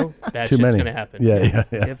 That Too shit's many. going to happen. Yeah.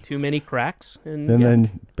 You have too many cracks. And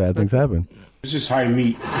then bad things happen. This is high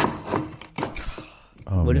meat.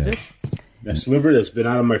 Oh, What is man. this? That's liver that's been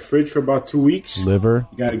out of my fridge for about 2 weeks. Liver.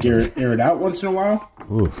 You got to air it out once in a while.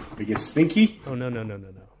 Oof. It gets stinky. Oh, no.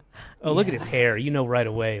 Oh, look at his hair. You know right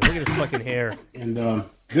away. Look at his fucking hair. And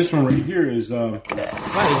This one right here is Wow,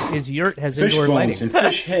 his yurt has fish indoor bones lighting. and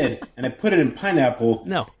fish head, and I put it in pineapple.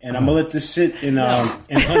 No. And I'm gonna let this sit in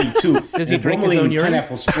honey too. Does he And drink his normally own urine?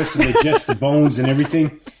 Pineapple's supposed to digest the bones and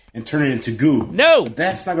everything and turn it into goo. No, but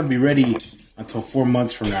that's not gonna be ready until 4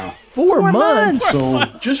 months from now. 4 months. So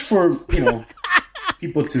just for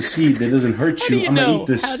people to see that doesn't hurt you, I'm gonna eat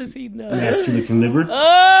this How does he know? nasty looking liver.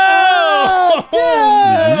 Oh,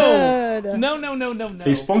 Good. No.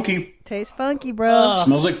 Tastes funky. Tastes funky, bro.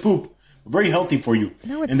 Smells like poop. Very healthy for you.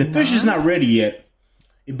 No, it's and the fish is not. not ready yet.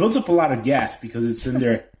 It builds up a lot of gas because it's in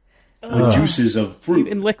there with juices of fruit.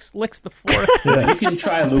 And licks the fork. You can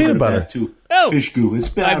try a little bit of butter. that too. Oh. Fish goo. It's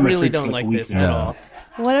been I out of my really fridge don't for like a week this now. at all.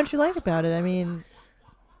 What don't you like about it? I mean,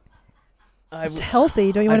 I it's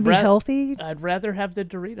healthy. Don't you want to be healthy? I'd rather have the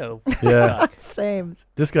Dorito. Yeah. Same.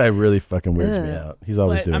 This guy really fucking weirds me out. He's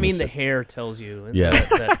always But, doing I mean, this the shit. hair tells you. Yeah.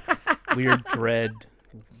 That weird dread.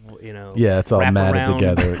 Yeah, it's all matted wraparound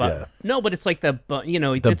together, bu- yeah. No, but it's like the bun. The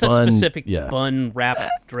It's bun, a specific yeah. bun wrap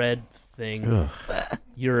dread thing.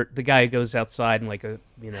 The guy who goes outside in like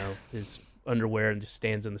his underwear and just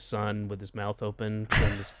stands in the sun with his mouth open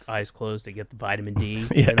and his eyes closed to get the vitamin D.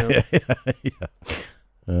 Yeah.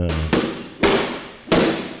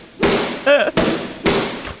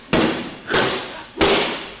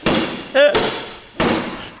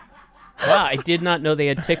 Wow, I did not know they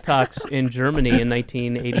had TikToks in Germany in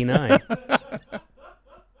 1989.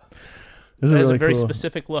 This That is is really a very cool.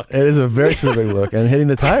 specific look. It is a very specific look, and hitting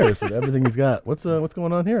the tires with everything he's got. What's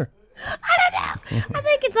going on here? I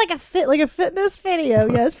think it's like a fitness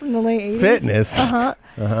video. Yes, from the late 80s. Fitness?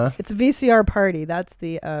 Uh-huh. It's a VCR party. That's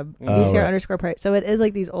the VCR right. underscore party. So it is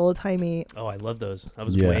like these old timey. Oh, I love those. I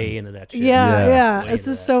was Yeah. way into that shit. Yeah. Way This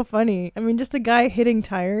into is that. so funny. I mean, just a guy hitting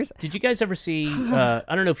tires. Did you guys ever see? I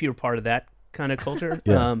don't know if you were part of that kind of culture.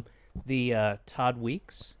 Yeah. The Todd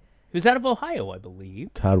Weeks, who's out of Ohio, I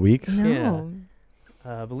believe. Todd Weeks? No.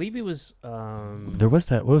 I believe he was. There was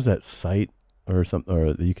that. What was that site or something?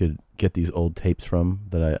 Or that you could get these old tapes from?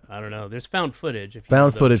 That I don't know. There's found footage. If you know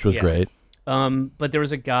found those. footage was Yeah. great. But there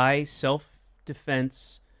was a guy,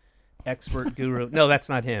 self-defense expert guru. No, that's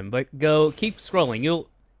not him. But keep scrolling. You'll.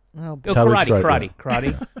 Oh, Todd Weeks,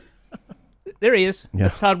 karate. There he is. Yeah.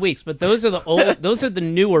 That's Todd Weeks. But those are the old. Those are the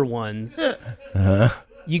newer ones.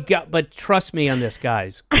 But trust me on this,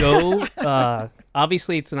 guys. Go.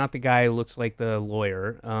 Obviously, it's not the guy who looks like the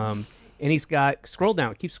lawyer. And he's got. Scroll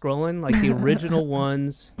down. Keep scrolling. Like the original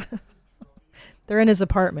ones. They're in his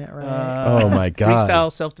apartment, right? Oh my God.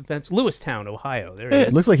 Freestyle self-defense. Lewistown, Ohio. There he It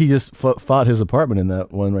is. looks like he just fought his apartment in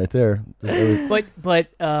that one right there. But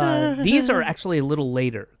these are actually a little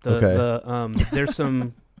later. There's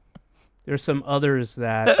some others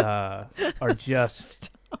that are just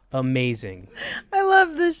amazing. I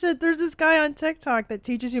love this shit. There's this guy on TikTok that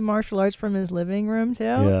teaches you martial arts from his living room too.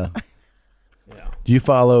 Yeah. Do you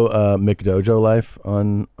follow McDojo Life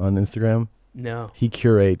on Instagram? No. He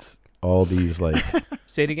curates all these like.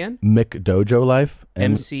 Say it again. McDojo Life.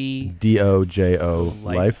 McDojo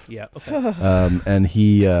Life. Yeah. Okay. And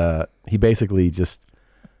he basically just.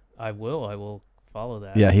 I will follow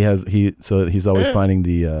that. Yeah, he's always finding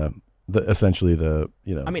the essentially the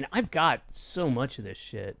I mean, I've got so much of this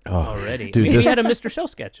shit Oh, already. dude, We had a Mr. Show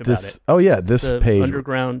sketch about it. Oh yeah, this the page.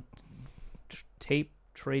 Underground tape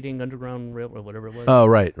trading underground rail or whatever it was. Oh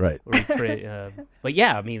right. Where we but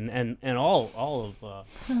yeah, I mean, and all of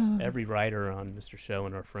every writer on Mr. Show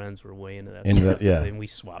and our friends were way into that. Stuff. Yeah. And we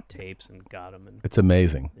swapped tapes and got them. And It's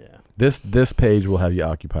amazing. Yeah. This page will have you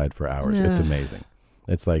occupied for hours. It's amazing.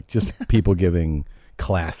 It's like just people giving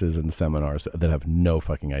classes and seminars that have no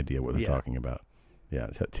fucking idea what they're talking about. Yeah,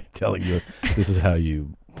 telling you this is how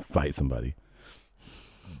you fight somebody.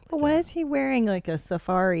 But why is he wearing like a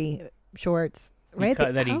safari shorts? Right,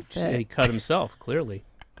 he cut himself clearly.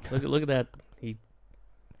 Look at that. He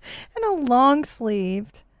and a long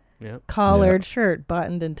sleeved, Yeah. collared shirt,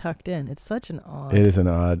 buttoned and tucked in. It's such an odd. It's an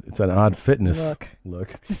odd fitness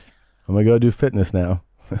look. I'm gonna go do fitness now.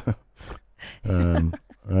 All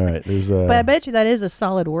right, there's But I bet you that is a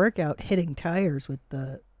solid workout. Hitting tires with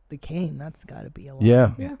the cane. That's got to be a lot.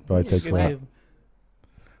 Yeah, Yeah. probably It's takes a a good lot. way of-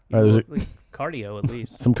 All right, there's like cardio at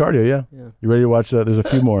least. some cardio. Yeah. You ready to watch that? There's a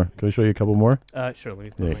few more. Can we show you a couple more? Sure.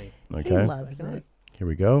 Let me. Yeah. Okay. He loves it. Here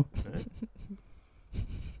we go.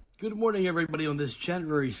 Good morning, everybody, on this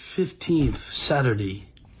January 15th, Saturday.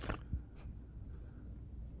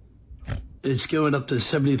 It's going up to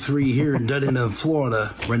 73 here in Dunedin,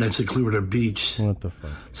 Florida, right next to Clearwater Beach. What the fuck?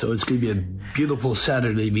 So it's going to be a beautiful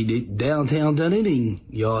Saturday. Be downtown Dunedin.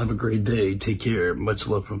 Y'all have a great day. Take care. Much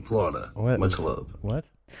love from Florida. What? Much love. What?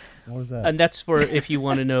 What was that? And that's for if you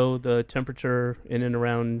want to know the temperature in and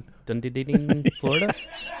around Dundee, Florida.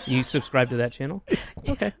 You subscribe to that channel.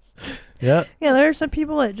 Okay. Yeah. Yeah, there are some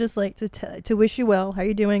people that just like to wish you well. How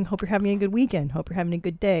you doing? Hope you're having a good weekend. Hope you're having a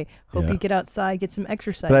good day. Hope Yeah. you get outside, get some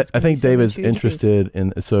exercise. But I Give think me some Dave is 2 degrees. interested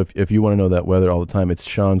in. So if you want to know that weather all the time, it's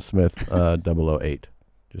Sean Smith 008.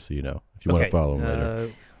 Just so you know, if you want to follow him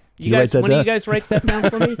later. You guys, one of you guys write that down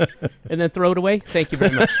for me, and then throw it away. Thank you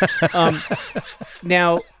very much.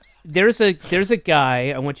 Now, there's a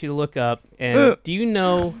guy I want you to look up, and do you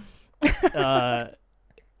know? I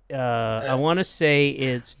want to say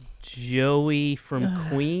it's Joey from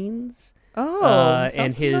Queens. Oh, and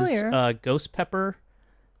sounds his familiar. ghost pepper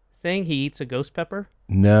thing. He eats a ghost pepper.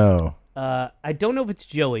 No. I don't know if it's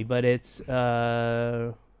Joey, but it's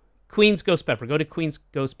Queen's Ghost Pepper. Go to Queen's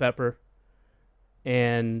Ghost Pepper,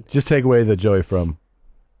 and Just take away the Joey from.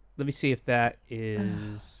 let me see if that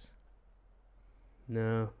is.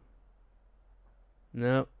 No.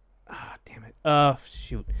 Ah, damn it. Oh,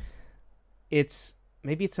 shoot.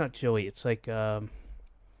 Maybe it's not Joey. It's like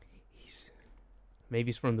maybe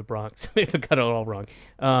he's from the Bronx. Maybe I got it all wrong.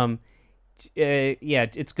 Yeah,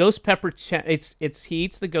 it's Ghost Pepper. He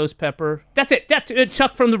eats the ghost pepper. That's it.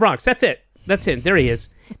 Chuck from the Bronx. That's it. That's it. There he is.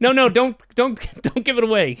 No, don't give it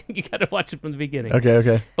away. You got to watch it from the beginning.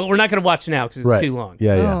 Okay. But we're not going to watch now because it's too long.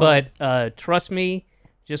 Yeah. But trust me,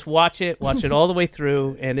 just watch it all the way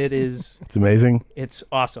through, and it is. It's amazing. It's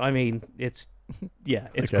awesome. I mean, it's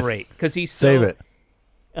Okay. great because he's Save it.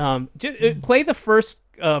 Play the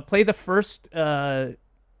first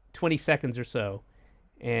 20 seconds or so,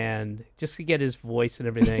 and just to get his voice and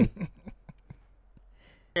everything.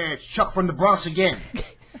 Hey, it's Chuck from the Bronx again.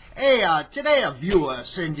 Hey, today a viewer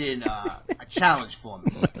sent in a challenge for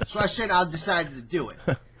me. So I said I decided to do it.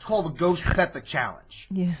 It's called the Ghost Pepper Challenge.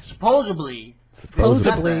 Yeah. Supposedly this pepper is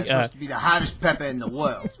supposed to be the hottest pepper in the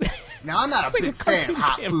world. Now, I'm not a big fan of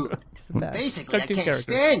hot food. Basically, I can't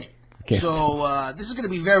stand it. So this is going to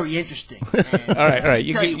be very interesting. And, all right.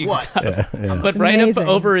 Tell you what. But right up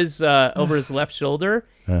over his left shoulder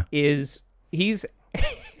is he's.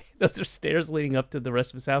 Those are stairs leading up to the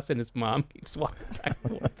rest of his house, and his mom keeps walking back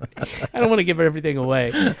and forth. I don't want to give everything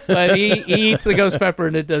away, but he eats the ghost pepper,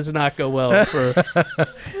 and it does not go well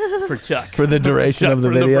for Chuck. For the duration Chuck of the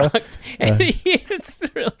from video? And it's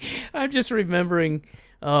really, I'm just remembering,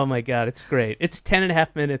 oh my God, it's great. It's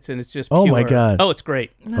 10.5 minutes, and it's just pure. Oh my God. Oh, it's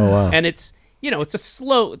great. Oh, wow. And it's, it's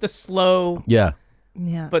the slow, Yeah.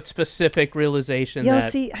 but specific realization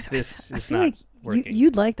that this is feel not like working.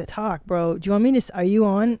 you'd like to talk, bro. Do you want me to? Are you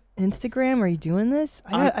on Instagram? Are you doing this?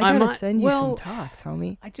 I gotta send you some talks,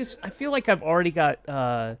 homie. I feel like I've already got,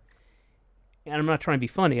 and I'm not trying to be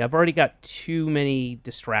funny. I've already got too many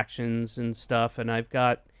distractions and stuff, and I've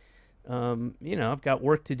got, I've got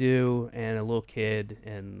work to do and a little kid,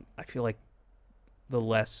 and I feel like the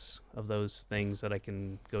less of those things that I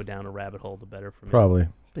can go down a rabbit hole, the better for me. Probably.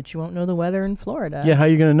 But you won't know the weather in Florida. Yeah, how are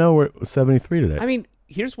you going to know we're 73 today? I mean,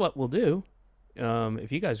 here's what we'll do.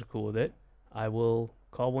 If you guys are cool with it, I will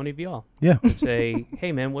call one of y'all. Yeah. And say,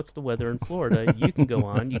 hey, man, what's the weather in Florida? You can go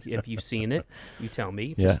on. If you've seen it, you tell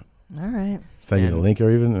me. Yeah. All right. Send you the link or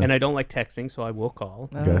even. And I don't like texting, so I will call.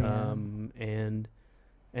 Okay. And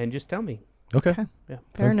just tell me. Okay. Yeah.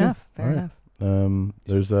 Fair enough. All right.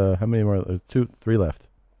 There's how many more? There's 3 left.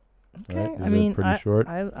 Okay. All right, these I are mean, pretty short.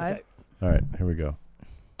 I All right, here we go.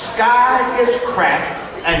 Sky is cracked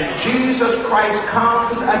and Jesus Christ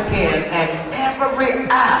comes again, and every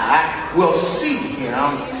eye will see him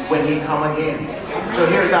when he come again. So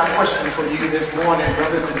here's our question for you this morning,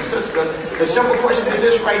 brothers and sisters. The simple question is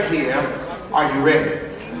this right here. Are you ready?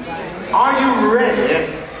 Are you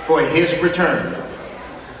ready for his return?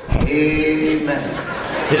 Amen.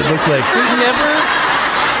 It looks like He's never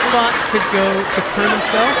thought to turn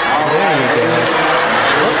himself.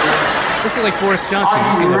 This is like Boris Johnson.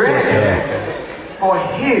 Are you ready for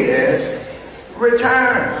his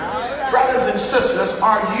return? Brothers and sisters,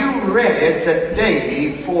 are you ready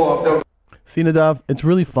today for the... See, Nadav, it's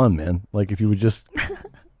really fun, man. Like, if you would just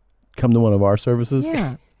come to one of our services.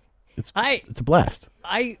 Yeah. It's a blast.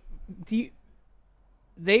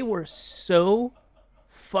 They were so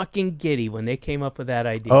fucking giddy when they came up with that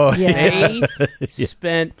idea. Oh, They yeah.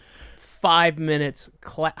 spent 5 minutes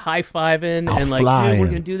high-fiving and like, flying. dude, we're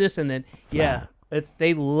going to do this. And then,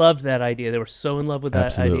 they loved that idea. They were so in love with that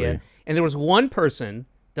Absolutely. idea. And there was one person,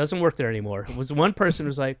 doesn't work there anymore. It was one person who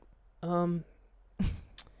was like, can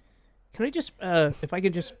I just, if I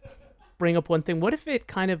could just bring up one thing, what if it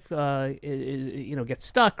kind of, gets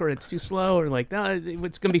stuck or it's too slow or like, no,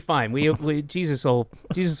 it's going to be fine. Jesus will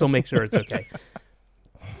make sure it's okay.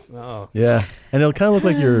 Oh. Yeah, and it'll kind of look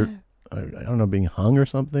like you're I don't know, being hung or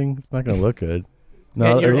something. It's not going to look good.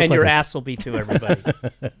 No, and your ass will be too, everybody.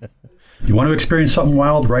 You want to experience something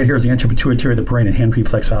wild? Right here is the anti-pituitary of the brain and hand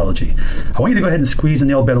reflexology. I want you to go ahead and squeeze the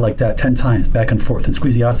nail bed like that 10 times, back and forth, and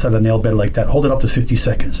squeeze the outside of the nail bed like that. Hold it up to 60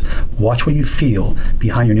 seconds. Watch what you feel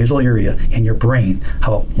behind your nasal area and your brain,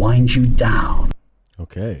 how it winds you down.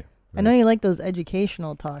 Okay. I know you like those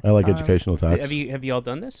educational talks. I like Tom. educational talks. Have you all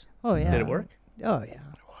done this? Oh, yeah. Did it work? Oh, yeah.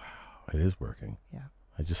 Wow, it is working. Yeah.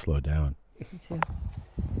 I just slowed down. Me too.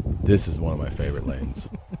 This is one of my favorite lanes.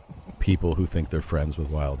 People who think they're friends with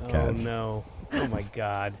wild cats. Oh, no. Oh, my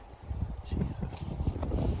God. Jesus.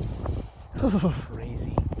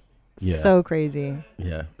 Crazy. Yeah. So crazy.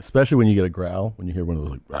 Yeah. Especially when you get a growl, when you hear one of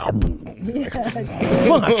those like,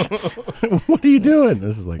 fuck. What are you doing?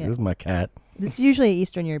 This is this is my cat. This is usually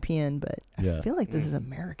Eastern European, but Yeah. I feel like this is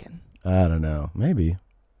American. I don't know. Maybe.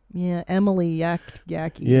 Yeah, Emily Yaki.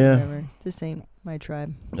 Yeah. Whatever. This ain't my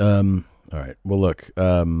tribe. All right. Well, look.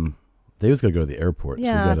 David's got to go to the airport.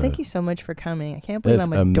 Yeah, so thank you so much for coming. I can't believe It's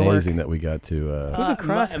I'm a dork. amazing that we got to.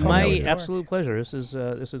 My absolute pleasure. This is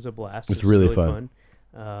a blast. It's really fun.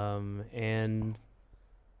 And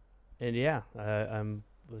yeah, I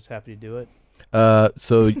was happy to do it.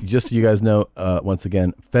 So just so you guys know, once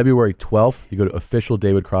again, February 12th, you go to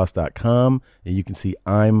officialdavidcross.com and you can see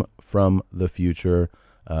I'm from the Future.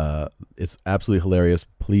 It's absolutely hilarious.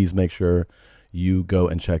 Please make sure you go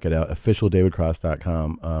and check it out.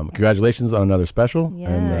 Officialdavidcross.com. Congratulations on another special. Yeah.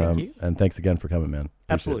 And, Thank you. and thanks again for coming, man. Appreciate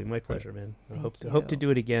Absolutely, it. my pleasure, man. I Thank hope to you.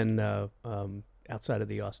 do it again outside of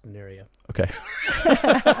the Austin area. Okay. All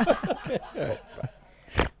right. Bye.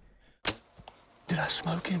 Did I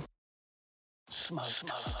smoke him? Smoke.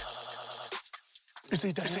 Is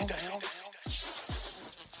he down?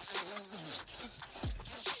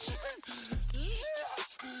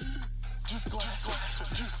 Yes! Just glass.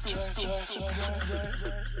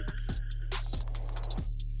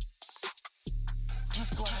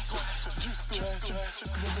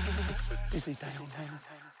 Is he down?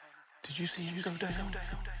 Did you see him go down?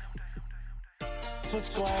 Let's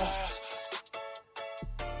glass.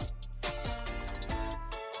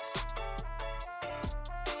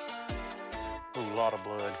 A lot of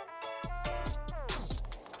blood.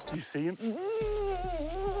 You see him?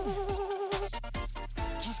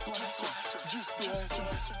 Just glass.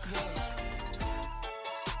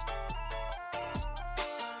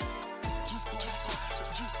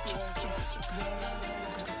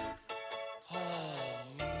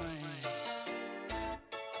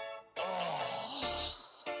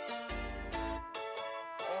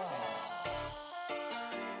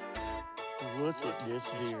 Look at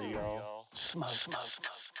this beer, y'all. Smoke.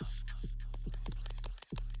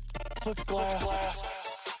 Let's glass.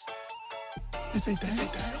 Is he down?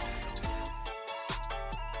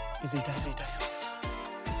 Is he down?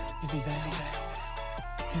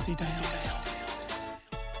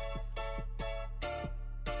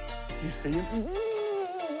 You see him?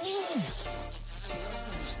 Yes!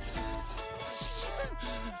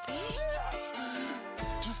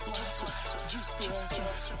 Just glass.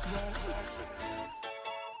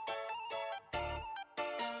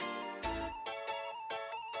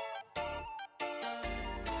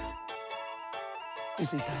 Is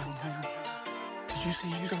he down? Did you see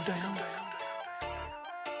him go down?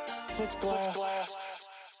 Let's glass.